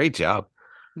 Great job.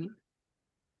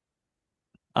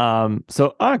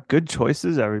 So good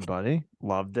choices, everybody.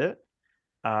 Loved it.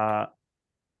 So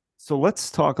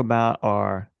let's talk about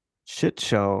our shit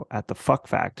show at the Fuck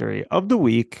Factory of the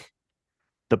week.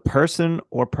 The person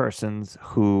or persons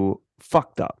who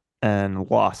fucked up and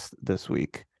lost this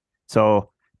week. So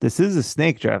this is a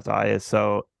snake draft, Aya.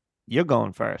 So you're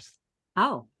going first.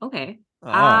 Oh, okay. Oh.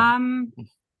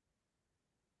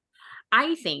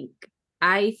 I think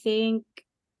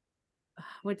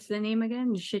what's the name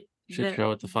again? Shit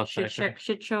show at the Fuck Factory.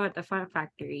 Shit show at the Fuck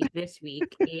Factory this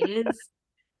week is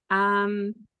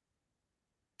I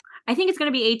think it's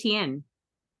going to be ATN.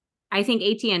 I think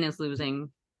ATN is losing.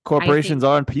 Corporations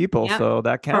aren't people, yep, so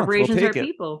that counts. Corporations we'll take are it.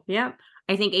 people. Yep.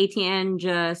 I think ATN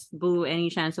just blew any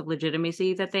chance of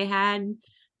legitimacy that they had.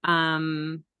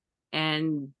 And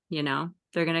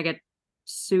they're gonna get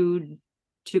sued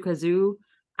to kazoo.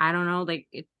 I don't know. Like,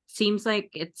 it seems like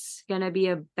it's gonna be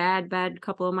a bad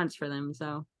couple of months for them.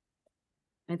 So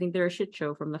I think they're a shit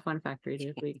show from the Fun Factory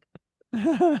this week.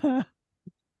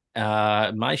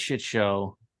 My shit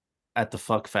show at the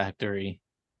Fuck Factory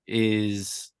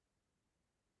is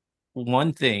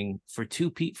one thing for two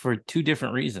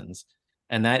different reasons,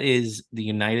 and that is the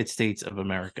United States of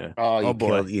America. Oh, you boy.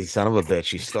 killed, you son of a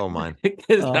bitch! You stole mine.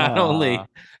 Because not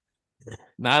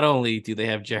only do they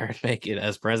have Jared Macon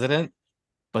as president,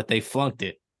 but they flunked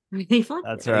it. They flunked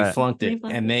That's it. right. They flunked it,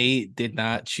 and they did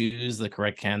not choose the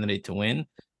correct candidate to win.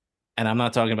 And I'm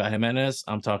not talking about Jimenez.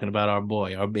 I'm talking about our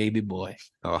boy, our baby boy,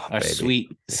 Oh, our baby.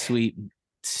 sweet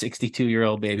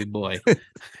 62-year-old baby boy,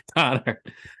 Connor.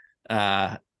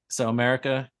 So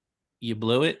America, you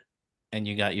blew it, and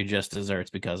you got your just desserts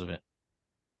because of it.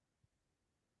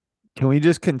 Can we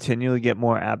just continually get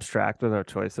more abstract with our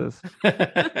choices?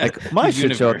 Like my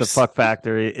shit show at the Universe. Fuck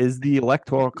Factory is the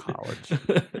Electoral College.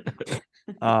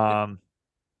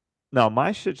 No,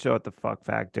 my shit show at the Fuck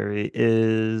Factory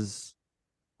is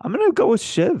I'm gonna go with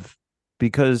Shiv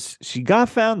because she got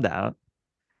found out.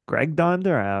 Greg dimed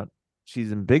her out.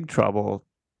 She's in big trouble,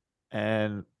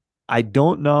 and I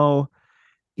don't know.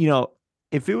 You know,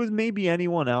 if it was maybe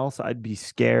anyone else, I'd be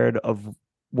scared of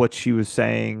what she was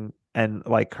saying and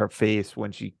like her face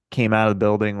when she came out of the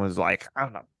building was like, I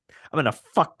don't know, I'm gonna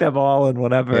fuck them all and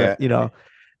whatever, Yeah.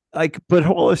 like, but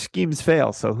all her schemes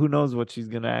fail. So who knows what she's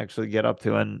gonna actually get up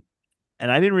to? And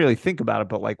I didn't really think about it,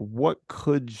 but like, what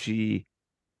could she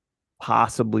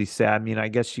possibly say? I mean, I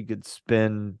guess she could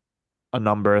spin a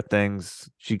number of things.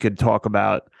 She could talk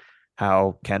about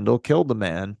how Kendall killed the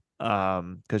man,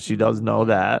 because she does know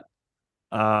that.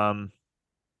 I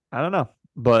don't know,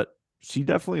 but she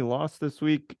definitely lost this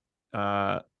week.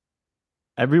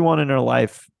 Everyone in her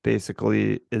life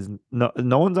basically is no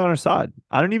one's on her side.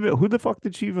 I don't even who the fuck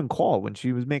did she even call when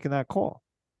she was making that call?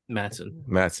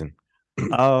 Mattson.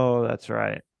 Oh, that's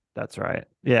right. That's right.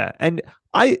 Yeah. And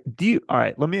all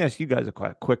right, let me ask you guys a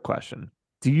quick question.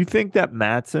 Do you think that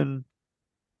Mattson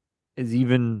is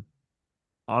even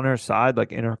on her side,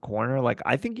 like in her corner? Like,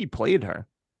 I think he played her.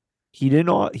 He didn't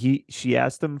all she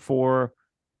asked him for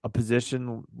a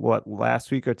position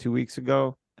last week or 2 weeks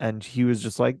ago, and he was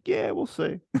just like, yeah, we'll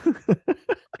see.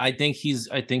 I think she's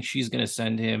gonna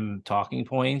send him talking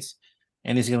points,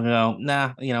 and he's gonna go,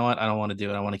 nah, you know what? I don't want to do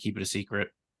it. I want to keep it a secret.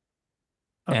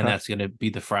 Okay. And that's gonna be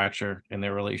the fracture in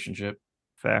their relationship.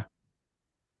 Fair.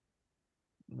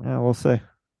 Yeah, we'll see.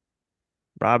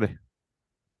 Robbie.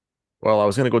 Well, I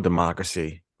was going to go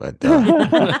democracy, but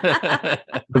The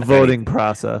voting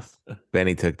process.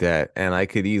 Benny took that, and I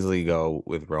could easily go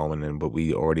with Roman, but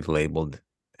we already labeled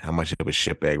how much of a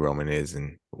shitbag Roman is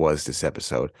and was this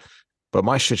episode. But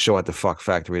my shit show at the Fuck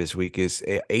Factory this week is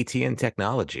ATN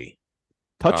technology.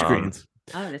 Touchscreens.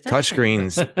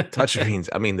 Touchscreens.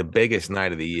 I mean, the biggest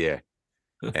night of the year,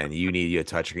 and you need your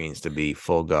touchscreens to be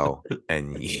full go.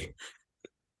 And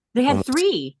They had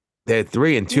three. They had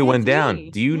three, and two went down.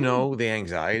 three. Do you Yeah. know the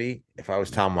anxiety? If I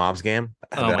was Tom Wobb's game,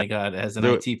 Oh my God! As an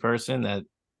IT person, that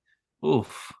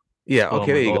oof. Yeah. Blow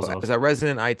Okay. my There you balls go. off. As a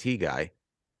resident IT guy,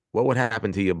 what would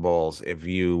happen to your balls if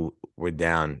you were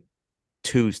down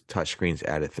 2 touchscreens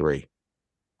out of 3?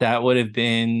 That would have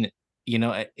been,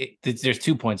 there's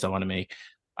 2 points I want to make.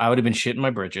 I would have been shitting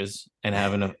my britches and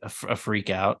having a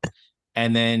freak out.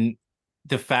 And then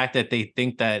the fact that they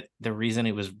think that the reason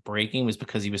it was breaking was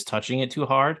because he was touching it too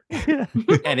hard.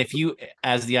 And if you,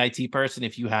 as the IT person,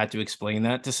 if you had to explain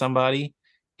that to somebody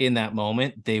in that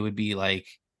moment, they would be like,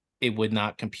 it would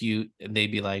not compute. And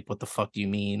they'd be like, what the fuck do you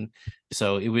mean?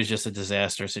 So it was just a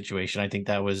disaster situation. I think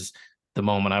that was the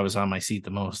moment I was on my seat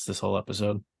the most this whole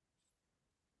episode.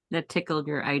 That tickled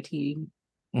your IT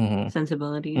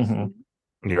sensibilities.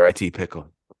 Mm-hmm. Your IT pickle.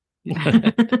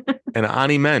 And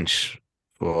Ani Mensch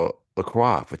for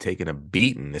LaCroix for taking a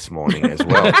beating this morning as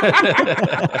well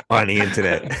on the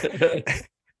internet.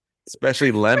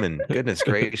 Especially Lemon. Goodness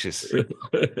gracious.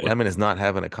 Lemon is not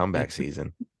having a comeback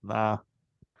season. Nah.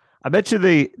 I bet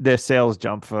you their sales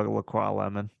jump for LaCroix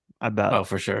Lemon. I bet. Oh,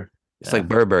 for sure. It's like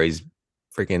Burberry's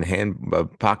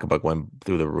freaking pocketbook went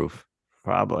through the roof.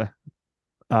 Probably.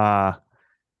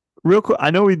 Real quick, I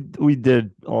know we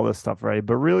did all this stuff right,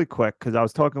 but really quick, because I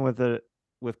was talking with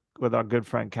our good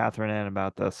friend Catherine Ann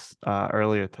about this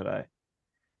earlier today.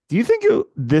 Do you think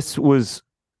this was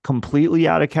completely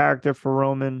out of character for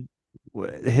Roman?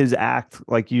 His act,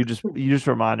 like you just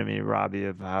reminded me, Robbie,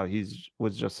 of how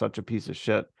was just such a piece of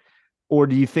shit. Or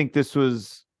do you think this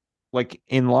was like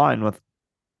in line with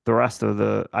the rest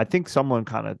of I think someone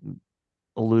kind of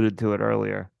alluded to it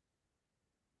earlier.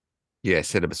 Yeah,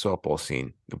 set up a softball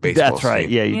scene, the baseball That's right.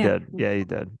 scene. Yeah, you did. Yeah, you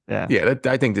did. Yeah. Yeah,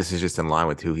 I think this is just in line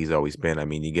with who he's always been. I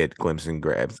mean, you get glimpses and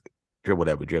grabs,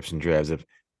 drips and drabs of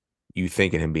you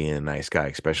thinking him being a nice guy,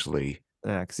 especially.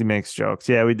 Yeah, because he makes jokes.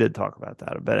 Yeah, we did talk about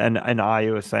that a bit. And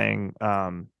Ayu was saying,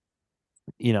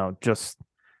 just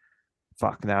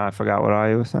fuck. Now I forgot what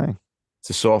Ayu was saying. It's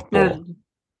a softball.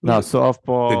 No,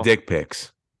 softball. The dick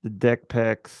pics.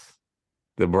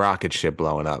 The rocket ship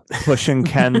blowing up. Pushing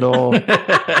Kendall.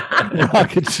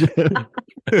 Rocket ship.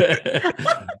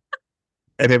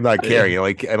 And him not caring.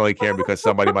 I only care because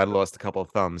somebody might have lost a couple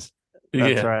of thumbs.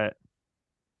 That's right.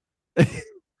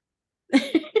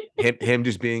 him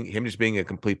just being a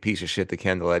complete piece of shit to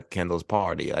Kendall at Kendall's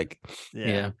party. Like,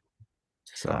 yeah.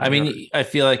 So I mean, I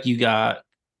feel like we've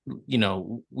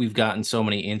gotten so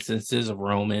many instances of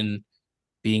Roman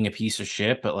being a piece of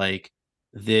shit, but like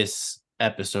this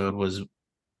episode was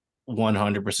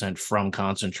 100% from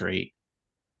concentrate,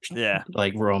 Yeah.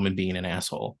 like Roman being an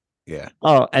asshole. yeah.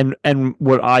 Oh, and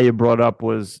what Aya brought up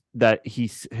was that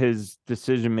his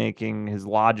decision making, his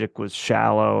logic was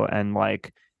shallow and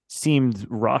like seemed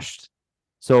rushed.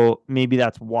 So maybe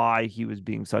that's why he was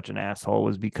being such an asshole,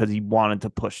 was because he wanted to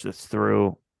push this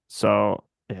through. So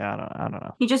yeah, I don't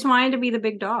know. He just wanted to be the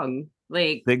big dog.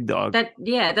 Like Big dog.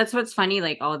 that's what's funny.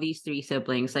 Like all these three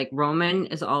siblings, like Roman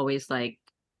is always like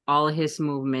all his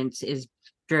movements is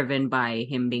driven by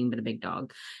him being the big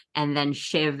dog. And then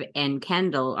Shiv and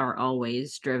Kendall are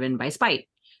always driven by spite.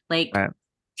 Like Right.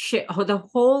 The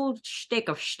whole shtick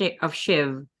of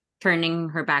Shiv turning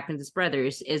her back on his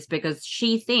brothers is because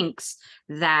she thinks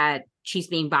that she's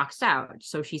being boxed out,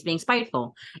 so she's being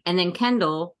spiteful. And then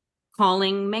Kendall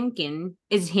calling Mencken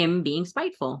is him being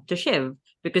spiteful to Shiv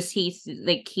because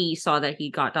he saw that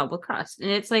he got double crossed. And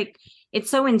it's like,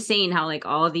 it's so insane how like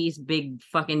all these big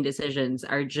fucking decisions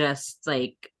are just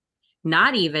like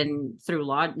not even through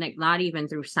not even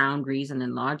through sound reason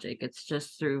and logic. It's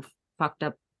just through fucked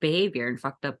up behavior and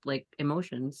fucked up like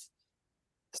emotions.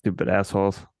 Stupid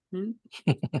assholes.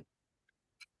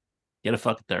 Get a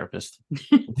fucking therapist.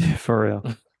 For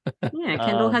real. Yeah,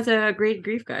 Kendall has a great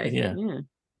grief guide. Yeah.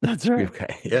 That's right.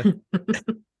 Okay. Yeah.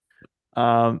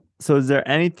 So is there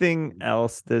anything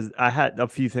else? I had a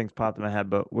few things popped in my head,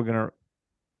 but we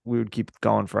would keep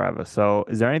going forever. So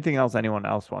is there anything else anyone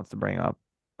else wants to bring up,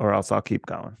 or else I'll keep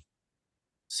going?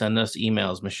 Send us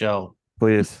emails, Michelle.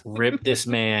 Please. Rip this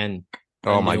man.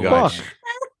 Oh a my new gosh. one.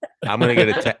 I'm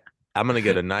gonna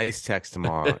get a nice text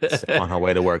tomorrow on her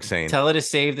way to work saying, Tell her to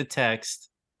save the text,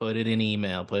 put it in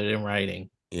email, put it in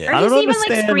writing. yeah, Or I just don't even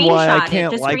like understand why I screenshot it.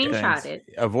 can't Just like screenshot things.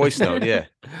 it. a voice note. Yeah.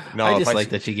 No, I if just I like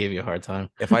that she gave you a hard time.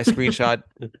 if I screenshot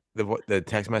the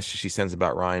text message she sends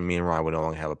about Ryan, me and Ryan would no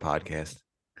longer have a podcast.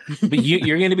 But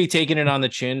you're going to be taking it on the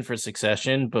chin for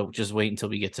Succession, but just wait until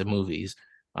we get to movies.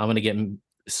 I'm going to get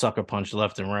sucker punched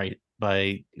left and right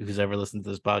by who's ever listened to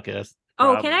this podcast.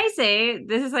 Oh, Probably. can I say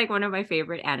this is like one of my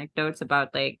favorite anecdotes about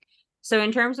like, so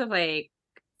in terms of like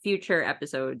future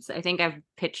episodes, I think I've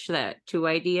pitched that 2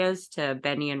 ideas to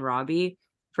Benny and Robbie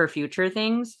for future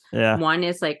things. Yeah. One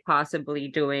is like possibly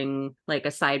doing like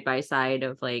a side by side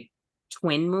of like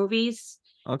twin movies.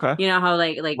 Okay. You know how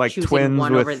like choosing twins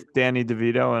one with over Danny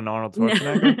DeVito and Arnold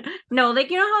Schwarzenegger. no, like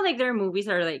you know how like their movies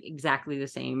are like exactly the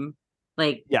same,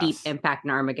 like Deep Yes. Impact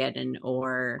and Armageddon,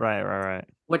 or Right.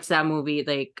 what's that movie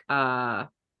like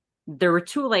there were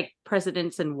 2 like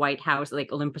presidents in White House,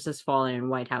 like Olympus Has Fallen and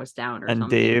White House Down or And something.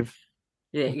 Dave.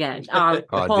 Yeah. Oh,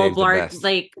 Paul Dave's the Blart, best.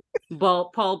 like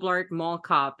Paul Blart Mall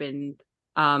Cop, and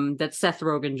that Seth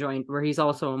Rogen joint where he's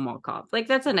also a mall cop. Like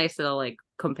that's a nice little like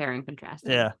compare and contrast.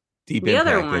 Yeah. Deep The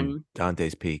other Impact and one.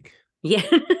 Dante's Peak. Yeah.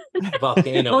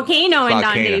 Volcano. Volcano and Volcano.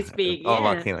 Dante's Peak. Oh,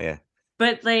 Yeah. Volcano, yeah.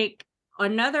 But like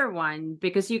another one,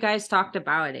 because you guys talked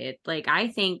about it, like I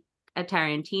think a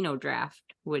Tarantino draft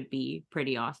would be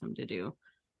pretty awesome to do.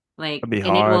 Like, That'd be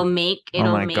and it'll hard. make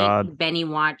my God. Benny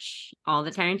watch all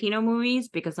the Tarantino movies,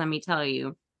 because let me tell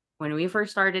you, when we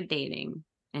first started dating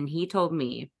and he told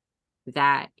me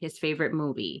that his favorite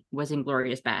movie was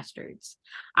Inglourious Bastards,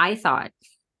 I thought,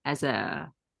 as a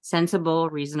sensible,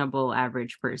 reasonable,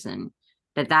 average person,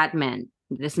 that meant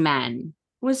this man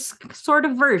was sort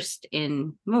of versed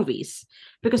in movies,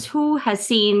 because who has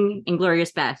seen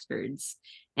Inglourious Bastards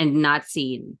and not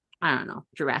seen, I don't know,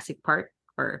 Jurassic Park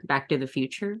or Back to the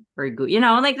Future or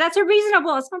like that's a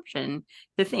reasonable assumption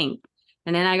to think.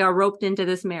 And then I got roped into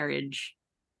this marriage.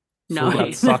 No, So you got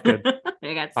suckered.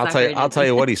 I got I'll tell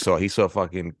you what he saw. He saw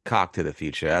fucking Cock to the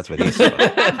Future. That's what he saw.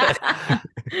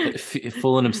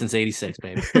 Fooling him since 86,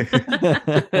 baby.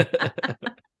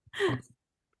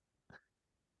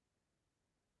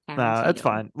 Nah, that's Tarantino.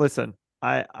 fine. Listen,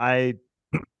 I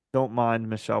don't mind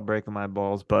Michelle breaking my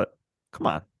balls, but come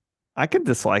on. I can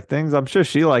dislike things. I'm sure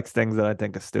she likes things that I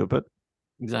think are stupid.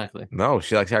 Exactly. No,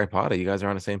 she likes Harry Potter. You guys are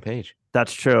on the same page.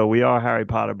 That's true. We are Harry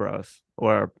Potter bros,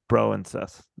 or bro and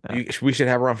sis. Yeah. We should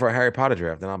have her on for a Harry Potter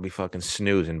draft, and I'll be fucking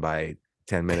snoozing by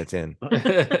 10 minutes in.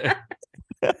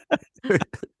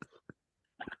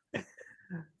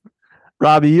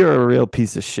 Robbie, you're a real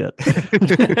piece of shit.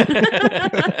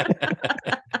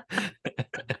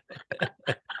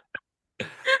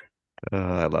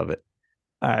 I love it.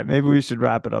 All right, maybe we should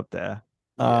wrap it up there.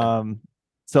 Yeah.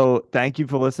 So thank you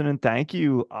for listening. Thank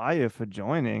you, Aya, for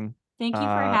joining. Thank you for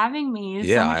having me. It's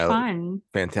yeah, so much fun.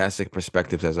 Fantastic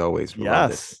perspectives as always. We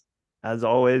love this. Yes, as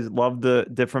always, love the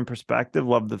different perspective.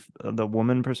 Love the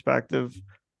woman perspective.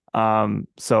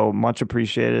 So much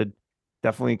appreciated.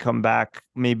 Definitely come back.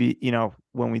 Maybe,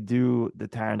 when we do the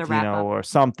wrap Tarantino up. or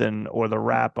something or the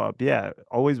wrap up. Yeah,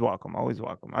 always welcome. Always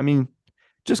welcome. I mean,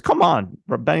 just come on.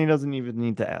 Benny doesn't even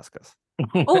need to ask us.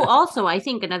 Oh, also, I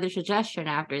think another suggestion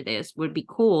after this would be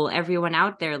cool. Everyone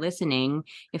out there listening,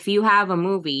 if you have a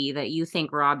movie that you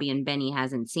think Robbie and Benny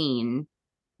hasn't seen,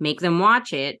 make them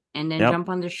watch it and then Yep. jump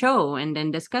on the show and then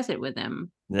discuss it with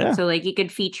them. Yeah. So like you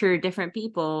could feature different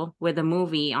people with a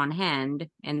movie on hand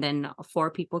and then 4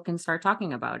 people can start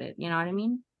talking about it. You know what I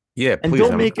mean? Yeah, And please.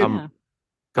 don't make it. Yeah.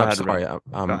 Go I'm ahead, sorry. Ray. Go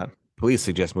ahead. Please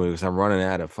suggest movies. I'm running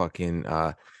out of fucking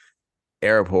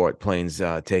airport planes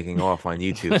taking off on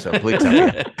YouTube. So please tell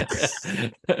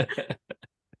me.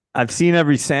 I've seen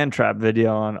every sand trap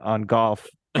video on golf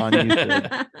on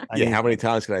YouTube. Yeah, how many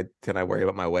times can I worry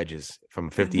about my wedges from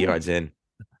 50 yards in?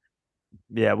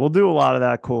 Yeah, we'll do a lot of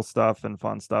that cool stuff and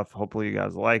fun stuff. Hopefully you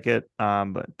guys like it.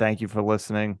 But thank you for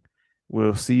listening.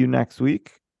 We'll see you next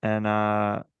week. And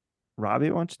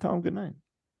Robbie, why don't you tell him good night?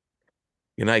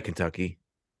 Good night, Kentucky.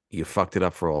 You fucked it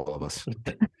up for all of us.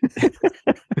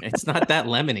 It's not that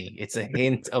lemony. It's a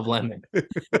hint of lemon.